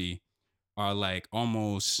crazy, are like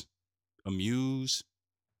almost amused,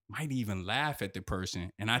 might even laugh at the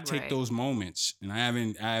person. And I take Right. those moments, and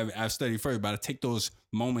I've studied further, but I take those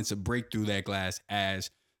moments of break through that glass as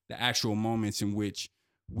the actual moments in which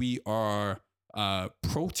we are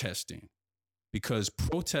protesting, because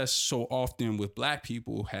protests so often with black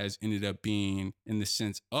people has ended up being in the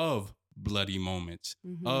sense of bloody moments,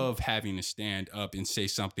 Mhm. of having to stand up and say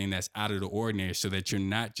something that's out of the ordinary so that you're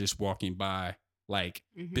not just walking by like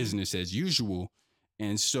Mhm. business as usual.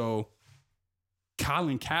 And so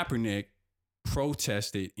Colin Kaepernick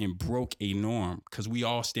protested and broke a norm because we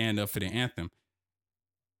all stand up for the anthem.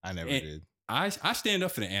 I never And- did. I stand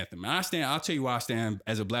up for the anthem. And I'll tell you why I stand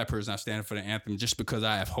as a black person. I stand up for the anthem just because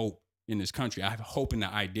I have hope in this country. I have hope in the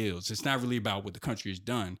ideals. It's not really about what the country has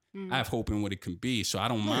done. Mhm. I have hope in what it can be. So I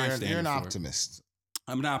don't mind standing You're an for it. optimist.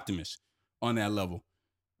 I'm an optimist on that level.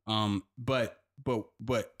 But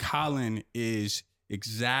Colin is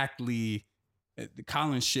exactly the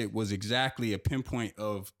Collins shit was exactly a pinpoint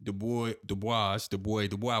of Du Bois,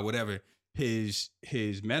 whatever his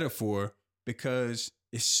metaphor, because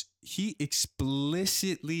he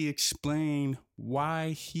explicitly explained why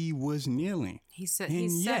he was kneeling. He said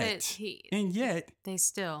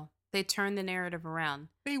they turned the narrative around.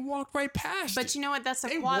 They walked right past But it. you know what? That's a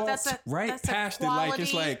They quality walked past it, like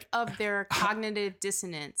it's like of their cognitive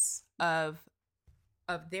dissonance of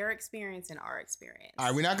their experience and our experience. All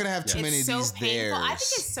right, we're not gonna have too It's many of so these painful. theirs. I think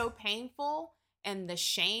it's so painful, and the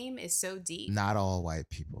shame is so deep. Not all white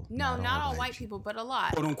people. No, not all white people, but a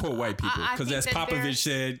lot. quote unquote white people, I because think as that they're- Popovich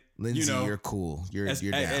said, Lindsay, you know, you're cool. You're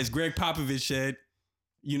down. as Greg Popovich said,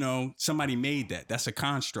 you know, somebody made that. That's a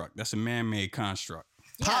construct. That's a man-made construct.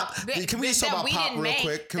 Pop. Can we just talk about Pop real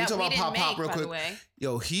quick? Can we talk about Pop real quick?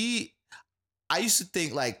 Yo, I used to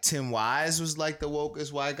think like Tim Wise was like the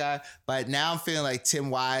wokest white guy, but now I'm feeling like Tim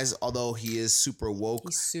Wise, although he is super woke,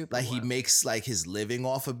 He's super like he woke. makes like his living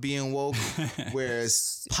off of being woke,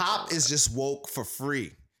 whereas Pop is just woke for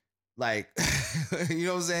free. Like, you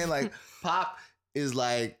know what I'm saying? Like Pop is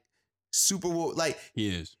like super woke. Like He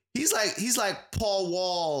is. he's like Paul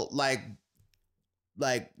Wall, like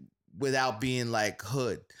without being like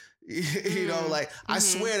hood. You know, like I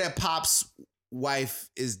swear that Pop's wife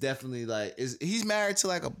is definitely like he's married to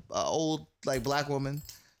like a old like black woman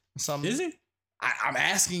or something. Is he? I'm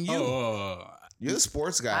asking you. You're the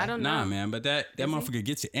sports guy. I don't know. Nah, man, but that Is he? motherfucker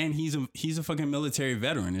gets it, and he's a fucking military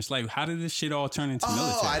veteran. It's like, how did this shit all turn into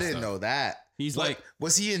military? Oh, I didn't stuff? know that. He's What- like,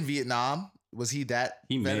 was he in Vietnam? Was he that?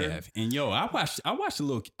 he may veteran? have. And yo, I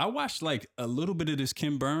watched like a little bit of this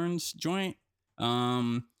Ken Burns joint,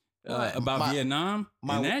 about Vietnam.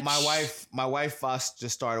 My and that wife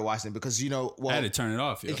just started watching it because you know. Well, I had to turn it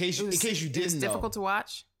off. Yo. in case you It was didn't know, difficult to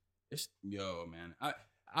watch. Yo, man,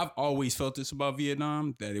 I've always felt this about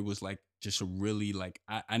Vietnam, that it was like just a really like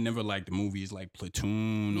I never liked the movies like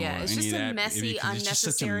Platoon Yeah, or it's any just of a that. messy, It's just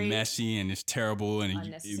such a unnecessary- messy and it's terrible and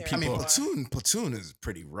Unnecessary. I mean, people, Platoon is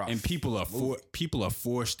pretty rough. and people are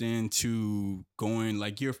forced into going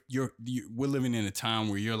like we're living in a time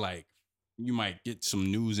where you're like, you might get some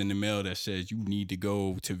news in the mail that says you need to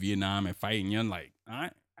go to Vietnam and fight, and you're like,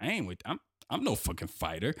 I ain't with I'm no fucking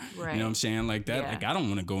fighter. Right. You know what I'm saying? Like that. Yeah. Like I don't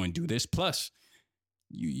want to go and do this. Plus,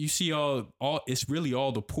 you see all it's really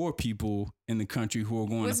all the poor people in the country who are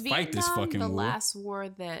going Was to fight this Vietnam fucking the war. last war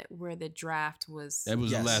where the draft was? That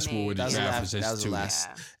was Yes. the last war where the That was the draft last- was that was the instituted. last-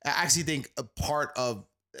 Yeah. I actually think a part of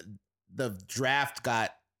the draft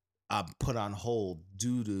got put on hold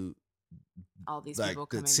due to All these like people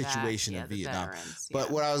the coming situation back. in the Vietnam. veterans, But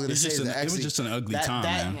yeah. what I was going to It's say just is it was actually just an ugly that time,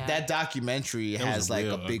 man. Yeah. that documentary That was has a like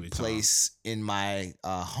real a ugly big time. place in my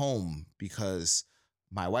home because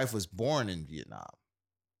my wife was born in Vietnam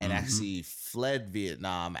and Mhm. actually fled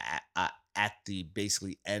Vietnam at the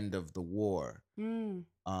basically end of the war. Mm.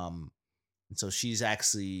 And so she's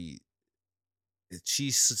actually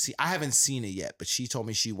I haven't seen it yet, but she told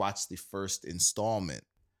me she watched the first installment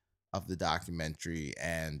of the documentary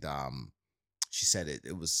and she said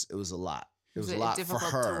it was a lot. It was a lot for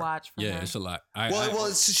difficult her. to watch. For Yeah, her. it's a lot.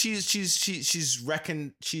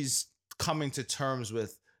 She's coming to terms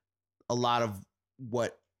with a lot of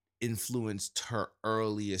what influenced her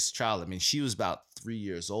earliest child. I mean, she was about 3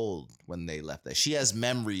 years old when they left there. She has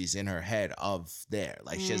memories in her head of there,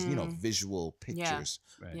 like she has visual pictures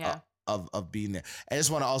Right. Yeah. of being there. I just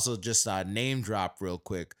want to also just name drop real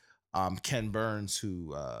quick. Ken Burns,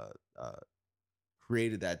 who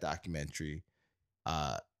created that documentary,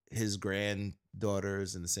 his granddaughter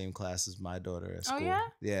is in the same class as my daughter at Oh, school. yeah?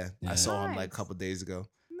 Yeah. I Yeah. saw him like a Nice. couple days ago.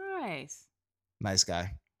 Nice. Nice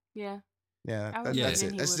guy. Yeah. Yeah, I would that's imagine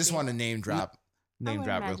it. he I would just be. want to name drop I would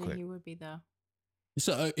real imagine quick. He would be though. It's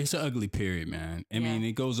an ugly period, man. I mean,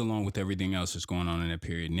 it goes along with everything else that's going on in that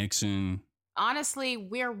period. Nixon. Honestly,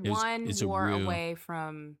 we're one it's a war real- away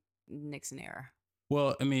from Nixon era.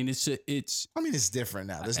 Well, I mean, it's I mean, it's different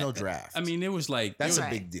now. There's no draft. I mean, there was like that's there a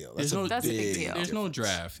Right. big deal. There's That's a big deal. There's no difference.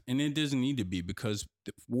 draft, and it doesn't need to be because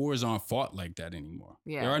the wars aren't fought like that anymore.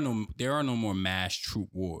 Yeah. There are no more mass troop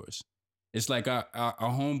wars. It's like our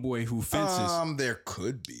homeboy who fences. There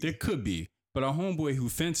could be. There could be, but our homeboy who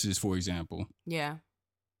fences, for example, Yeah.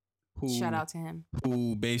 who Shout out to him.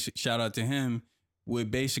 shout out to him, would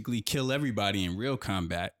basically kill everybody in real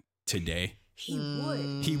combat today. He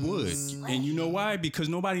would. He would. And you know why? Because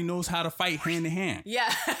nobody knows how to fight hand to hand. Yeah,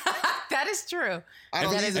 that is true. I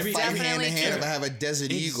don't That need is to fight hand to definitely hand true. if I have a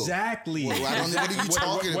desert eagle. Exactly. Well, I don't know. What are you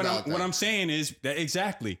talking about? What I'm saying is that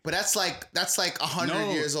exactly. But that's like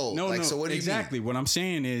 100 years old. No, like, no. so what do you exactly. mean? What I'm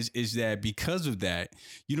saying is that because of that,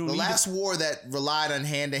 you don't The need last war that relied on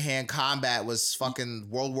hand-to-hand combat was fucking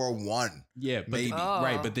World War One. Yeah, but Maybe.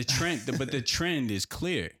 right, but the trend is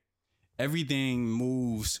clear. Everything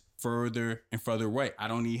moves further and further away. I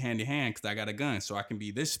don't need hand to hand because I got a gun, so I can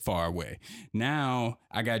be this far away. Now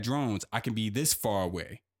I got drones, I can be this far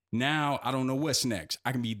away. Now I don't know what's next.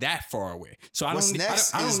 I can be that far away. So I What's don't.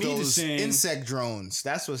 next I don't is need to those send insect drones.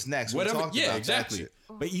 That's what's next. whatever. We talked Yeah, about exactly. That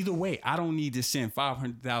shit. But either way, I don't need to send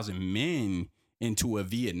 500,000 men into a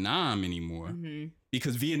Vietnam anymore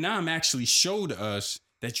because Vietnam actually showed us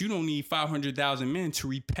that you don't need 500,000 men to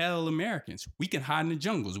repel Americans. We can hide in the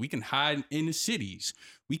jungles. We can hide in the cities.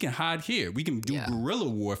 We can hide here. We can do guerrilla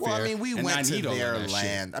warfare. Well, I mean, we and went not to need all of their that shit.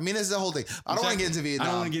 land. I mean, this is the whole thing. I don't want to get into Vietnam.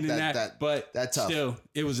 I don't want to get into that, but that's tough. Still,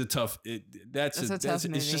 it was a tough. That's a tough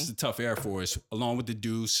it's just movie. a tough Air Force, along with the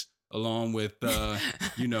Deuce, along with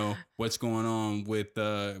what's going on with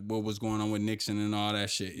what was going on with Nixon and all that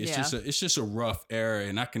shit. It's just a rough era,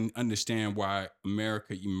 and I can understand why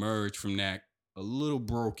America emerged from that a little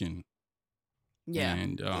broken. Yeah.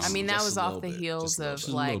 And I mean, that just was a off little the bit, heels just a little of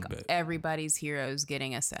bit. like A little bit. everybody's heroes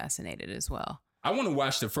getting assassinated as well. I want to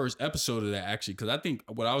watch the first episode of that actually because I think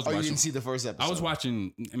what I was Oh, you watching. didn't see the first episode? I was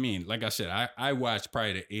watching. I mean, like I said, I watched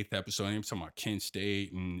probably the 8th episode. And I'm talking about Kent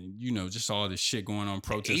State and just all this shit going on.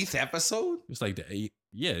 Protests. 8th episode? It's like the 8th.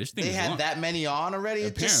 Yeah, this thing. They is had long. that many on already?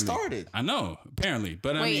 It just Apparently. started. I know, apparently,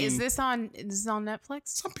 but I Wait, mean, is this on Netflix?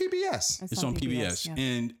 It's on PBS. it's on PBS, yeah.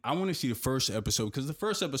 and I want to see the first episode because the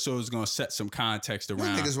first episode is going to set some context You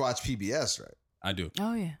around. niggas watch PBS, right? I do.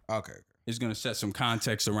 Oh yeah. Okay. It's going to set some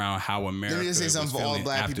context around how America. Let me just say was something for all feeling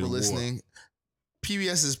black after people the war. listening.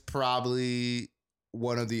 PBS is probably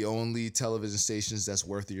one of the only television stations that's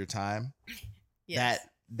worth your time.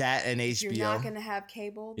 That and HBO. You're not gonna have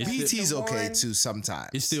cable. It's that's BT's the okay one- too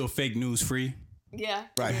sometimes. It's still fake news free. Yeah.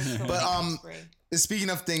 Right. it is still But, fake news free. Speaking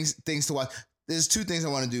of things to watch, there's two things I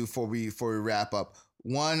want to do before we wrap up.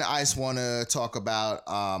 One, I just want to talk about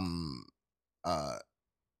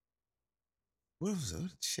what was it?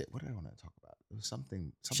 Shit, what did I want to talk about? It was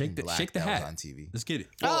something Shake the- black shake the that hat. was on TV. Let's get it.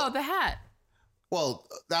 Oh, the hat. Well,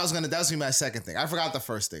 that was gonna be my second thing. I forgot the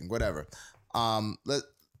first thing. Whatever.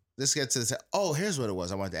 Let's get to this. Oh, here's what it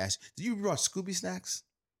was. I wanted to ask you. Did you brought Scooby snacks?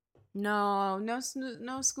 No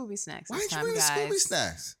Scooby snacks. Why this didn't you time, bring the Scooby guys.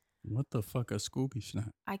 snacks? What the fuck, a Scooby snack?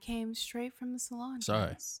 I came straight from the salon. Sorry.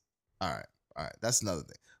 guys. All right. That's another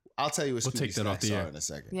thing. I'll tell you what We'll Scooby take that off snacks the are air. in a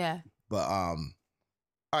second. Yeah. But all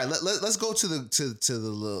right, let's go to the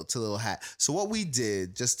little hat. So what we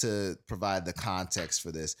did, just to provide the context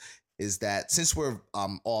for this, is that since we're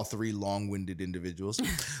all three long-winded individuals,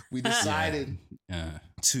 we decided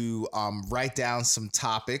to write down some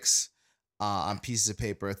topics on pieces of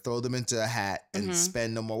paper, throw them into a hat, and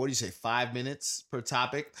spend no more. What do you say? 5 minutes per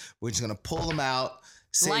topic. We're just gonna pull them out.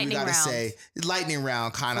 Say Lightning we gotta round. say lightning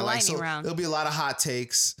round, kind of like Lightning so. round. There'll be a lot of hot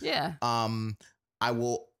takes. Yeah.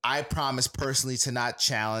 I promise personally to not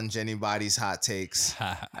challenge anybody's hot takes.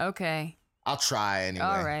 Okay. I'll try anyway.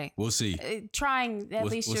 All right. We'll see. Trying. At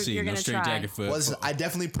least we'll see. you're No gonna straight try. jacket for. Listen, I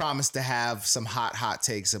definitely promise to have some hot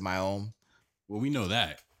takes of my own. Well, we know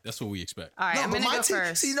that. That's what we expect. All right. I'm gonna go take,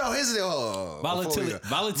 first. see, no, here's the deal. Volatility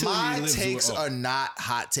My lives takes with- are not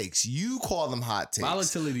hot takes. You call them hot takes.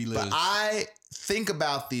 Volatility lives. But I think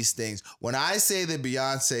about these things. When I say that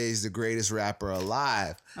Beyonce is the greatest rapper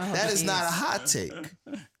alive, Oh, that is not a geez. hot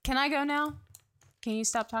take. Can I go now? Can you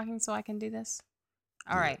stop talking so I can do this?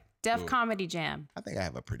 All right. Def Go. Comedy Jam. I think I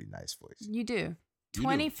have a pretty nice voice. You do. You do,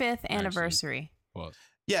 25th actually. anniversary. Pause.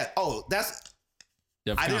 Yeah. Oh, that's.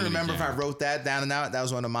 Def I didn't Comedy remember if I Jam. wrote that down and out. That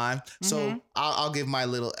was one of mine. So Mhm. I'll give my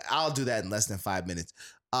little. I'll do that in less than 5 minutes.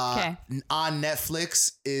 Okay. On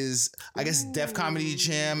Netflix is I guess Def Comedy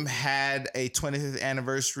Jam had a 25th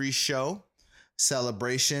anniversary show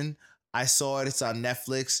celebration. I saw it. It's on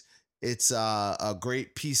Netflix. It's a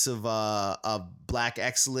great piece of black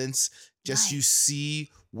excellence. Just Nice. you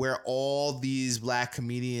see where all these black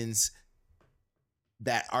comedians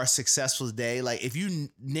that are successful today. Like if you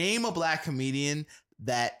name a black comedian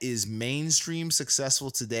that is mainstream successful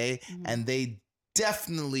today, Mhm. and they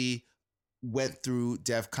definitely went through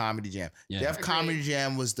Def Comedy Jam. Yeah. Def Agreed. Comedy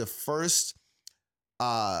Jam was the first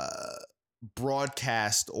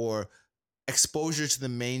broadcast or exposure to the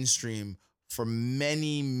mainstream for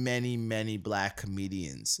many, many, many black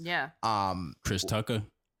comedians. Yeah. Chris Tucker.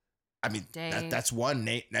 I mean, Dave. that's one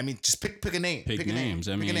name. I mean, just pick a name. Pick a name. names.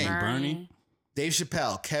 I Pick a mean, name. Bernie. Dave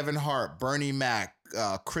Chappelle, Kevin Hart, Bernie Mac,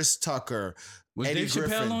 Chris Tucker, Was Eddie Dave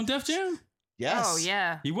Griffin. Chappelle on Def Jam? Yes. Oh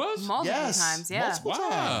yeah. He was? Multiple Yes. times. Yeah. Multiple Wow.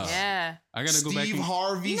 times. Yeah. I gotta go back Steve and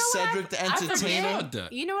Harvey, You know what Cedric the I forget? Entertainer. about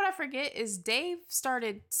that. You know what I forget is Dave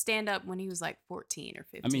started stand up when he was like 14 or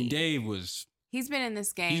 15. I mean, Dave was. He's been in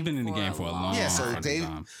this game. He's been in the game for a long Yeah, so fucking Dave-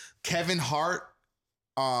 time. Kevin Hart.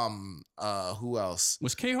 Who else?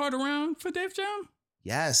 Was K Hart around for Dave Jam?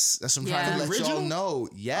 Yes, that's what I'm Yeah. trying to let y'all Original? know.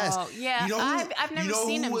 Yes. Oh yeah. You know who, I've never you know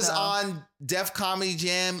seen who him was though. on Def Comedy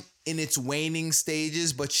Jam in its waning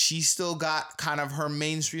stages, but she still got kind of her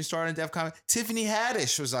mainstream start in Def Comedy. Tiffany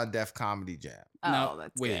Haddish was on Def Comedy Jam. Oh, Now,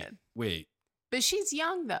 that's wait, good. wait. But she's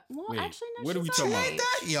young though. Well, Wait, actually, no. what are we she's talking our about? age.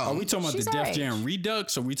 That young. Are we talking about She's the our Def Jam age.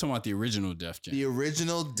 Redux or are we talking about the original Def Jam? The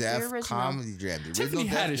original Def original. Comedy Jam. The Tiffany original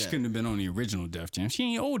Def Haddish Jam. couldn't have been on the original Def Jam. She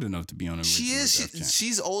ain't old enough to be on the original She is. Def Jam.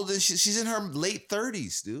 She's older. She's in her late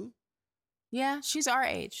 30s, dude. Yeah, she's our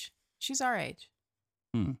age. She's our age.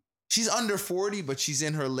 She's under 40, but she's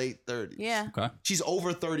in her late 30s. Yeah. Okay. She's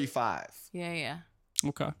over 35. Yeah. Yeah.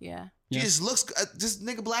 Okay. Yeah. She Yeah. just looks. This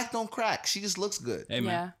nigga black don't crack. She just looks good. Hey man,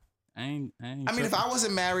 Yeah. I ain't I mean, if tripping. I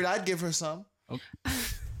wasn't married, I'd give her some. Okay.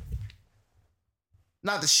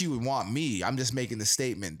 Not that she would want me. I'm just making the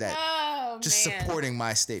statement that Oh just man. supporting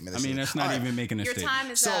my statement. I mean, that's not All right. even making a Your statement.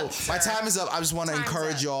 time is So up. my sir. time is up. I just want to Time's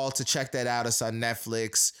encourage up. y'all to check that out. It's on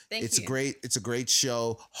Netflix. Thank It's you. It's a great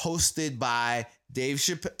show hosted by Dave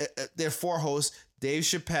Chappelle. There are 4 hosts: Dave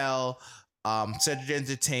Chappelle, Cedric the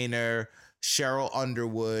Entertainer, Cheryl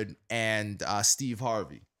Underwood, and Steve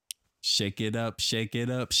Harvey. Shake it up, shake it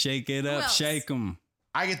up, shake it up, else? shake them.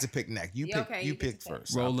 I get to pick next. You Yeah, pick. okay, you you get pick to pick.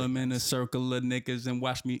 first. Roll I'll pick them in a next. circle of niggas and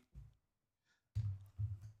watch me.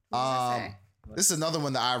 What does it say? This is another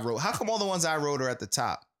one that I wrote. How come all the ones I wrote are at the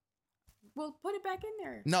top? Well, put it back in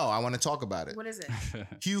there. No, I want to talk about it. What is it?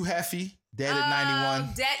 Hugh Heffy, dead at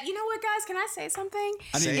 91. You know what, guys? Can I say something?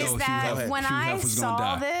 I Say didn't it. know Is that Hugh when Hef I was saw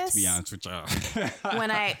gonna die, this, to be honest with y'all.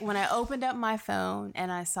 when I opened up my phone and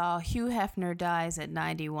I saw Hugh Hefner dies at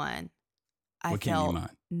 91, I What came to your felt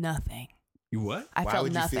mind? nothing. You what? I Why felt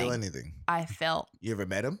would nothing. you feel anything? I felt You ever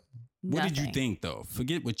met him? What did you nothing. think though?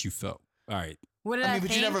 Forget what you felt. All right. What did I, I mean, but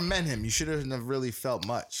think? you never met him. You should have really felt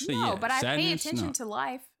much. So, No, yeah, but I pay sadness, attention no. to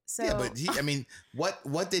life. So Yeah, but I mean,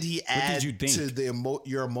 what did he add you think? to the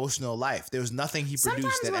your emotional life? There was nothing he sometimes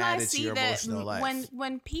produced that when I added to see your that emotional life.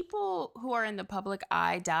 when people who are in the public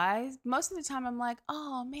eye die, most of the time I'm like,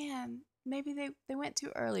 oh man, maybe they went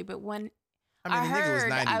too early. But when I mean, the nigga was heard,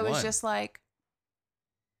 91. I was just like,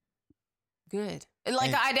 good. Like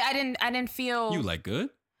And- I didn't feel. You like good?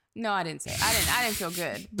 No, I didn't say. I didn't feel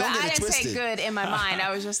good. But Don't get I it didn't say twisted. good in my mind.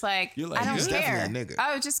 I was just like, You're like, I don't good. care. Definitely a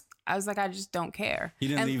nigga. I was like, I just don't care. He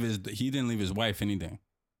didn't And- leave his wife anything.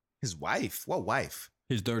 His wife? What wife?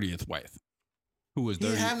 His 30th wife. Who was He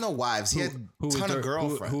 30 didn't have no wives. He had a was ton of thir-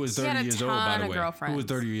 girlfriends. Who was He had 30 a years old, by ton the of way. Who was girlfriends.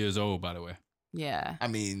 30 years old, by the way. Yeah. I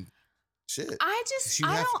mean, shit. I just Hugh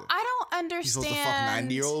I Hefner. don't understand. He's supposed to fuck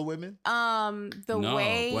 90-year-old women? The no,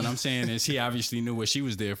 way what I'm saying is he obviously knew what she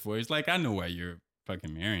was there for. It's like, I know why you're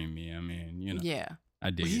fucking marrying me. I mean, you know, Yeah. I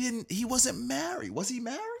did. But he wasn't married. Was he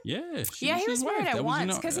married? Yeah. Yeah, he his was married wife. at That was in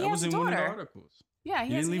once, a- 'cause he that has was a in one of the daughter. articles. Yeah, He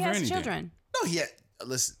he has, didn't leave he her has anything. children. No, he had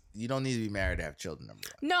listen, you don't need to be married to have children, number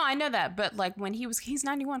one. No, I know that, but like when he's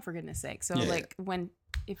 91 for goodness sake. So Yeah. like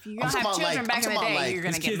if you're I'm gonna talking have about, children like- back I'm in the talking day, about, like, you're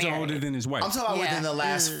gonna His get kids are married. older than his wife. I'm talking about Yeah. within the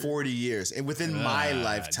last Mm. 40 years. And within my Ah,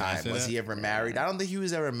 lifetime, that's it. was he ever married? I don't think he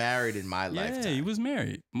was ever married in my Yeah, lifetime. he was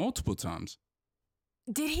married multiple times.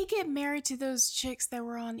 Did he get married to those chicks that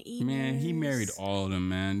were on E! Man, he married News? all of them,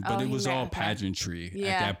 man. But Oh, it he was married- all okay. pageantry Yeah.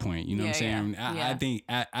 at that point. You know what I'm Yeah, saying?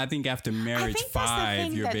 yeah, I think after I marriage think 5, that's the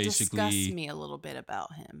thing you're that disgusts basically me a little bit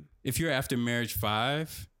about him. if you're after marriage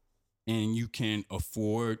 5 and you can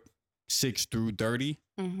afford 6 through 30,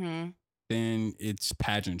 Mm-hmm. then it's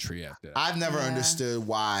pageantry after that. I've never Yeah. understood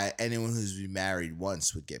why anyone who's been married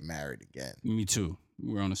once would get married again. Me too.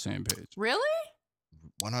 We're on the same page. Really?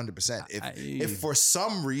 100%. I- If for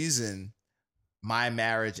some reason my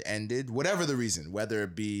marriage ended, whatever the reason, whether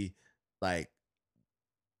it be like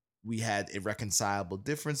we had irreconcilable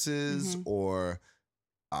differences Mhm. or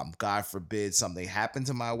God forbid something happened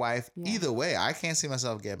to my wife, Yeah. either way, I can't see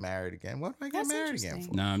myself get married again. What am I get That's married again interesting.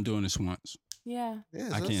 for? Nah, I'm doing this once. Yeah. Yeah,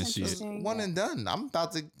 I so can't it's see it. just one and done. I'm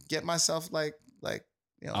about to get myself like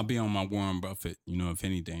you know. I'll be on my Warren Buffett. You know, if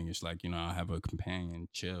anything, it's like, you know, I'll have a companion,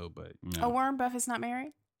 chill. But, you know, Oh, Warren Buffett's not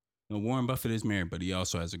married? no, Warren Buffett is married, but he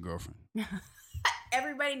also has a girlfriend.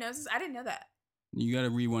 Everybody knows this. I didn't know that. You got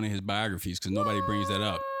to read one of his biographies because nobody brings that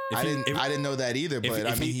up. If I he- didn't. if- I didn't know that either. if- But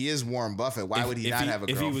I if mean, he- he is Warren Buffett. Why would he not have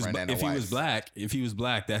a if he was, girlfriend and a if wife? if he was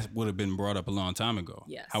black, that would have been brought up a long time ago.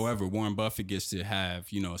 Yes. However, Warren Buffett gets to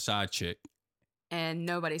have, you know, a side chick and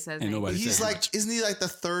nobody says And anything. nobody He's says like, much. isn't he like the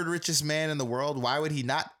third richest man in the world? Why would he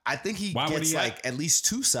not? I think he Why would gets he like at least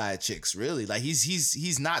 2 side chicks. Really, like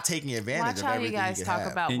he's not taking advantage Watch of how everything you guys he could talk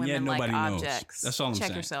have. about And yet women like nobody knows. objects. That's all I'm Check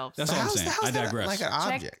saying. yourselves. That's all I'm saying. How's I that digress. like an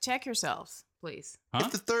object? Check yourselves, please. Huh?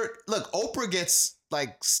 If the third look, Oprah gets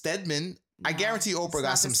like Stedman. I No, guarantee it's Oprah not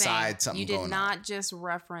got the some same. side something You did going not on. just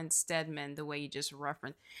reference Stedman the way you just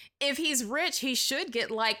referenced. If he's rich, he should get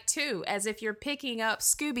like 2, as if you're picking up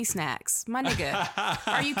Scooby snacks. My nigga,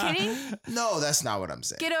 are you kidding? No, that's not what I'm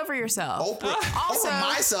saying. Get over yourself. Oprah, Also, over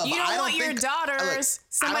myself. you don't I want your think- daughters, look, I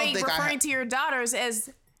somebody don't think I referring to your daughters as,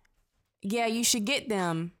 yeah, you should get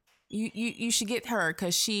them. You should get her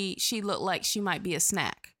because she looked like she might be a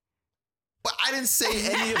snack. But I didn't say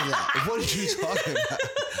any of that. What are you talking about?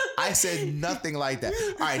 I said nothing like that.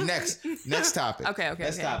 All right, next topic. Okay.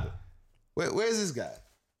 Next topic. Where's this guy?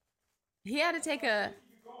 He had to take a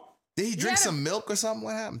Did he drink had a- some milk or something?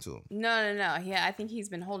 What happened to him? no. Yeah, I think he's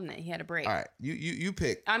been holding it. He had a break. All right, you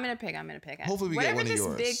pick. I'm gonna pick. Hopefully we get Whatever one of this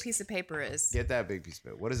yours. big piece of paper is. Get that big piece of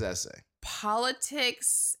paper. What does that say?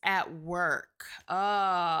 Politics at work.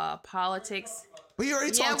 Politics. But you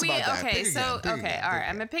already talked about that. Okay, Pick so again, pick again, all right. pick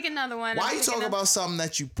I'm gonna again. pick another one. Why I'm are you picking talking a- about something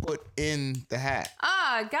that you put in the hat?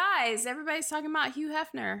 Guys, everybody's talking about Hugh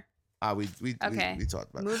Hefner. We Okay.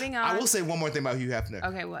 talked about it. Moving on. I will say one more thing about Hugh Hefner.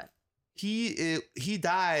 Okay, what? He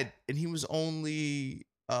died and he was only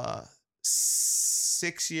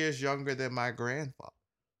 6 years younger than my grandfather.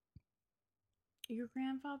 Your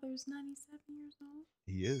grandfather's 97 years old?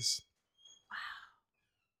 He is.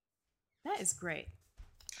 That is great.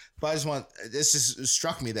 But I just this just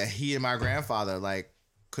struck me that he and my grandfather like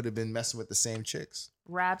could have been messing with the same chicks.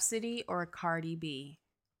 Rhapsody or Cardi B?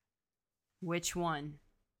 Which one?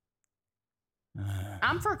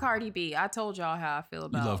 I'm for Cardi B. I told y'all how I feel You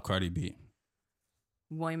about love Cardi B.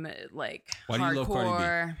 women, like Why do you love Cardi B?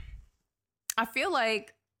 hardcore. I feel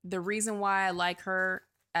like the reason why I like her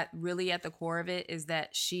at the core of it is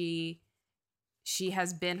that she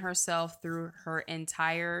has been herself through her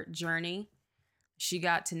entire journey. She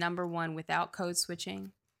got to #1 without code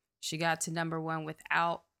switching. She got to #1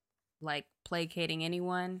 without like placating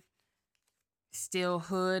anyone. Still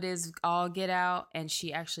hood is all get out, and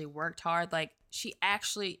she actually worked hard. Like she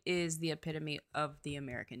actually is the epitome of the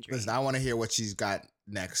American dream. Listen, I want to hear what she's got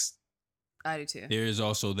next. I do too. There is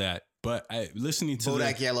also that. But listening to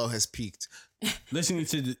Bodak Yellow has peaked. listening.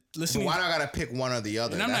 But why do I gotta pick one or the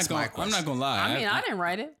other? And I'm That's not my gonna question. lie. I mean, I didn't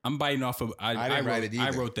write it. I'm biting off of. I didn't write it I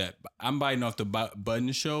either. wrote that. I'm biting off the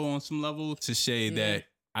Button Show on some level to say that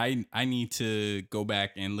I need to go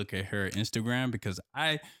back and look at her Instagram because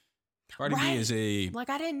Cardi B Right. is a Like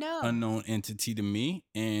I didn't know. unknown entity to me,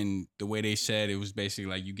 and the way they said it was basically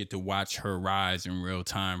like you get to watch her rise in real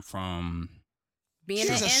time from Being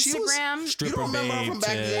an She was- Instagram. You stripper don't remember her babe from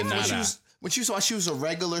back to then nada. when she was a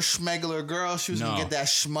regular schmegular girl. She was No. gonna get that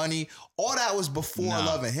shmoney. All that was before No.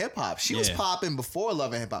 Love and Hip Hop. She was Yeah. popping before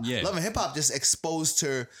Love and Hip Hop. Yeah. Love and Hip Hop just exposed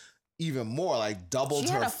her even more, like doubled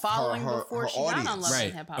She her had a following her before she audience. got on Love Right.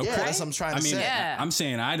 and Hip Hop. Of Yeah, course. that's what I'm trying to I mean, say. Yeah. I'm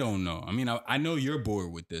saying I don't know. I mean, I know you're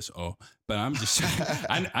bored with this, but I'm just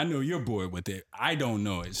I know you're bored with it. I don't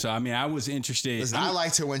know it, so I mean, I was interested. Listen, I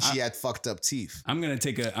liked her when she had fucked up teeth. I'm gonna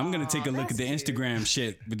take a look at the that's cute. Instagram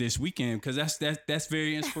shit this weekend because that's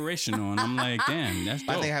very inspirational, and I'm like, damn, that's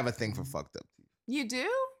I dope. think I have a thing for fucked up teeth. You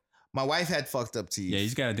do? My wife had fucked up teeth. Yeah,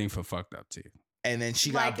 he's got a thing for fucked up too. And then she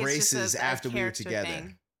Like, got it's just braces a after we were character together.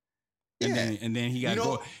 thing. And Yeah. then he got You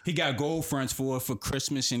know- he got gold fronts for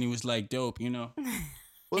Christmas, and he was like, dope, you know.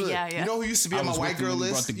 Well, Yeah. You know who used to be I on my was white with him girl when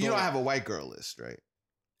he brought list? the You know gold. I have a white girl list, right?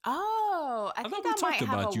 Oh, I thought think we I talked might have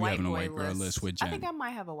about a you white having a boy white girl list with I think Jen. I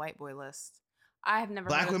might have a white boy list. I have never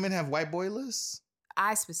Black heard of- women have white boy lists?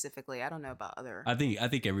 I specifically. I don't know about other. I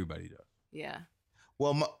think everybody does. Yeah.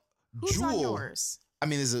 Well, Who's on Jewel. yours? I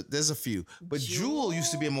mean, there's a few, but Jewel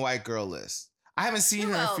used to be on my white girl list. I haven't seen Who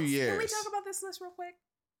her in a else? few years. Can we talk about this list real quick?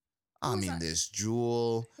 I who's mean, on- there's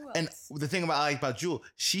Jewel, Who and else? the thing I like about Jewel,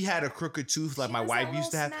 she had a crooked tooth like She my has wife that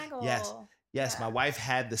used to have. little Yes, snaggle. yes, Yeah. my wife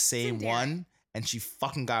had the same Derek. one, and she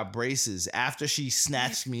fucking got braces after she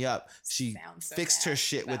snatched me up. She Sound so fixed her mad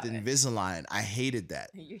shit with about it. Invisalign. I hated that.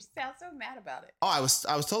 You sound so mad about it. Oh, I was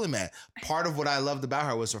totally mad. Part of what I loved about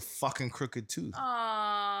her was her fucking crooked tooth.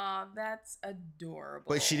 Aw, that's adorable.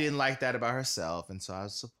 But she didn't like that about herself, and so I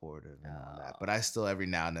was supportive and all that. But I still every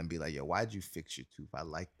now and then be like, "Yo, why'd you fix your tooth? I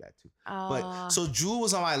like that tooth." But so Jewel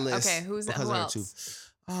was on my list. Okay, who because of else? her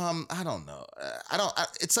tooth. I don't know.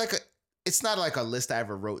 It's not like a list I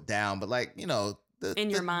ever wrote down, but like the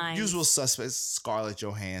In your the mind. usual suspects: Scarlett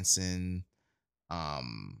Johansson,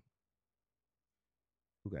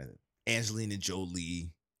 who got it? Angelina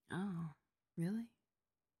Jolie. Oh, really?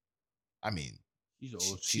 I mean, She's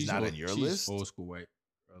old. She's not in your she's list? Old school white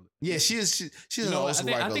girl. Yeah, she is. She's an know old what? school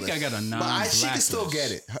I white girl think I list. got a But non-black she can still list.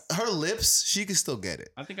 get it. Her lips, she can still get it.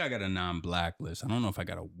 I think I got a non-black list. I don't know if I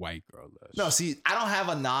got a white girl list. No, see, I don't have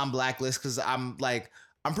a non-black list because I'm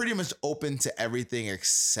pretty much open to everything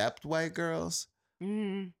except white girls.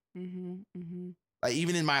 Like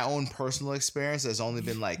even in my own personal experience, there's only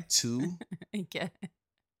been like 2, Yeah.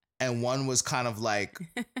 and one was kind of like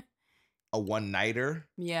a one-nighter.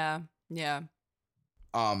 Yeah. Yeah.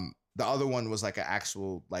 The other one was like an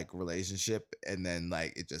actual like relationship, and then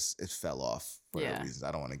like it fell off for Yeah. reasons.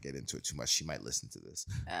 I don't want to get into it too much. She might listen to this,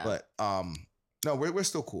 Oh. but no, we're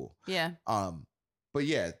still cool. Yeah. But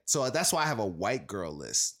yeah, so that's why I have a white girl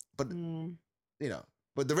list. But Mm. you know,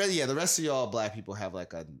 but the rest of y'all black people have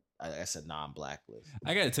like a non-black list.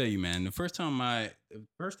 I gotta tell you, man, the first time I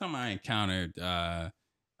encountered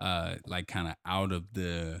like kind of out of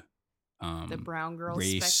the brown girl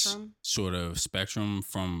race spectrum. sort of spectrum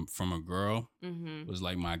from a girl was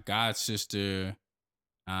like my god sister.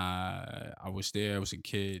 I was there, I was a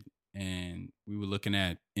kid, and we were looking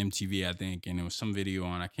at MTV, I think, and there was some video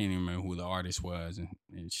on, I can't even remember who the artist was,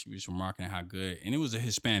 and she was remarking how good, and it was a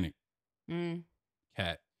Hispanic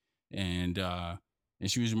cat, and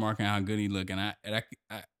she was remarking how good he looked, and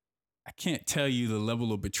I can't tell you the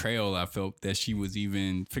level of betrayal I felt that she was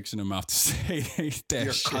even fixing her mouth to say that.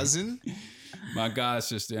 Your shit. cousin, my god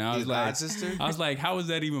sister. And I was your like, god sister. I was like, how is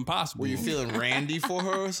that even possible? Were you feeling randy for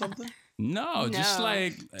her or something? No, just No.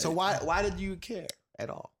 like So why did you care at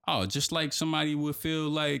all? oh, just like somebody would feel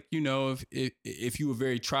like, you know, if you were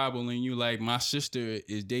very tribal and you like my sister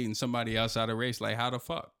is dating somebody outside of race, like how the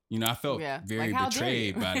fuck? You know, I felt Yeah. very Like, how dare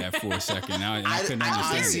betrayed you? by that for a second. I couldn't I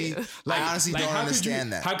understand. honestly, I honestly don't how could understand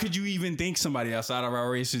you, that. How could you even think somebody outside of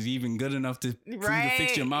our race is even good enough for you to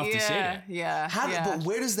fix your mouth yeah. to say that? Yeah. But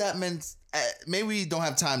where does that maybe we don't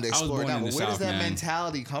have time to was explore it born now, in but the where does South, that man.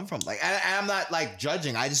 mentality come from? Like, I'm not like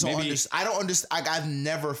judging. I just don't Maybe- understand. I don't understand. I've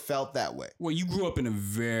never felt that way. Well, you grew up in a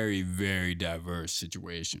very, very diverse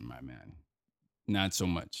situation, my man. Not so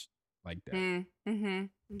much like that.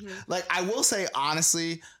 Like, I will say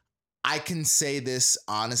honestly, I can say this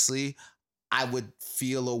honestly. I would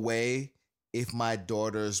feel a way if my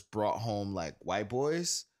daughters brought home like white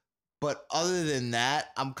boys. But other than that,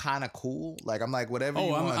 I'm kind of cool. Like, I'm like, whatever you Oh,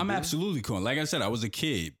 want. I'm absolutely cool. Like I said, I was a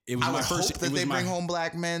kid. It was I my would first. hope that it was they my- bring home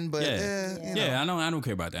black men, but Yeah. you know. Yeah, I don't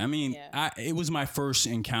care about that. I mean, Yeah. it was my first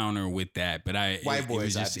encounter with that, but White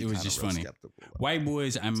boys, it was just funny. Skeptical of. White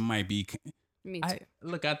boys, I might be. Me too.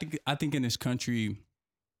 I think in this country,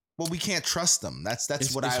 Well, we can't trust them. That's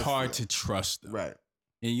it's what I hard feel. to trust them. Right.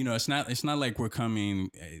 And, you know, it's not like we're coming.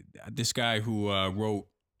 This guy who wrote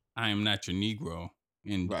 "I Am Not Your Negro"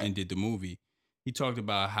 and did the movie, he talked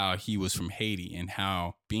about how he was from Haiti and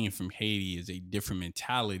how being from Haiti is a different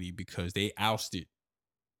mentality because they ousted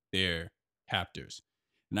their captors.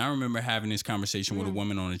 And I remember having this conversation with a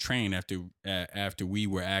woman on a train after we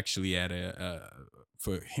were actually at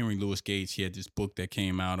for Henry Louis Gates. He had this book that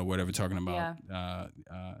came out or whatever talking about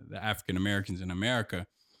the African Americans in America.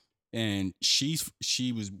 And she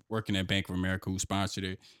was working at Bank of America, who sponsored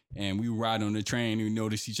it. And we were riding on the train and we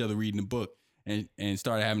noticed each other reading the book and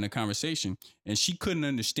started having a conversation. And she couldn't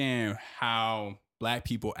understand how black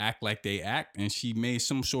people act like they act. And she made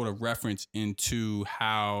some sort of reference into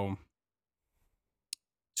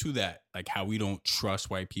to that, like how we don't trust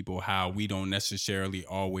white people, how we don't necessarily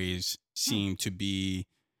always seem to be,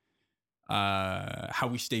 how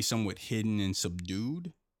we stay somewhat hidden and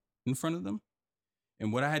subdued in front of them.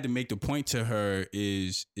 And what I had to make the point to her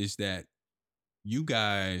is that you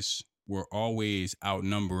guys were always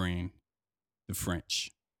outnumbering the French.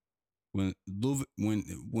 When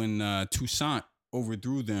Toussaint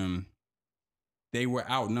overthrew them, they were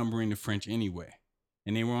outnumbering the French anyway,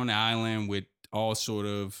 and they were on the island with all sort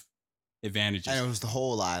of advantages. And it was the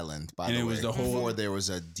whole island, by the way. And it was the whole- before there was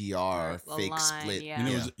a DR The fake line, split. yeah. And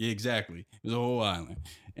it was exactly, it was a whole island,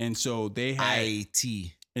 and so they had,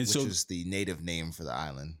 IAT, and which so is the native name for the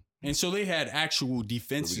island. and so they had actual Where we get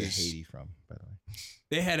defenses. Haiti from, by the way.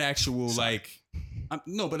 They had actual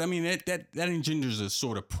no, but I mean that engenders a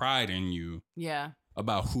sort of pride in you Yeah.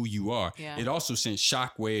 about who you are. Yeah. It also sent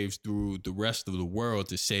shockwaves through the rest of the world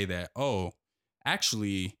to say that, oh,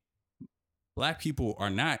 actually, black people are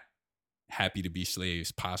not happy to be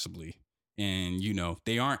slaves, possibly. And, you know,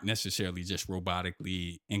 they aren't necessarily just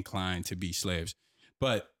robotically inclined to be slaves.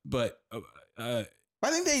 But I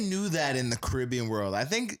think they knew that in the Caribbean world. I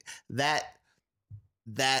think that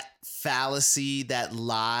fallacy, that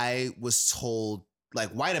lie was told, like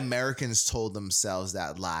white Americans told themselves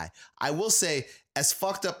that lie. I will say, as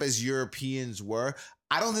fucked up as Europeans were,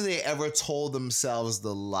 I don't think they ever told themselves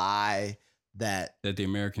the lie that the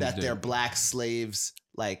Americans that did. their black slaves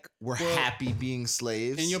like were happy being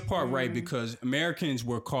slaves. And you're part right, because Americans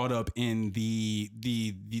were caught up in the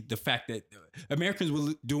fact that Americans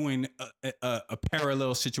were doing a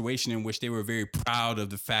parallel situation in which they were very proud of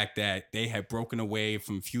the fact that they had broken away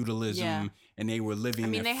from feudalism and they were living I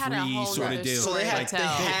mean, a they had a free whole sort of nother deal. story they to tell.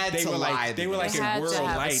 had They to were lie. like they were like They a had to world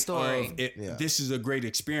have a light story. of it. Yeah. This is a great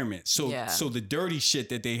experiment. So the dirty shit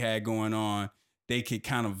that they had going on, they could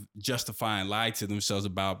kind of justify and lie to themselves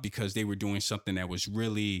about because they were doing something that was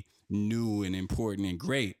really new and important and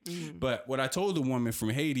great. But what I told the woman from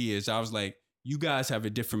Haiti is, I was like, you guys have a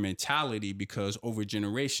different mentality because over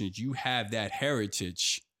generations you have that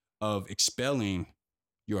heritage of expelling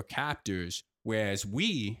your captors, whereas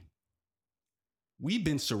we've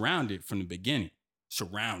been surrounded from the beginning.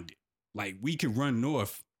 Surrounded. Like, we could run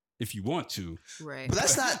north if you want to. Right. But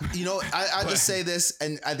that's not, I just say this,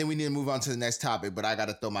 and I think we need to move on to the next topic, but I got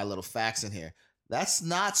to throw my little facts in here. That's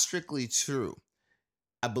not strictly true.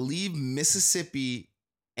 I believe Mississippi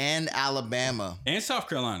and Alabama And South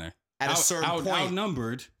Carolina. at a certain point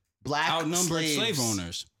outnumbered black slaves slave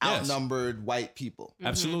owners. Yes, outnumbered white people.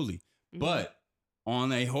 absolutely. But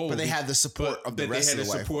on a whole, But they had the support of the rest of the they had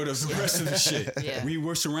white the support of the rest of the shit. Yeah. We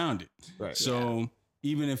were surrounded. Right. So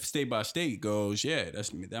even if state by state goes,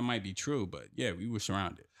 that might be true. But yeah, we were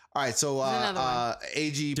surrounded. All right, so another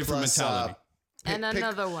AG Different plus mentality. And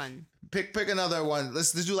another one. pick another one.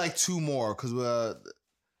 Let's do like two more because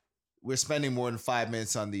we're spending more than 5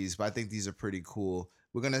 minutes on these, but I think these are pretty cool.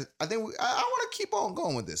 I want to keep on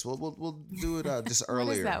going with this. We'll do it just earlier.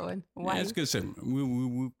 What is that one? Why? Yeah, it's a good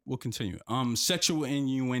segment. We'll continue. Sexual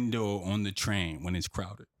innuendo on the train when it's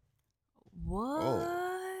crowded. What?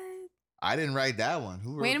 I didn't write that one.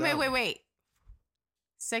 Who wrote Wait a minute. that one? Wait.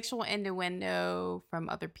 Sexual innuendo from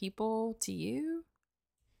other people to you?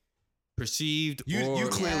 Perceived You or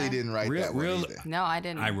clearly Yeah. didn't write Real- that one real- either. No, I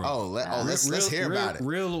didn't. I wrote. Oh, let's hear about it.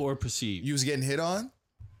 Real or perceived? You was getting hit on?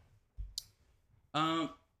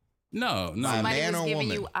 No. By a Somebody man was or giving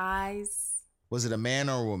woman? you eyes. Was it a man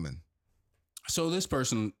or a woman? So this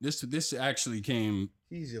person, this actually came.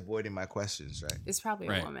 He's avoiding my questions, right? It's probably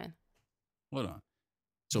Right. a woman. Hold on.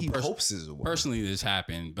 So He hopes it's a woman. personally, this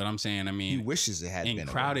happened, but I'm saying, I He mean, wishes it had been in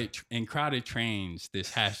a crowded trains,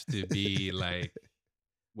 this has to be like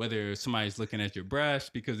whether somebody's looking at your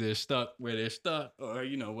breast because they're stuck where they're stuck, or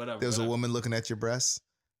whatever. woman. There's a whatever. woman looking at your breasts.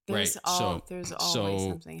 There's Right, there's so- always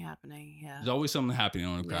something happening. Yeah. There's always something happening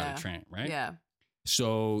on a crowded Yeah. train, right? Yeah.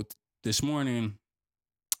 So this morning,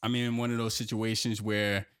 I'm in one of those situations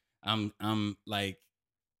where I'm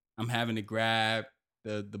having to grab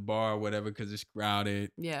the bar or whatever because it's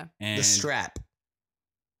crowded, Yeah. and The strap.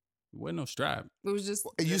 there wasn't no strap. It was just.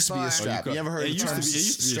 It used to be bar. a strap. you You ever heard it the used to term be- it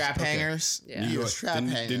used to be a- strap okay. hangers? Yeah. New You a York, strap the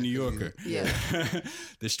hanger. New Yorker. Yeah.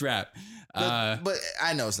 The strap. But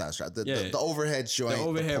I know it's not a strap. The overhead joint. The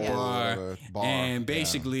overhead pole bar, or bar. and Yeah.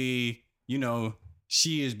 basically,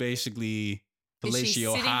 she is basically Is she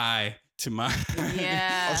fellatio sitting? high to my.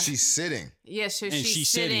 Yeah. Oh, she's sitting. Yeah. So and she's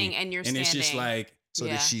sitting and you're and standing. it's just like. So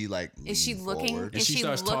Yeah. did she like? Is she lean looking- forward? And Is she she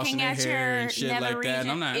starts looking tossing her at hair your and shit nether like that.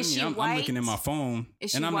 And I'm not. region? Is she I'm looking at white? my phone,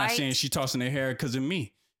 Is and she I'm not saying white? she tossing her hair because of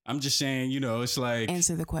me. I'm just saying, it's like.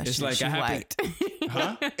 Answer the question. It's like Is she I have white? to.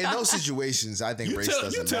 Huh? In those situations, I think race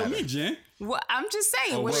doesn't you tell matter. me, Jen. Well, I'm just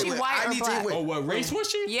saying. Oh, was wait, she wait, white I or need to- black? wait. Oh, what race was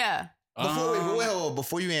she? Yeah.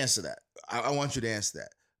 Before you answer that, I want you to answer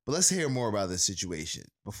that. But let's hear more about this situation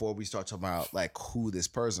before we start talking about like who this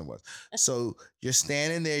person was. So you're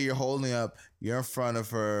standing there, you're holding up, you're in front of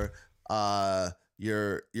her.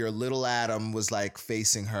 Your little Adam was like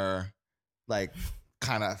facing her, like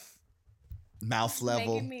kind of mouth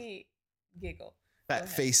level, Making me giggle. that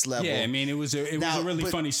face level. Yeah, I mean, it was a really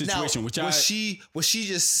but funny situation. now, Which was she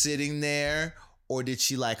just sitting there, or did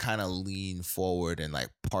she like kind of lean forward and like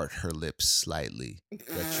part her lips slightly,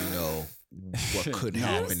 let you know what could No,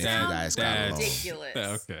 happen if you guys got that's- along?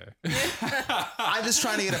 ridiculous. Okay. I'm just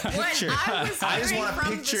trying to get a picture. I just want a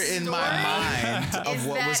picture in my mind of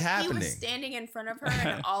what was He happening. was standing in front of her,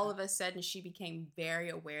 and all of a sudden, she became very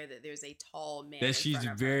aware that there's a tall man. That in she's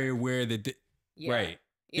front of very her. aware that. Yeah. Right.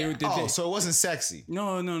 Yeah. Oh, so it wasn't sexy.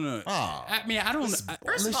 No. Oh. I mean, I don't.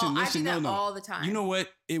 First of all, I do that all the time. You know what?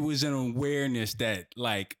 It was an awareness that,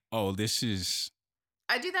 like, oh, this is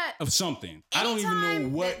I do that. of something. I don't even know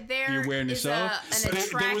Anytime what that there the awareness is of. an But there was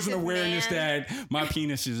an attractive awareness man- that my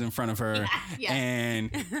penis is in front of her, Yeah.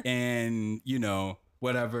 and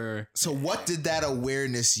whatever. So what did that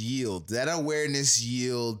awareness yield? Did that awareness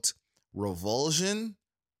yield revulsion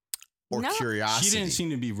or No. curiosity? She didn't seem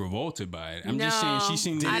to be revolted by it. I'm just saying she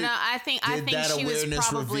seemed. I know. I think Did that she was awareness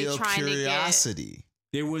probably reveal trying curiosity?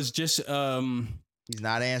 There was just He's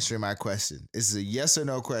not answering my question. This is a yes or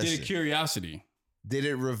no question. Did it curiosity? Did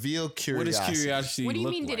it reveal curiosity? What does curiosity What do you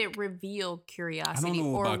look mean? like? Did it reveal I curiosity? don't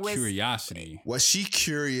know or about was, curiosity. Was she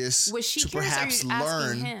curious Was she to curious? Or perhaps are you asking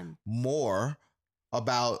learn him? more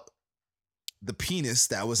about the penis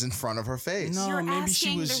that was in front of her face? No, You're maybe she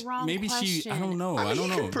asking was. the wrong Maybe she. I question. don't know. I mean,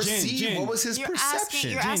 don't he know. could perceive Jen, what was his You're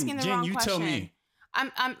perception. asking the Jen, wrong you question. tell me.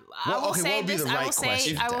 I Well, will okay, say what would be this. the I right will say.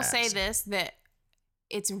 question I to will say ask? this that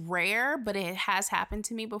it's rare, but it has happened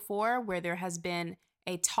to me before where there has been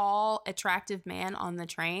a tall, attractive man on the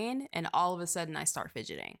train, and all of a sudden I start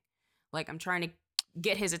fidgeting, like I'm trying to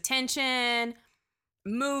get his attention,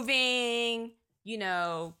 moving,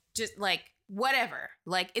 just like whatever.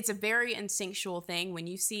 Like it's a very instinctual thing when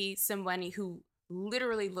you see somebody who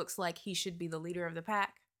literally looks like he should be the leader of the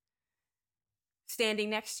pack standing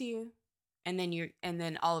next to you, and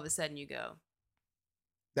then all of a sudden you go,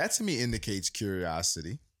 That to me indicates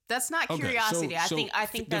curiosity. that's not Okay, curiosity. so I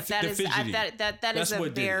think the that is fidgeting. that That's is a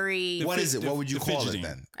what did it. very. What is it? the- What would you the call fidgeting. it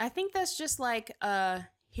then? I think that's just like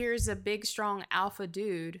here's a big strong alpha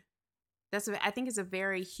dude. I think it's a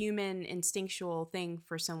very human instinctual thing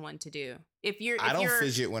for someone to do. I don't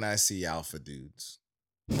fidget when I see alpha dudes.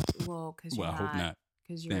 Well, because Well, I hope not.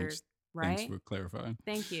 Because you're Thanks. right. Thanks for clarifying.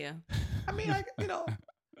 Thank you. I mean, now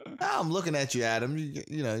I'm looking at you, Adam.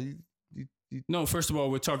 You No, first of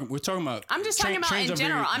all, we're talking about. I'm just talking about in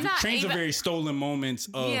general. I'm not Trains even- are very stolen moments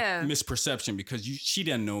of Yeah. misperception because she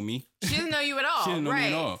didn't know me. She doesn't know you at all. She didn't know me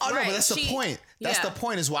at all. Oh no, Right. but that's the point. That's yeah. the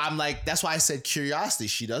point. Is why I'm like. That's why I said curiosity.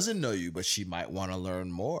 She doesn't know you, but she might want to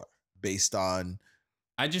learn more based on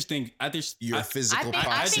I just think your physical I think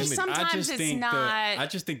proximity. sometimes it's not- I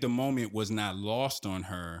just think the moment was not lost on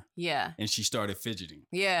her, Yeah. and she started fidgeting,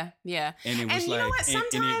 Yeah. Yeah. and it was And you know what? and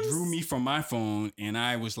it Sometimes- drew me from my phone, and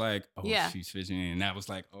I was like, oh, Yeah. she's fidgeting, and that was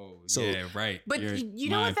like, oh, So- yeah, right. But you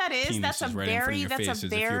know my what that is? penis That's a right in front of very your face as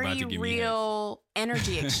if you're about to give me head. real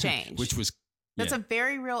energy exchange. Which was That's yeah. a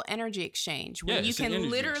very real energy exchange where Yeah, you it's an can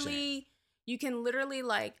energy literally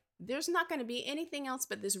like there's not going to be anything else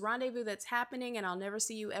but this rendezvous that's happening, and I'll never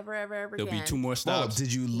see you ever There'll again. be two more Well, stops.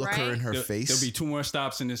 did you look her Right? in her There'll face? be two more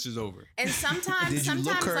stops, and this is over. And sometimes, Did you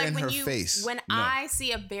look her like in when her you, face? when No. I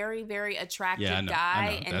see a very, very attractive Yeah, I know. guy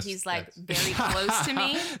and That's- he's like that's- very close to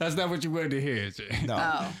me. That's not what you wanted to hear. Jay. No.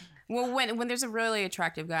 Oh, well, when there's a really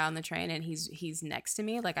attractive guy on the train and he's next to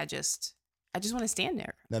me, like I just want to stand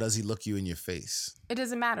there. Now, does he look you in your face? It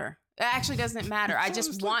doesn't matter. It actually doesn't matter. I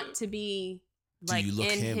just want to be Do like you look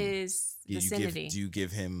in him? his Do vicinity. you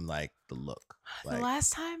give him like the look? The Like,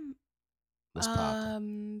 last time, what's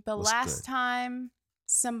poppin'? the What's last good? time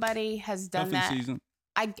somebody has done Cuffing that, season.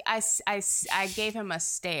 I gave him a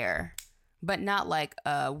stare, but not like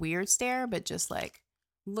a weird stare, but just like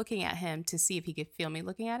looking at him to see if he could feel me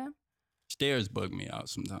looking at him. Stares bug me out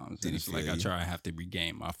sometimes. Did And he it's like feel I you? try. I have to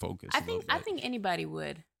regain my focus. I a little think bit. anybody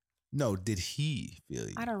would. No, did he feel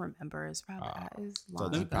you? I don't remember. It's probably it's so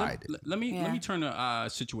long he ago. probably did. Let me Yeah. turn the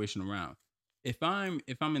situation around. If I'm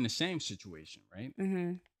in the same situation, right,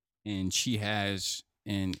 Mm-hmm. and she has,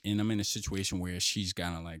 and I'm in a situation where she's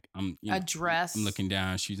kind of like A dress. I'm looking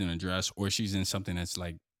down. She's in a dress, or she's in something that's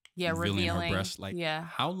like Yeah, revealing revealing her breast. Like, yeah,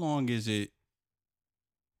 how long is it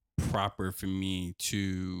proper for me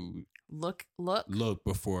to look. look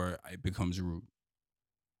before it becomes rude?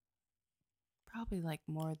 Probably like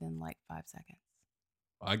more than like 5 seconds.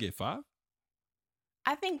 I get 5,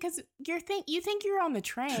 I think because you think you're on the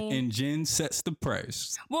train. and Jen sets the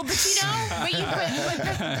price. Well, but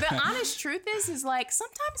the honest truth is like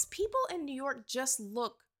sometimes people in New York just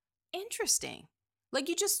look interesting. Like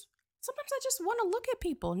sometimes I just want to look at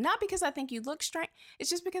people, not because I think you look strange. It's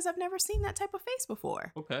just because I've never seen that type of face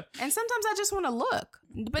before. Okay. And sometimes I just want to look,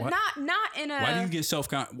 but What? not in a. Why do you get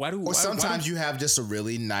Or sometimes you have just a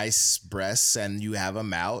really nice breasts and you have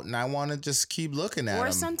them out, and I want to just keep looking at Or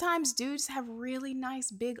them. sometimes dudes have really nice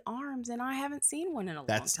big arms, and I haven't seen one in a long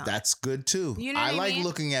time. That's good too. You know I what I like mean?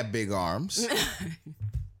 looking at big arms.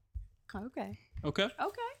 Okay. Okay.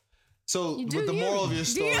 So, You but do the you. moral of your Do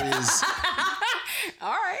story you? is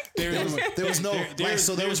All right. there was no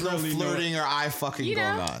so there was no really flirting or eye fucking You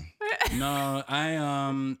know? going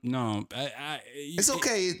on. No, no. It's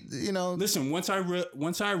okay, you know. Listen, once I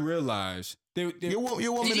realized Your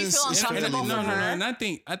woman Did you is feel is uncomfortable feminine. for her? And I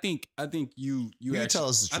think you You actually, tell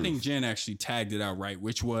us the I think truth. Jen actually tagged it out right,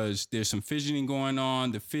 which was there's some fidgeting going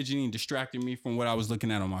on. The fidgeting distracted me from what I was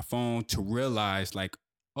looking at on my phone to realize like,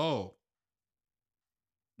 oh,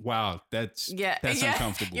 wow, that's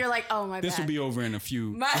uncomfortable. You're like, oh my bad. this will be over in a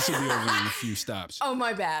few. My- This will be over in a few stops. Oh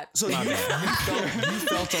my bad. So you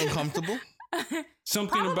felt uncomfortable?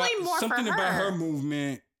 Something Probably more for about her her.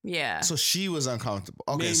 movement Yeah. So she was uncomfortable.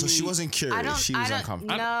 Okay, Made so she me- wasn't curious. She was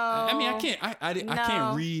uncomfortable. No. I mean, I can't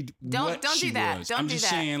No. read Don't what do she that. was. Don't I'm do just that.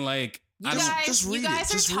 saying, like, You I Just read you it.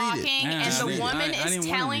 guys Just are read it. talking, Nah, and just the read it. woman I is didn't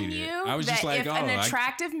wanna telling read it. you I was just that like, if oh, an I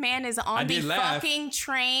attractive man is on the did laugh. fucking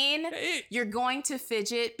train, It- you're going to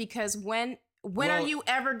fidget because when are Well- you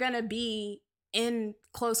ever gonna be in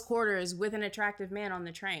close quarters with an attractive man on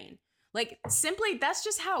the train? Like, simply, that's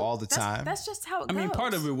just how All the time? That's just how it I goes. mean,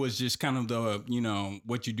 part of it was just kind of the,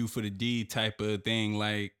 what you do for the deed type of thing.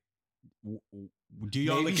 Like, do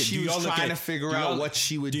y'all Maybe look at? she do y'all was look trying at, to figure do y'all- out what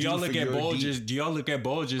she would Do do y'all for look at your bulges? deed. Do y'all look at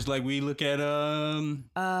bulges like we look at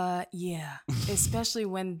Yeah, especially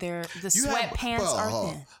when the You have- sweatpants well, are hold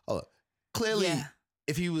on, thin. hold on. Clearly, Yeah.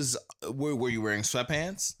 if he was, were you wearing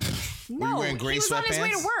sweatpants? Were you No, wearing he gray was on his way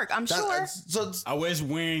to sweatpants? work. I'm sure. So I was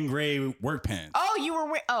wearing gray work pants. Oh, you were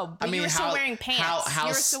wearing. Oh, but you were still wearing pants. How, you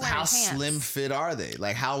were still wearing how pants. slim fit are they?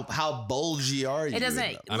 Like how bulgy are you? It doesn't.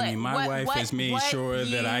 in them? I like, mean, my wife has made sure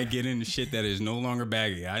that I get into shit that is no longer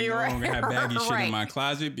baggy. I no You're right, longer have baggy shit right. in my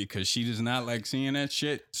closet because she does not like seeing that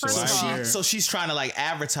shit. So First I of all- wear, So she's trying to like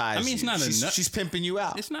advertise. I mean, it's you. not a she's, nut- she's pimping you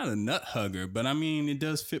out. it's not a nut hugger, but I mean, it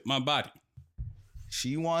does fit my body.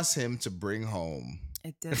 She wants him to bring home.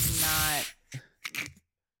 It does not.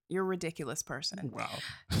 You're a ridiculous person. Wow.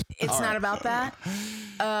 It's All not right. about that.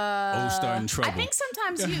 Starting trouble.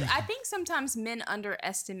 I think sometimes men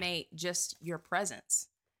underestimate just your presence.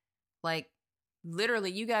 Like, literally,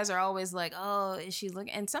 you guys are always like, "Oh, is she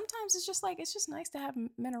looking?" And sometimes it's just nice to have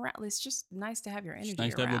men around. It's just nice to have your energy It's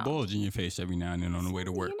nice to around. have a bulge in your face every now and then on the way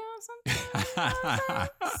to work. You know,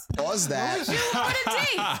 sometimes. Pause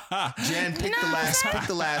that. Jen, pick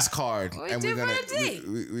the last card, What we and do we're for gonna the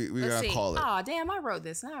D? we're Let's gonna see. call it. Oh, damn! I wrote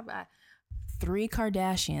this. 3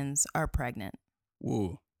 Kardashians are pregnant.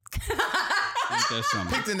 Whoa. Ain't that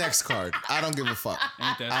something? Pick the next card. I don't give a fuck.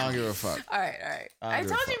 Ain't that I don't something? give a fuck. All right. I I don't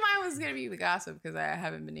told give a you mine was gonna be the gossip because I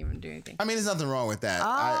haven't been even doing anything. I mean, there's nothing wrong with that.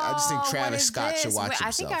 I just think Oh, what Travis is Scott should this? watch Wait,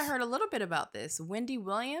 himself. I think I heard a little bit about this. Wendy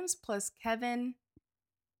Williams plus Kevin.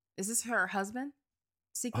 Is this her husband?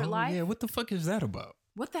 Secret Oh, Life? yeah. What the fuck is that about?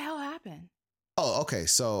 What the hell happened? Oh, okay.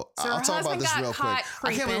 So So her I'll talk about husband this got real quick. caught I can't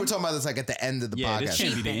believe creeping. we're talking about this like at the end of the Yeah, podcast. this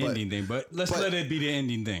can't be the But ending thing, but let's let it be the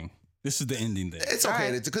ending thing. This is the ending thing. It's All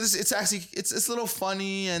okay right. because it's actually it's a little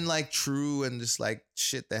funny and like true and just like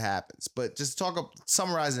shit that happens. But just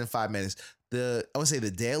summarize it in 5 minutes. I would say the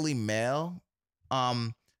Daily Mail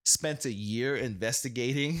spent a year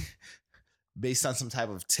investigating based on some type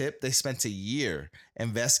of tip. They spent a year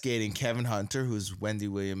investigating Kevin Hunter, who's Wendy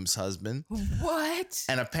Williams' husband. What?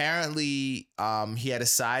 And apparently he had a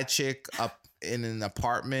side chick up in an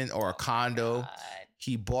apartment or a condo. God.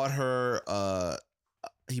 He bought her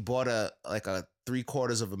he bought a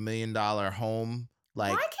 $750,000 home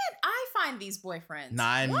like Why can't I find these boyfriends?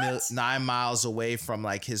 9 miles away from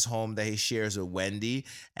like his home that he shares with Wendy,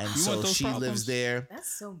 and You so want those she problems? lives there.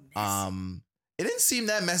 That's so messy. It didn't seem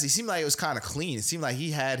that messy. It seemed like it was kind of clean. It seemed like he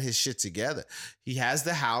had his shit together. He has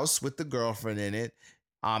the house with the girlfriend in it,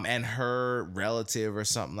 and her relative or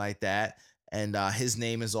something like that. And his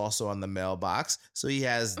name is also on the mailbox. So he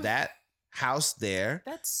has that house there.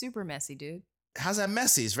 That's super messy, dude. How's that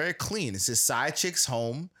messy? It's very clean. It's his side chick's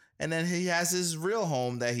home. And then he has his real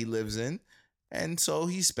home that he lives in. And so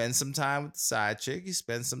he spends some time with the side chick. He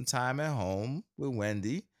spends some time at home with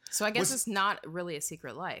Wendy. So I guess What's- it's not really a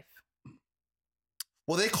secret life.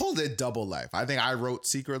 Well, they called it double life. I think I wrote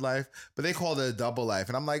secret life, but they called it a double life.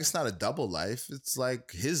 And I'm like, it's not a double life. It's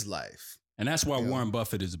like his life. And that's why Yeah. Warren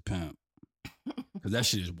Buffett is a pimp. Because that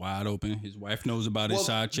shit is wide open. His wife knows about his Well,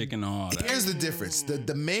 side chick and all that. Here's the difference.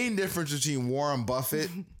 The main difference between Warren Buffett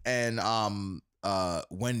and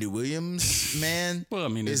Wendy Williams, man. Well, I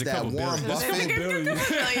mean, there's Is a that couple Warren billion. There's a Buffett- couple billion.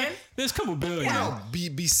 billion. There's a couple billion. No,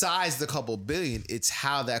 besides the couple billion, it's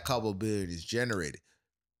how that couple billion is generated.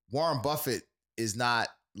 Warren Buffett is not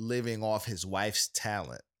living off his wife's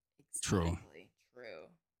talent. True. Exactly. True.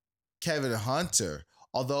 Kevin Hunter,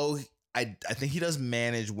 although I think he does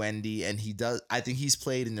manage Wendy, and I think he's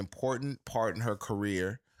played an important part in her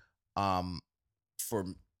career for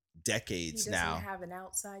He decades doesn't now. have an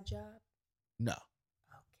outside job. No.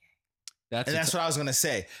 Okay. And that's what I was gonna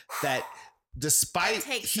say. That despite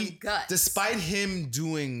Takes some guts. despite him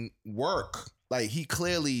doing work, like he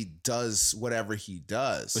clearly does whatever he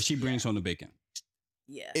does. But she brings home the bacon.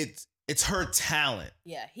 Yeah. It's her talent.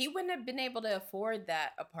 Yeah. He wouldn't have been able to afford that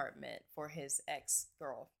apartment for his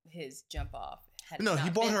ex-girl, his jump off. had it No, he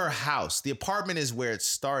not bought been her a for that. house. The apartment is where it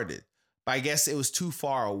started, but I guess it was too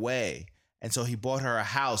far away, and so he bought her a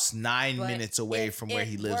house 9 But minutes away if from where it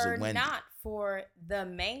he lives were with Wendy. not for the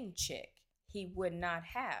main chick, he would not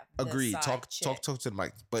have. the Agreed. side Talk chick. to the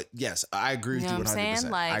mic. But yes, I agree with You you know what I'm 100%.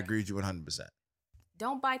 saying? Like- I agree with you 100%.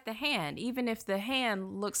 Don't bite the hand, even if the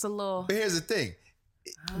hand looks a little. But here's the thing.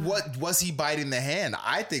 What was he biting the hand?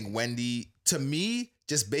 I think Wendy, to me,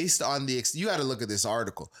 just based on you got to look at this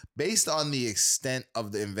article. Based on the extent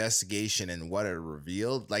of the investigation and what it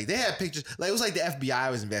revealed, like they had pictures, like it was like the FBI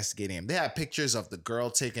was investigating him. They had pictures of the girl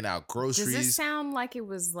taking out groceries. Does this sound like it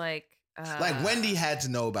was like? Like Wendy had to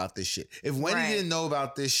know about this shit. If Wendy Right. didn't know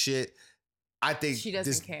about this shit, I think She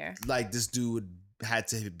doesn't care. Like this dude had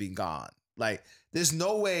to have been gone. Like there's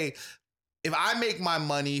no way. If I make my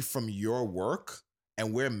money from your work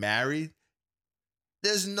and we're married,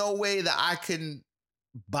 there's no way that I can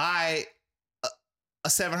buy a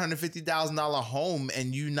 $750,000 home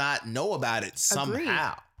and you not know about it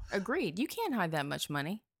somehow. Agreed. You can't hide that much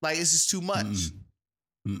money. Like it's just too much.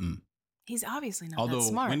 Mm-mm. He's obviously not Although that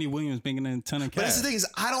smart. Wendy Williams making a ton of cash. But that's the thing is,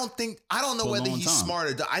 I don't know For a whether long he's time. smart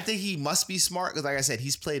or dumb. I think he must be smart because, like I said,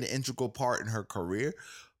 he's played an integral part in her career.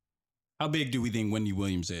 How big do we think Wendy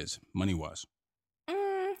Williams is, money wise?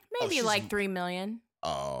 Maybe she's- like 3 million.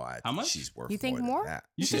 Oh, I How think much? she's worth. You think more? more? Than that.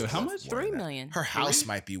 You said She's how worth much? more than 3 that. million. Her house Three?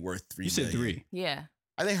 might be worth $3 You said million. 3. Yeah.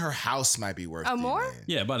 I think her house might be worth. Oh, $3 more? million.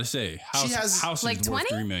 Yeah, about to say house like is worth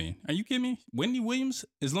 20? $3 million. Are you kidding me? Wendy Williams,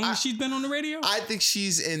 as long as she's been on the radio, I think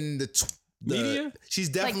she's in the Media? She's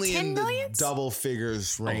definitely 10 in the millions? double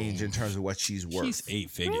figures range Oh. in terms of what she's worth. she's 8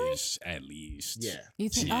 figures at least. Yeah. You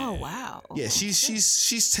think? Yeah. Oh wow. Yeah, Oh, she's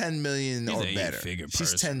shit. 10 million She's or an better. eight-figure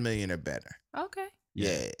She's person. 10 million or better. Okay.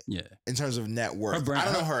 Yeah. Yeah. In terms of net worth. brand-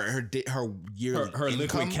 I don't know her yearly Her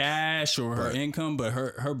liquid income. cash or her but- income, but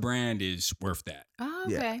her brand is worth that. Oh,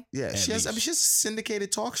 Yeah. okay. Yeah, At she has least. a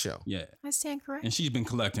syndicated talk show. Yeah. I stand correct. And she's been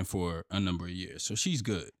collecting for a number of years. So she's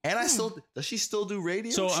good. And does she still do radio?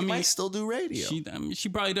 So, she I mean, might still do radio. She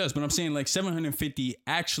probably does, but I'm saying like 750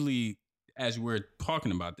 actually, as we're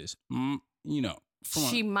talking about this, you know, from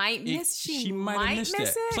She might it- miss. She might have miss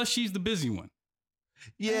missed that. it. Plus, she's the busy one.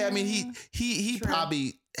 Yeah, I mean he True.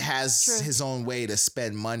 probably has True. his own way to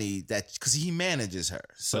spend money because he manages her.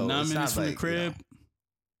 So So 9 it's minutes not from the like, crib.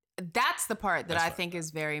 That's the part that That's I right. think is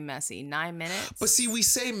very messy. 9 minutes. But see, we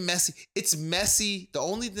say messy. It's messy. The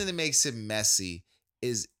only thing that makes it messy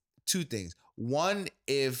is two things. One,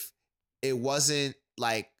 if it wasn't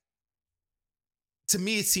like, to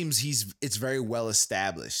me, it seems it's very well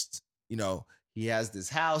established. You know, he has this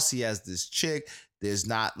house, he has this chick. There's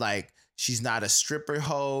not like, she's not a stripper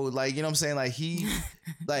hoe. Like, you know what I'm saying?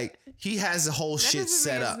 Like he has the whole that shit doesn't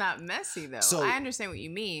set mean up. It's not messy though. So- I understand what you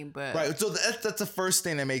mean, but Right. So that's the first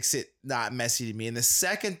thing that makes it not messy to me. And the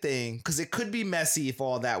second thing, because it could be messy if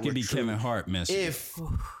all that were Could be true. Kevin Hart messy.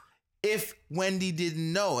 If Wendy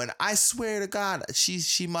didn't know, and I swear to God, she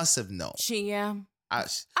must have known. I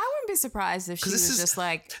wouldn't be surprised if she 'Cause was this is- just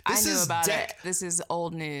like, I this knew is about it. This is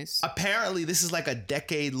old news. Apparently, this is like a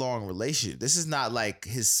decade-long relationship. This is not like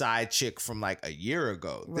his side chick from like a year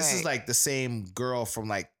ago. This is Right. like the same girl from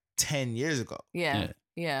like 10 years ago. Yeah.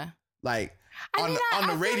 Like I on mean, the I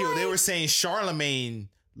feel radio, they like- were saying Charlemagne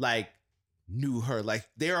like knew her. Like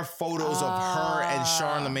there are photos of her and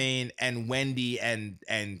Charlemagne and Wendy and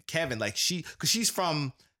Kevin. Like because she's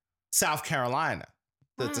from South Carolina,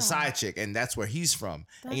 the Wow. side chick, and that's where he's from.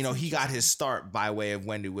 And you know, That's he got his interesting. start by way of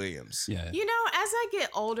Wendy Williams. yeah. You know, as I get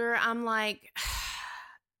older, I'm like,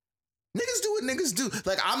 Niggas do what niggas do.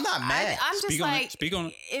 Like I'm not mad. I'm just Speak on it. like, Speak on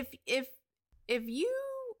it.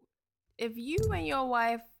 if you and your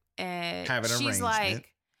wife and Have an she's arrangement.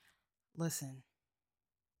 like, listen,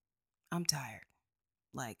 I'm tired.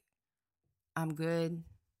 Like, I'm good,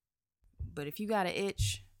 but if you got an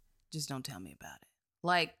itch, just don't tell me about it.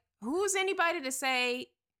 Like, who's anybody to say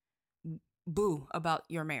boo about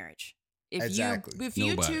your marriage? If Exactly. if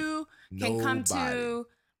you Nobody. two can come Nobody. to,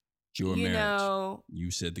 It's your you marriage. know, You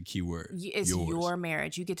said the key word. it's Yours. your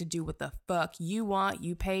marriage. You get to do what the fuck you want.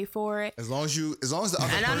 You pay for it. As long as the other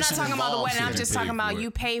And I'm not person talking about the involved wedding. I'm here- just pay talking about for it.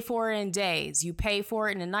 you pay for it in days. You pay for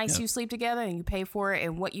it in the nights Yep. you sleep together, and you pay for it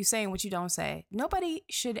in what you say and what you don't say. Nobody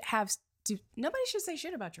should say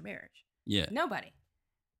shit about your marriage. Yeah. Nobody.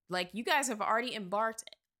 Like, you guys have already embarked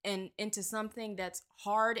into something that's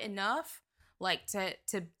hard enough. Like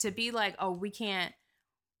to be like, oh, we can't.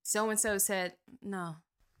 So and so said no.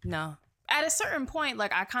 At a certain point,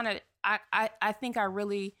 like I think I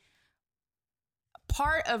really,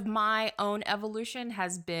 part of my own evolution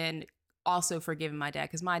has been also forgiving my dad,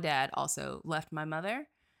 because my dad also left my mother.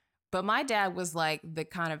 But my dad was like the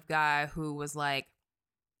kind of guy who was like,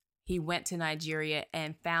 he went to Nigeria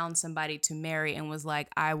and found somebody to marry and was like,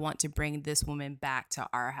 I want to bring this woman back to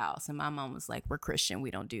our house. And my mom was like, we're Christian.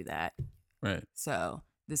 We don't do that. Right. So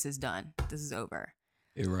this is done. This is over.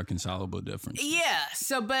 Irreconcilable difference. Yeah.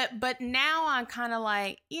 So, but now I'm kind of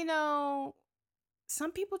like,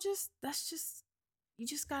 some people you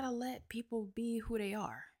just gotta let people be who they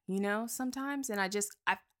are, sometimes. And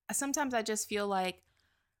sometimes I just feel like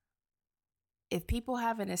if people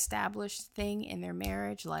have an established thing in their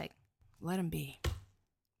marriage, like, let them be.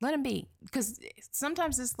 Because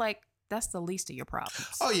sometimes it's like, that's the least of your problems.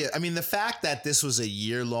 Oh, yeah. I mean, the fact that this was a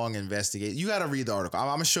year-long investigation, you got to read the article. I'm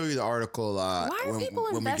going to show you the article Why are people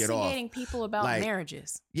investigating people about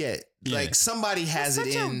marriages? Yeah, like somebody has That's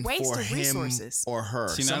it such a in waste for of him resources. or her.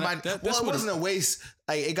 See, Somebody, that's well, it what wasn't a waste.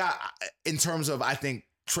 Like, it got, in terms of, I think,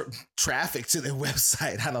 traffic to their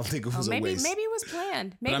website. I don't think it was a waste. Maybe it was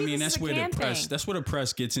planned. Maybe But I mean, this that's is a where the can press. thing. That's where the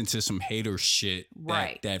press gets into some hater shit,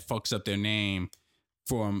 Right. That fucks up their name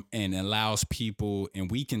and allows people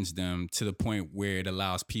and weakens them to the point where it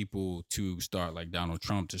allows people to start, like Donald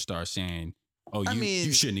Trump, to start saying, "Oh,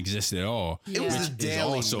 you shouldn't exist at all." It was Yeah. the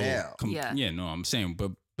Daily Mail. I'm saying,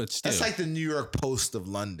 but still, It's like the New York Post of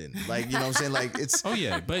London. Like, you know what I'm saying? Like, it's oh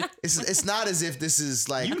yeah, but it's not as if this is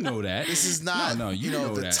like, you know that this is not no, you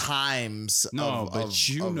know the that. Times No, of, but of,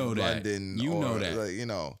 you of know that. London. You know that. Like, you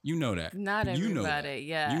know that. Not You know everybody. that.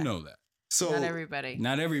 Yeah. You know that. so Not everybody.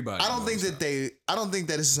 Not everybody. I don't think knows that I don't think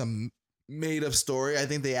that this is a made up story. I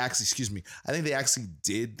think they actually, I think they actually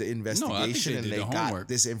did the investigation they and did they the got homework.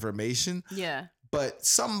 this information. Yeah. But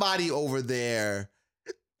somebody over there,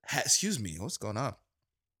 what's going on?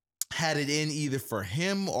 Had it in either for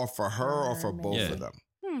him or for her or for both Yeah. of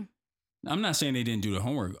them. I'm not saying they didn't do the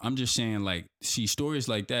homework. I'm just saying, like, see, stories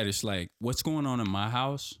like that, it's like, what's going on in my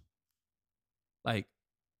house? Like,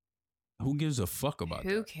 who gives a fuck about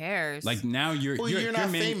Who that? cares? Like, now you're not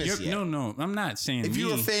famous yet. No, I'm not saying If me. you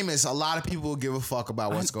were famous, a lot of people would give a fuck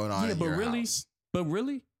about what's going on in but your really, house. But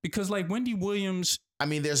really? Because, like, Wendy Williams, I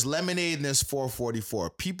mean, there's Lemonade and there's 444.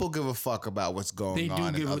 People give a fuck about what's going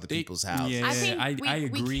on in other people's houses. Yeah, I think I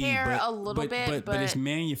agree. we care but, a little bit, but it's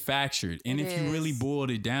manufactured. And it if you really is. boiled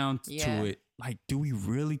it down Yeah. to it, like, do we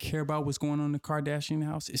really care about what's going on in the Kardashian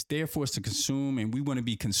house? It's there for us to consume, and we want to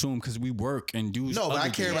be consumed because we work and do. No, but I other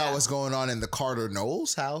care things. about what's going on in the Carter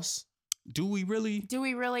Knowles house. Do we really? Do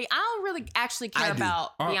we really? I don't really actually care I do.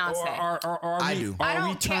 about Beyonce. I do. I Are don't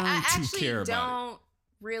we care. I turned to actually care about it? don't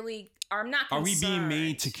really. Or I'm not. Are we being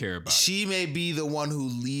made to concerned. care about it? She may be the one who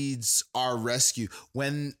leads our rescue.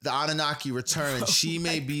 When the Anunnaki return, she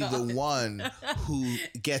may be the one who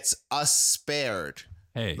gets us spared.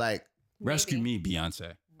 Hey, Like, rescue Maybe. me,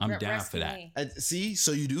 Beyonce. I'm down for Rescue that. me. see,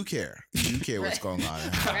 so you do care. You do care what's going on.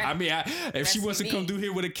 I mean, if she Rescue wants to come me. through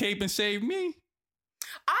here with a cape and save me,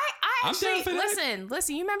 I I'm actually down for that.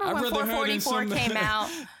 listen. You remember I'd when rather her than 444 some- came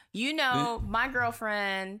out? My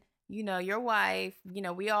girlfriend. Your wife.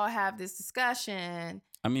 We all have this discussion,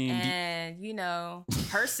 I mean, and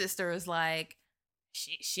her sister is like,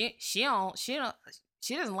 she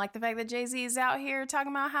doesn't like the fact that Jay-Z is out here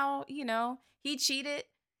talking about how he cheated.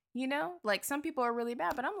 Like, some people are really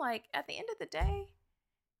bad, but I'm like, at the end of the day,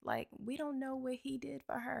 like, we don't know what he did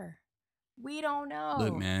for her. We don't know.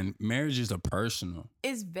 look, man, marriages are personal.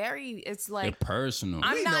 It's They're like, personal.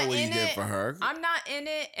 I'm We not know what he in did it. for her. I'm not in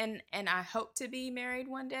it, and I hope to be married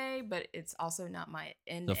one day, but it's also not my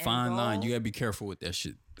end. The end fine line, goal. you gotta be careful with that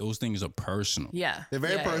shit. Those things are personal. Yeah, They're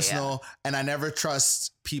very Yeah, yeah, personal, and I never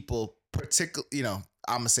trust people, particularly,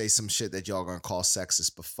 I'm going to say some shit that y'all going to call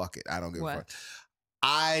sexist, but fuck it. I don't give a What? fuck.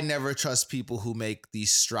 I never trust people who make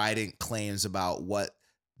these strident claims about what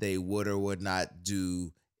they would or would not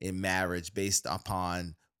do in marriage based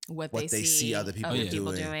upon What they see other people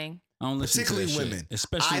doing. I don't listen to particularly that shit, women,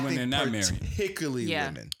 especially when they're not married. Particularly Yeah.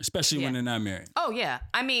 women. Especially when Yeah. they're not married. Oh yeah,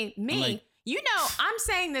 I mean me. Like- I'm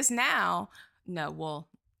saying this now. No, well,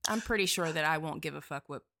 I'm pretty sure that I won't give a fuck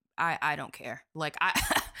what I don't care. Like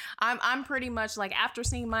I'm pretty much like, after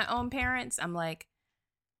seeing my own parents, I'm like,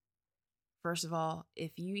 first of all,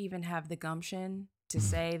 if you even have the gumption to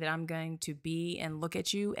say that I'm going to be and look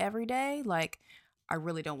at you every day, like, I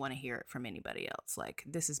really don't want to hear it from anybody else. Like,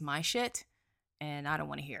 this is my shit and I don't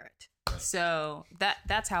want to hear it. So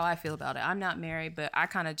that's how I feel about it. I'm not married, but I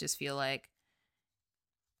kind of just feel like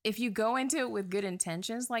if you go into it with good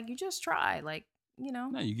intentions, like, you just try, like,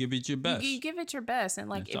 No, you give it your best. you give it your best. And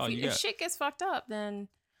like, That's all you if got. shit gets fucked up, then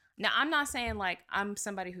now I'm not saying like I'm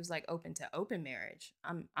somebody who's like open to open marriage.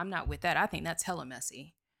 I'm not with that. I think that's hella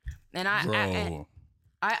messy. And Bro.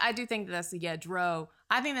 I do think that's Dro.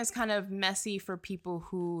 I think that's kind of messy for people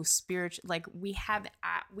who like we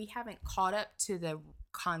haven't caught up to the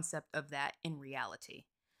concept of that in reality.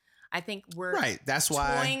 I think we're Right. That's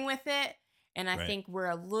why. toying with it, And I Right. think we're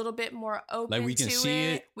a little bit more open Like, we can to see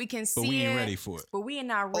it, We can see but we ain't it, ready for it. but we are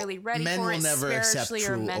not really ready men for will it never accept spiritually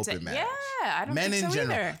or true mentally. open marriage. Yeah, I don't Men think in so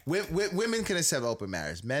general, either. women can accept open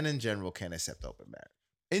marriage. Men in general can accept open marriage.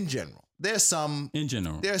 In general, there's some In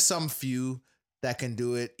general. few that can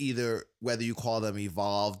do it. Either whether you call them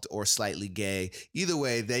evolved or slightly gay, either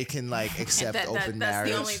way they can like accept open marriage.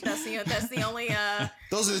 That's the only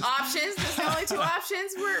Those are options. That's the only two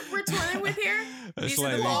options we're toying with here. These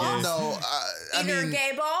are the Slightly balls. gay. no. I Either mean, a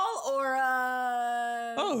gay ball or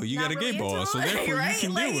Oh, you not got a gay really ball, into so it, therefore you right?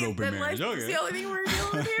 can deal with open then, marriage. That's Okay. the only thing we're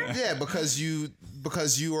dealing with here. yeah, because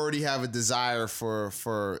you already have a desire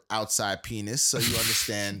for outside penis, so you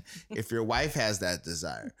understand if your wife has that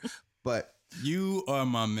desire. But You are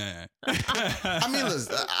my man. I mean,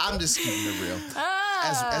 listen, I'm just keeping it real.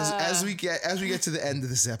 As we get to the end of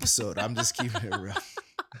this episode, I'm just keeping it real.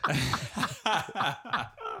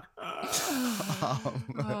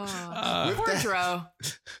 Poor Dro.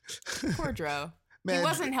 Poor Dro. He Man,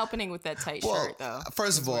 wasn't helping with that tight well, shirt though.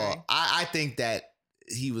 first of He was all, wearing- I think that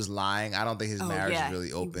he was lying. I don't think his marriage is really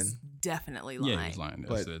he open. was definitely lying. Yeah, he's lying.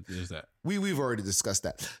 But- There's that. We've already discussed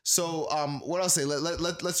that. So what I'll say,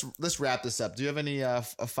 let's wrap this up. Do you have any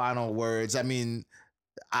final words? I mean,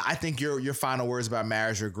 I think your final words about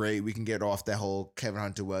marriage are great. We can get off that whole Kevin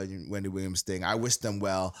Hunter, Wendy Williams thing. I wish them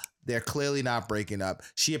well. They're clearly not breaking up.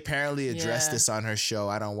 She apparently addressed Yeah. this on her show.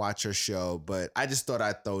 I don't watch her show, but I just thought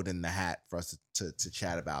I'd throw it in the hat for us to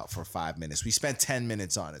chat about for 5 minutes. We spent 10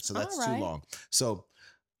 minutes on it, so that's All too right. long. So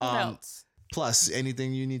What else? plus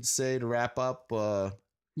anything you need to say to wrap up?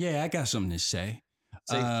 Yeah, I got something to say.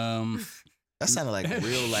 Say- That sounded like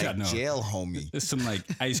real I like know. jail homie. It's some like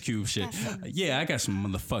Ice Cube shit. Yeah, I got some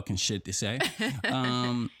motherfucking shit to say.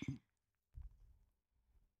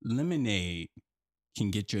 Lemonade can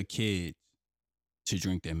get your kids to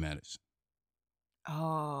drink their medicine.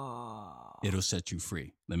 Oh. It'll set you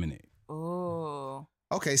free. Lemonade. Oh.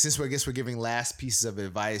 Okay, since we're giving last pieces of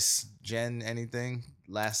advice, Jen, anything?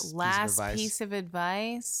 Last Piece of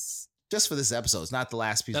advice. Just for this episode. It's not the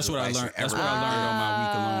last piece That's of what I advice. learned. you're That's ever what I gonna learned give. on my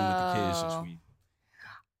week alone with the kids this week.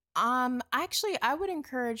 Actually, I would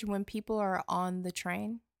encourage when people are on the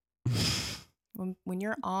train, when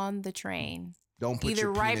you're on the train, Don't put either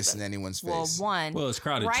your right- penis in anyone's face. well, one, Well, it's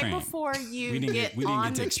crowded right train. before you We didn't get get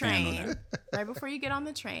on to the expand on train, that. right before you get on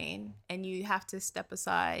the train, and you have to step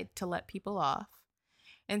aside to let people off,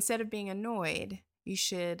 instead of being annoyed, you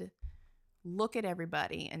should look at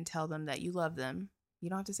everybody and tell them that you love them. You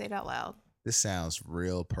don't have to say it out loud. This sounds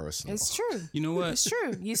real personal. It's true. You know what? It's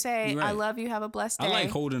true. You say, You're I right. love you, have a blessed day. I like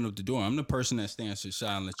holding up the door. I'm the person that stands to the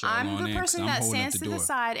side and let y'all I'm on the in 'cause person I'm that holding up stands the to the door.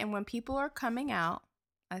 side, and when people are coming out,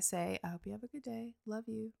 I say, I hope you have a good day. Love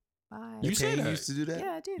you. Bye. You Okay, say that. used to do that?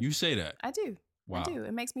 Yeah, I do. You say that. I do. Wow. I do.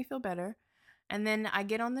 It makes me feel better. And then I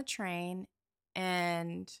get on the train,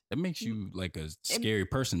 and That makes you like a scary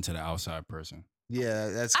person to the outside person. Yeah,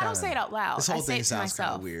 that's I kind don't say it out loud. This I whole say thing it to sounds kind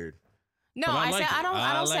myself. of weird. No, But I I like say it. I don't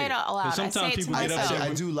I say like it it. out loud. 'Cause I say sometimes it to people get myself. upset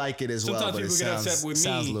I do like it as well, Sometimes but it people get upset with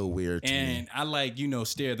sounds me, a little weird to me. And I like,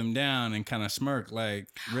 stare them down and kind of smirk like,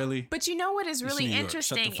 really? But you know what is It's really New York.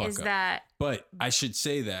 Shut the interesting fuck is up. that But I should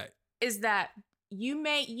say that. you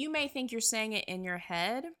may think you're saying it in your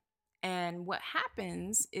head, and what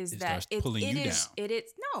happens is It that starts pulling you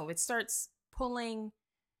down. it starts pulling,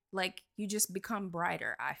 like you just become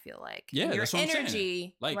brighter. I feel like Yeah, your that's what I'm saying.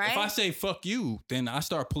 energy, Like, right? if I say fuck you, then I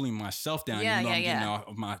start pulling myself down, Yeah, even though yeah, I'm getting yeah. off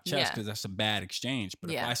of my chest Yeah. because that's a bad exchange.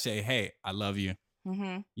 But Yeah. if I say, hey, I love you,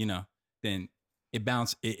 mm-hmm. Then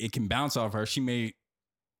it can bounce off her. She may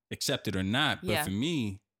accept it or not. But Yeah. for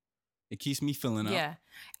me, it keeps me filling up. Yeah.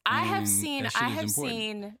 I have And seen that shit is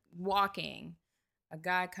important. walking a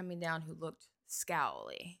guy coming down who looked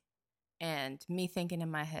scowly, and me thinking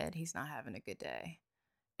in my head, he's not having a good day.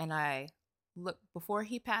 And I look, before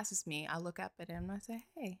he passes me, I look up at him and I say,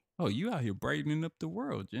 hey. Oh, you out here brightening up the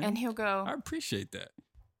world, Jen. And he'll go, I appreciate that.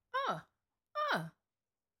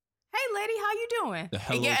 hey lady, how you doing? The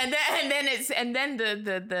hello- and then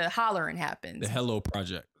the hollering happens. The Hello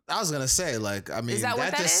Project. I was gonna say, like, I mean, that what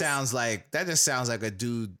that that just is? sounds like a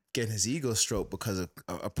dude getting his ego stroked because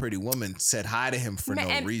a pretty woman said hi to him for no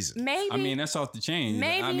And reason. Maybe I mean, that's off the chain. I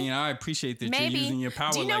maybe- mean, I appreciate that maybe. you're using your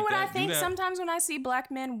power Do you know like what that. I think? Do that. Sometimes when I see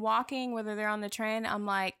black men walking, whether they're on the train, I'm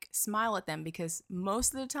like, smile at them, because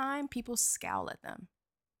most of the time people scowl at them.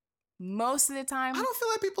 Most of the time, I don't feel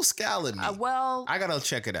like people scowl at me. well, I gotta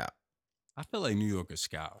check it out. I feel like New Yorkers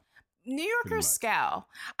scowl. New pretty Yorkers much. scowl.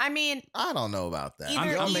 I mean, I don't know about that.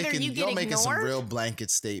 Either- Y'all either making, you get y'all making some ignored- real blanket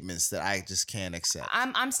statements that I just can't accept.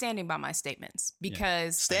 I'm standing by my statements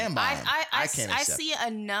because Stand by 'em. I can't I accept see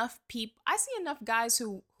enough people. I see enough guys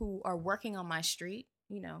who are working on my street.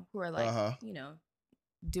 who are like, Uh-huh.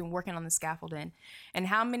 working on the scaffolding, and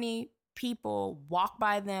how many people walk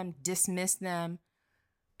by them, dismiss them,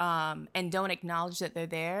 and don't acknowledge that they're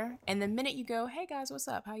there. And the minute you go, hey guys, what's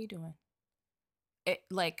up? How you doing?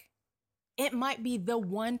 It might be the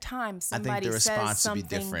one time somebody the response says would be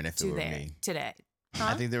something different if it to were there me. today.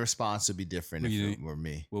 I think the response would be different What if do you it think? were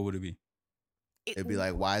me. What would it be? It'd be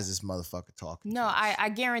like, why is this motherfucker talking? No, to us? I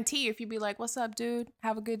guarantee you, if you'd be like, what's up, dude?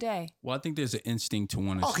 Have a good day. Well, I think there's an instinct to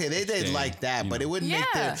want to. Okay, they like that, but it wouldn't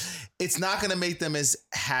make them. It's not going to make them as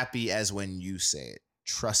happy as when you say it.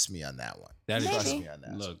 Trust me on that one. That is Maybe. Trust me on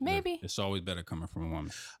that. Look, Maybe. it's always better coming from a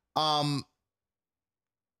woman.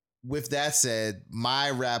 With that said, my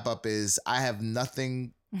wrap up is I have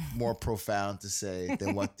nothing more profound to say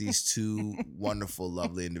than what these two wonderful,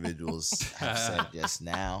 lovely individuals have said just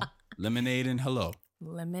now. Lemonade and hello.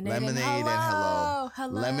 Lemonade And hello.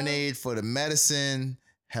 Lemonade for the medicine.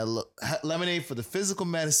 Hello. Lemonade for the physical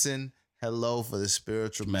medicine. Hello for the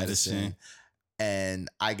spiritual medicine. And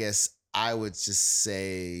I guess I would just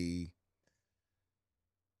say,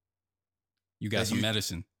 You got some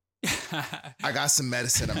medicine. I got some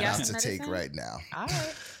medicine I'm You got about to some take medicine? right now. All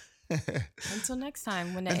right. Until next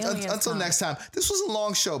time, when the aliens Until come. next time. This was a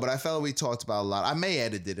long show, but I felt we talked about a lot. I may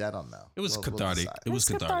edit it. I don't know. It was We'll cathartic. decide. It was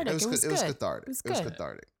cathartic. It was It was good. cathartic. It was It was good.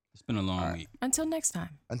 cathartic. It's been a long All right. week. Until next time.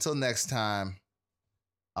 Until next time,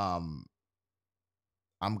 I'm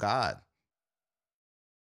God.